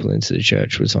received people into the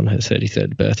church was on her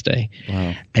 33rd birthday.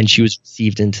 Wow. And she was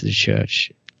received into the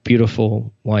church.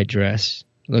 Beautiful white dress,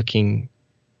 looking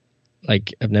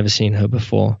like I've never seen her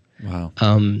before. Wow.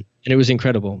 And it was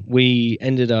incredible. We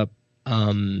ended up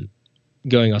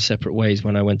going our separate ways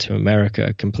when I went to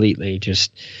America completely.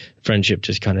 Just friendship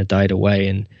just kind of died away.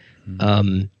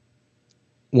 And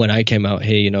when I came out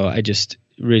here, I just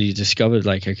really discovered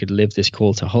like I could live this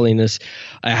call to holiness.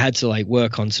 I had to like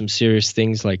work on some serious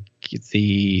things, like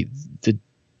the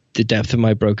depth of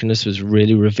my brokenness was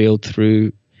really revealed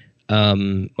through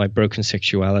my broken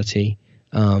sexuality.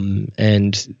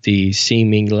 And the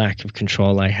seeming lack of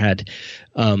control I had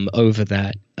over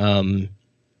that.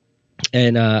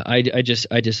 And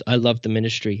I loved the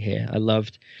ministry here. I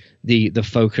loved the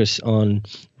focus on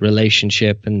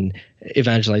relationship and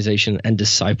evangelization and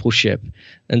discipleship.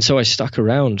 And so I stuck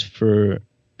around for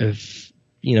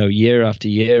year after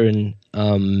year, and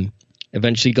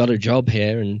eventually got a job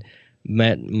here and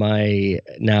met my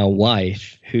now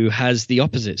wife, who has the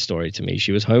opposite story to me.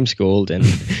 She was homeschooled and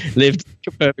lived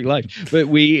a perfect life.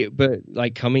 But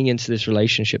like coming into this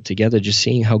relationship together, just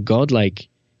seeing how God, like,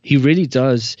 he really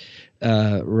does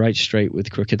write straight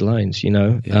with crooked lines,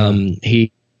 Yeah.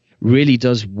 He really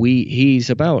does.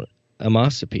 He's about a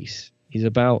masterpiece. He's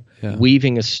about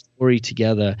weaving a story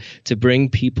together to bring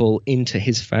people into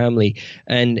his family,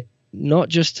 and not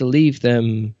just to leave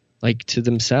them like to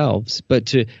themselves, but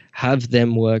to have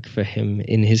them work for him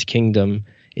in his kingdom,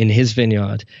 in his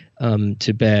vineyard,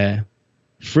 to bear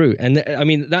fruit. And I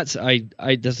mean, that's a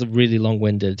really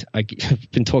long-winded,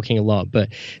 I've been talking a lot, but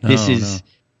this is a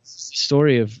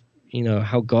story of,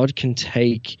 how God can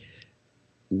take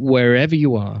wherever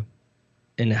you are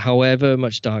and however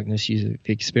much darkness you've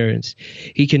experienced,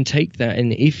 he can take that.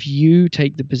 And if you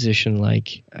take the position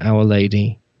like Our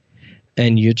Lady,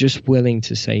 and you're just willing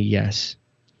to say yes,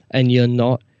 and you're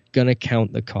not going to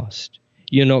count the cost.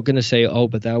 You're not going to say, oh,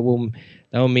 but that will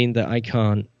mean that I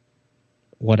can't,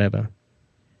 whatever.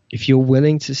 If you're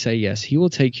willing to say yes, he will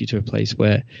take you to a place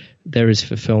where there is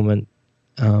fulfillment,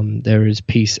 there is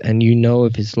peace, and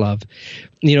of his love.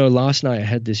 Last night I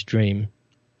had this dream,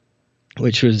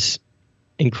 which was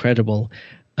incredible.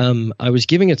 I was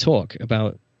giving a talk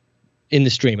in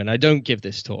this dream, and I don't give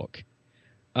this talk.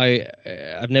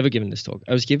 I've never given this talk.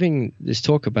 I was giving this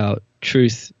talk about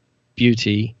truth,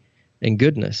 beauty, and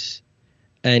goodness.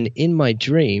 And in my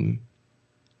dream,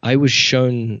 I was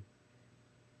shown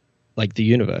like the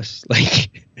universe.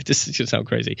 Like, this is going to sound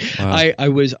crazy. Wow. I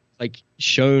was like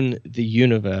shown the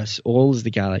universe, all of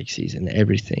the galaxies and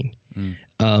everything.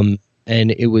 And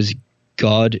it was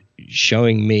God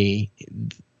showing me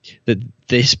that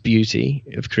this beauty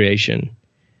of creation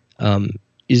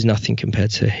is nothing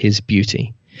compared to his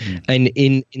beauty. And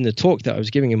in the talk that I was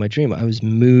giving in my dream, I was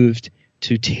moved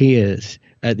to tears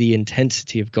at the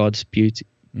intensity of God's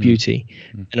beauty.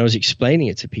 And I was explaining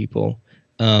it to people,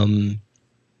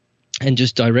 and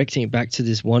just directing it back to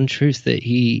this one truth, that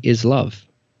he is love,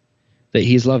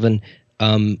 and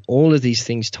all of these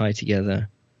things tie together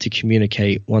to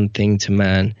communicate one thing to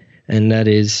man, and that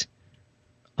is,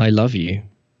 I love you,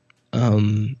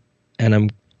 and I'm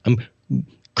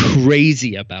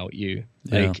crazy about you,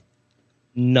 like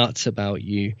nuts about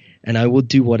you, and I will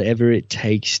do whatever it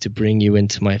takes to bring you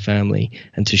into my family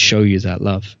and to show you that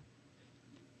love.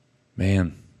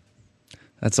 Man,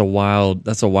 that's a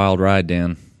wild ride,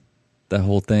 Dan. That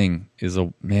whole thing is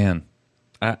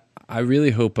I I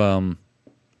really hope for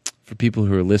people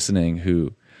who are listening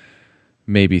who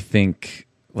maybe think,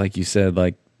 like you said,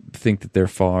 like think that they're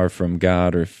far from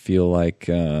God or feel like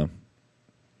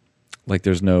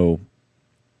there's no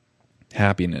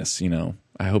happiness,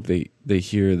 I hope they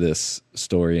hear this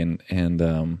story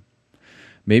and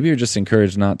maybe you're just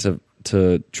encouraged not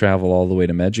to travel all the way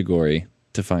to Medjugorje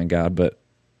to find God, but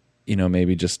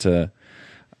maybe just to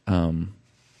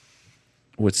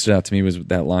what stood out to me was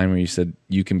that line where you said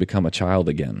you can become a child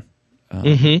again.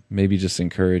 Maybe just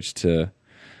encouraged to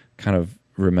kind of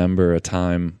remember a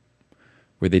time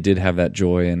where they did have that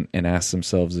joy and ask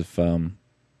themselves if I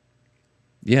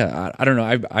don't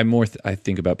know. I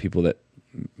think about people that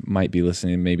might be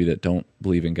listening, maybe that don't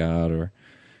believe in God, or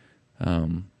I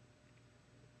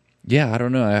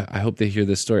don't know. I hope they hear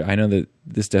this story. I know that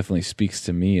this definitely speaks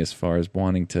to me as far as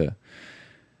wanting to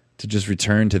just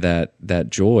return to that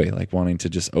joy, like wanting to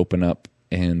just open up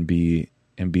and be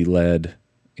led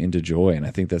into joy. And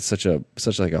I think that's such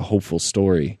like a hopeful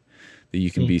story that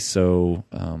you can be so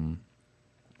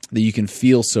that you can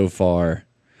feel so far,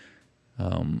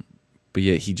 but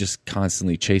yet he just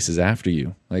constantly chases after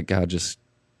you. Like God just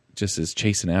is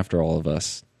chasing after all of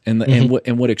us, and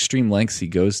what extreme lengths he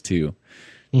goes to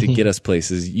get us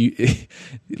places.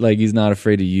 Like he's not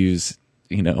afraid to use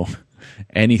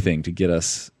anything to get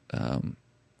us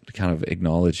to kind of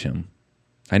acknowledge him.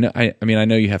 I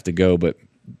know you have to go, but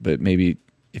maybe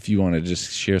if you want to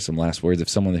just share some last words, if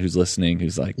someone who's listening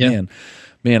who's like,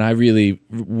 man, I really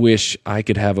wish I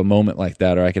could have a moment like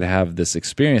that, or I could have this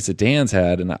experience that Dan's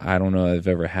had, and I don't know if I've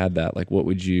ever had that. Like, what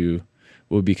would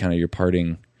be kind of your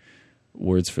parting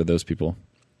words for those people?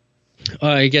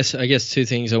 I guess two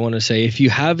things I want to say. If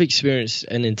you have experienced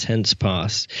an intense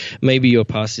past, maybe your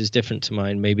past is different to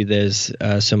mine. Maybe there's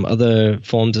some other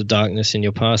forms of darkness in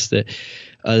your past that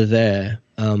are there.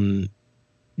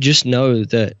 Just know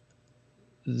that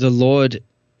the Lord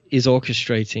is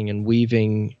orchestrating and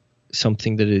weaving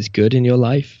something that is good in your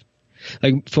life.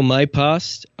 Like for my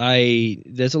past,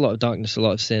 there's a lot of darkness, a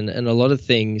lot of sin, and a lot of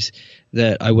things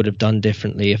that I would have done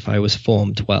differently if I was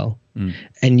formed well.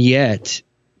 And yet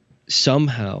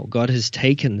somehow God has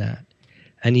taken that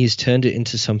and he's turned it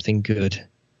into something good.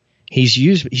 He's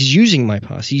using my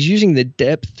past. He's using the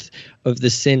depth of the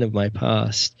sin of my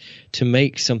past to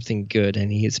make something good,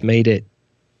 and he has made it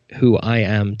who I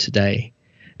am today.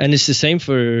 And it's the same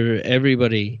for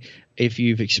everybody. If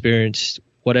you've experienced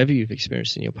whatever you've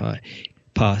experienced in your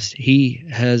past, he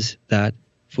has that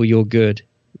for your good,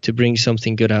 to bring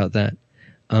something good out of that.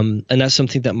 And that's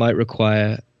something that might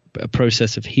require a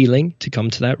process of healing to come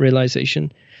to that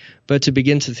realization. But to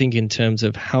begin to think in terms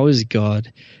of how has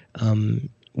God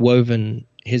woven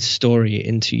his story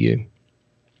into you.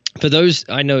 For those,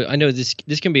 I know this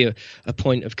can be a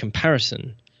point of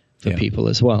comparison for people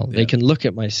as well. They can look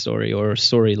at my story or a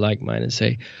story like mine and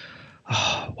say,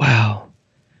 oh, wow,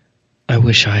 I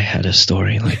wish I had a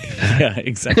story like that. Yeah,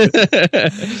 exactly.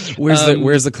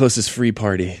 Where's the closest free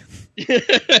party?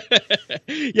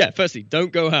 Yeah, firstly,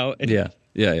 don't go out. And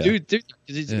Dude,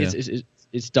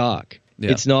 it's dark.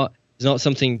 Yeah. It's not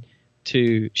something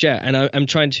to share. And I'm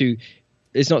trying to,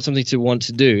 it's not something to want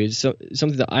to do. It's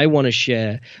something that I want to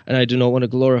share, and I do not want to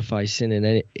glorify sin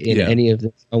in any of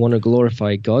this. I want to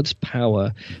glorify God's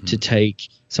power to take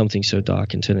something so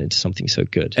dark and turn it into something so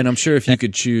good. And I'm sure if you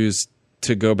could choose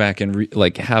to go back and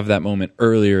have that moment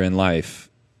earlier in life,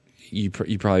 you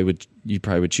probably would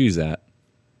choose that.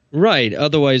 Right.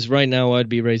 Otherwise, right now I'd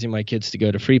be raising my kids to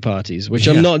go to free parties, which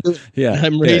I'm not doing.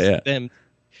 I'm raising them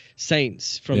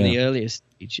saints from the earliest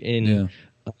stage in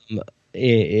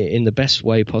the best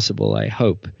way possible, I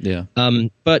hope. Yeah.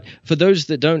 But for those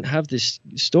that don't have this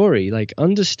story, like,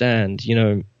 understand,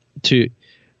 to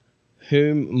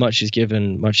whom much is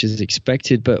given, much is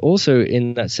expected, but also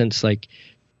in that sense, like,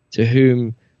 to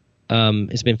whom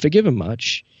has been forgiven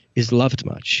much is loved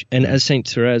much. And as Saint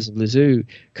Therese of Lisieux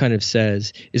kind of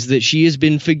says, is that she has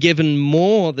been forgiven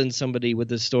more than somebody with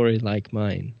a story like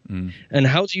mine. And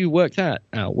how do you work that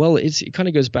out? Well, it kind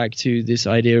of goes back to this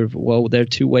idea of, well, there are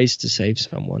two ways to save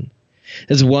someone.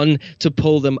 There's one to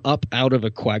pull them up out of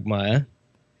a quagmire,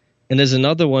 and there's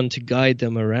another one to guide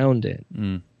them around it.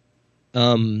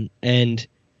 And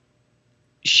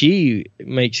she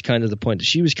makes kind of the point that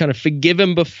she was kind of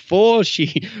forgiven before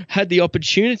she had the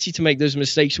opportunity to make those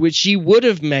mistakes, which she would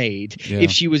have made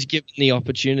if she was given the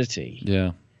opportunity.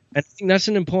 Yeah. And I think that's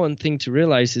an important thing to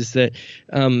realize, is that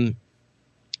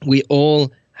we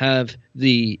all have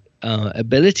the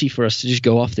ability for us to just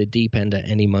go off the deep end at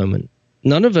any moment.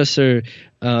 None of us are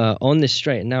on this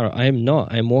straight and narrow. I am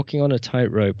not. I'm walking on a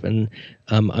tightrope, and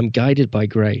I'm guided by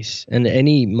grace. And at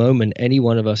any moment, any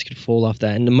one of us could fall off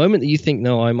that. And the moment that you think,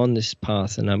 no, I'm on this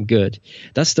path and I'm good,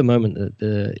 that's the moment that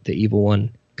the evil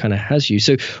one kind of has you.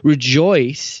 So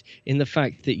rejoice in the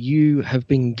fact that you have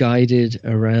been guided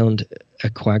around a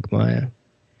quagmire.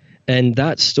 And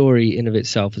that story in of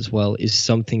itself as well is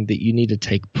something that you need to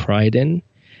take pride in,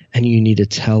 and you need to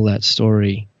tell that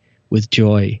story with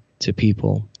joy to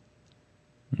people.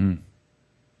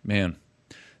 Man,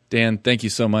 Dan, thank you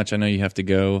so much. I know you have to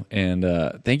go, and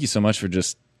thank you so much for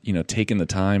just, taking the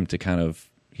time to kind of,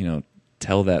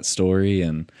 tell that story.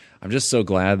 And I'm just so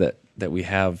glad that we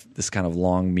have this kind of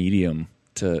long medium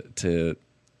to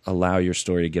allow your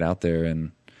story to get out there.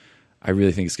 And I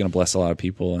really think it's going to bless a lot of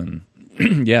people. And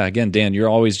yeah, again, Dan, you're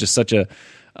always just such a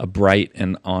bright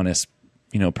and honest,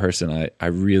 person. I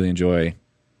really enjoy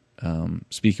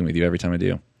speaking with you every time I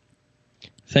do.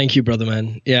 Thank you, brother,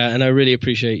 man. Yeah, and I really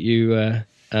appreciate you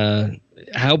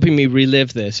helping me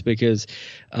relive this, because,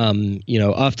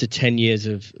 after 10 years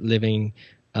of living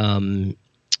and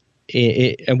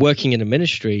working in a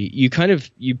ministry, you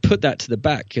put that to the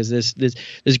back, because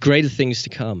there's greater things to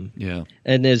come. Yeah,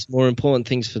 and there's more important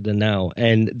things for the now,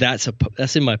 and that's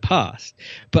in my past.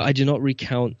 But I do not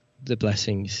recount the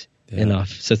blessings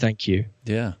enough. So thank you.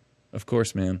 Yeah, of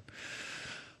course, man.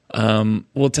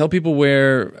 Well, tell people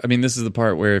where. I mean, this is the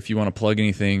part where if you want to plug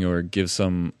anything or give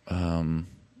some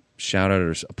shout out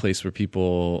or a place where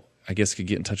people, I guess, could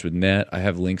get in touch with Net. I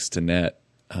have links to Net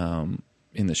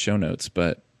in the show notes,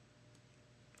 but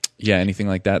yeah, anything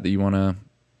like that you want to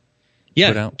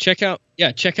put out? Check out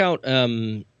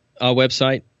our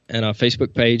website and our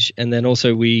Facebook page, and then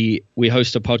also we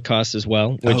host a podcast as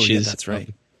well, which is that's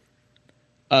right.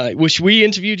 Which we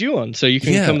interviewed you on, so you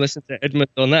can come listen to Edmund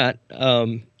on that.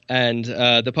 And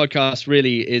the podcast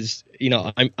really is,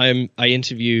 I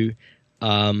interview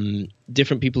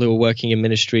different people who are working in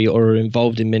ministry or are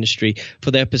involved in ministry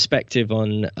for their perspective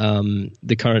on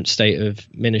the current state of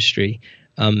ministry.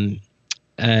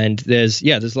 And there's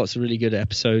lots of really good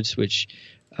episodes, which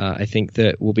I think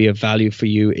that will be of value for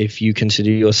you if you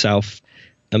consider yourself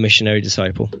a missionary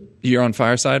disciple. You're on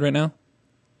Fireside right now?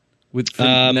 With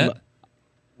Net?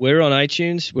 We're on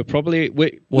iTunes. We're probably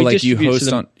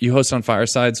you host on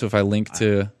Fireside. So if I link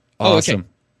to awesome, okay.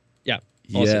 Yeah,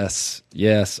 awesome.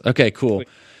 Yes. Okay, cool.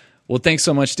 Well, thanks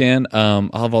so much, Dan.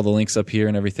 I'll have all the links up here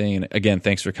and everything. And again,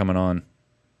 thanks for coming on.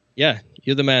 Yeah,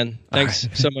 you're the man. Thanks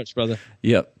so much, brother.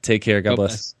 Yep. Take care. God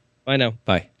bless. Bye now.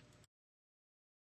 Bye.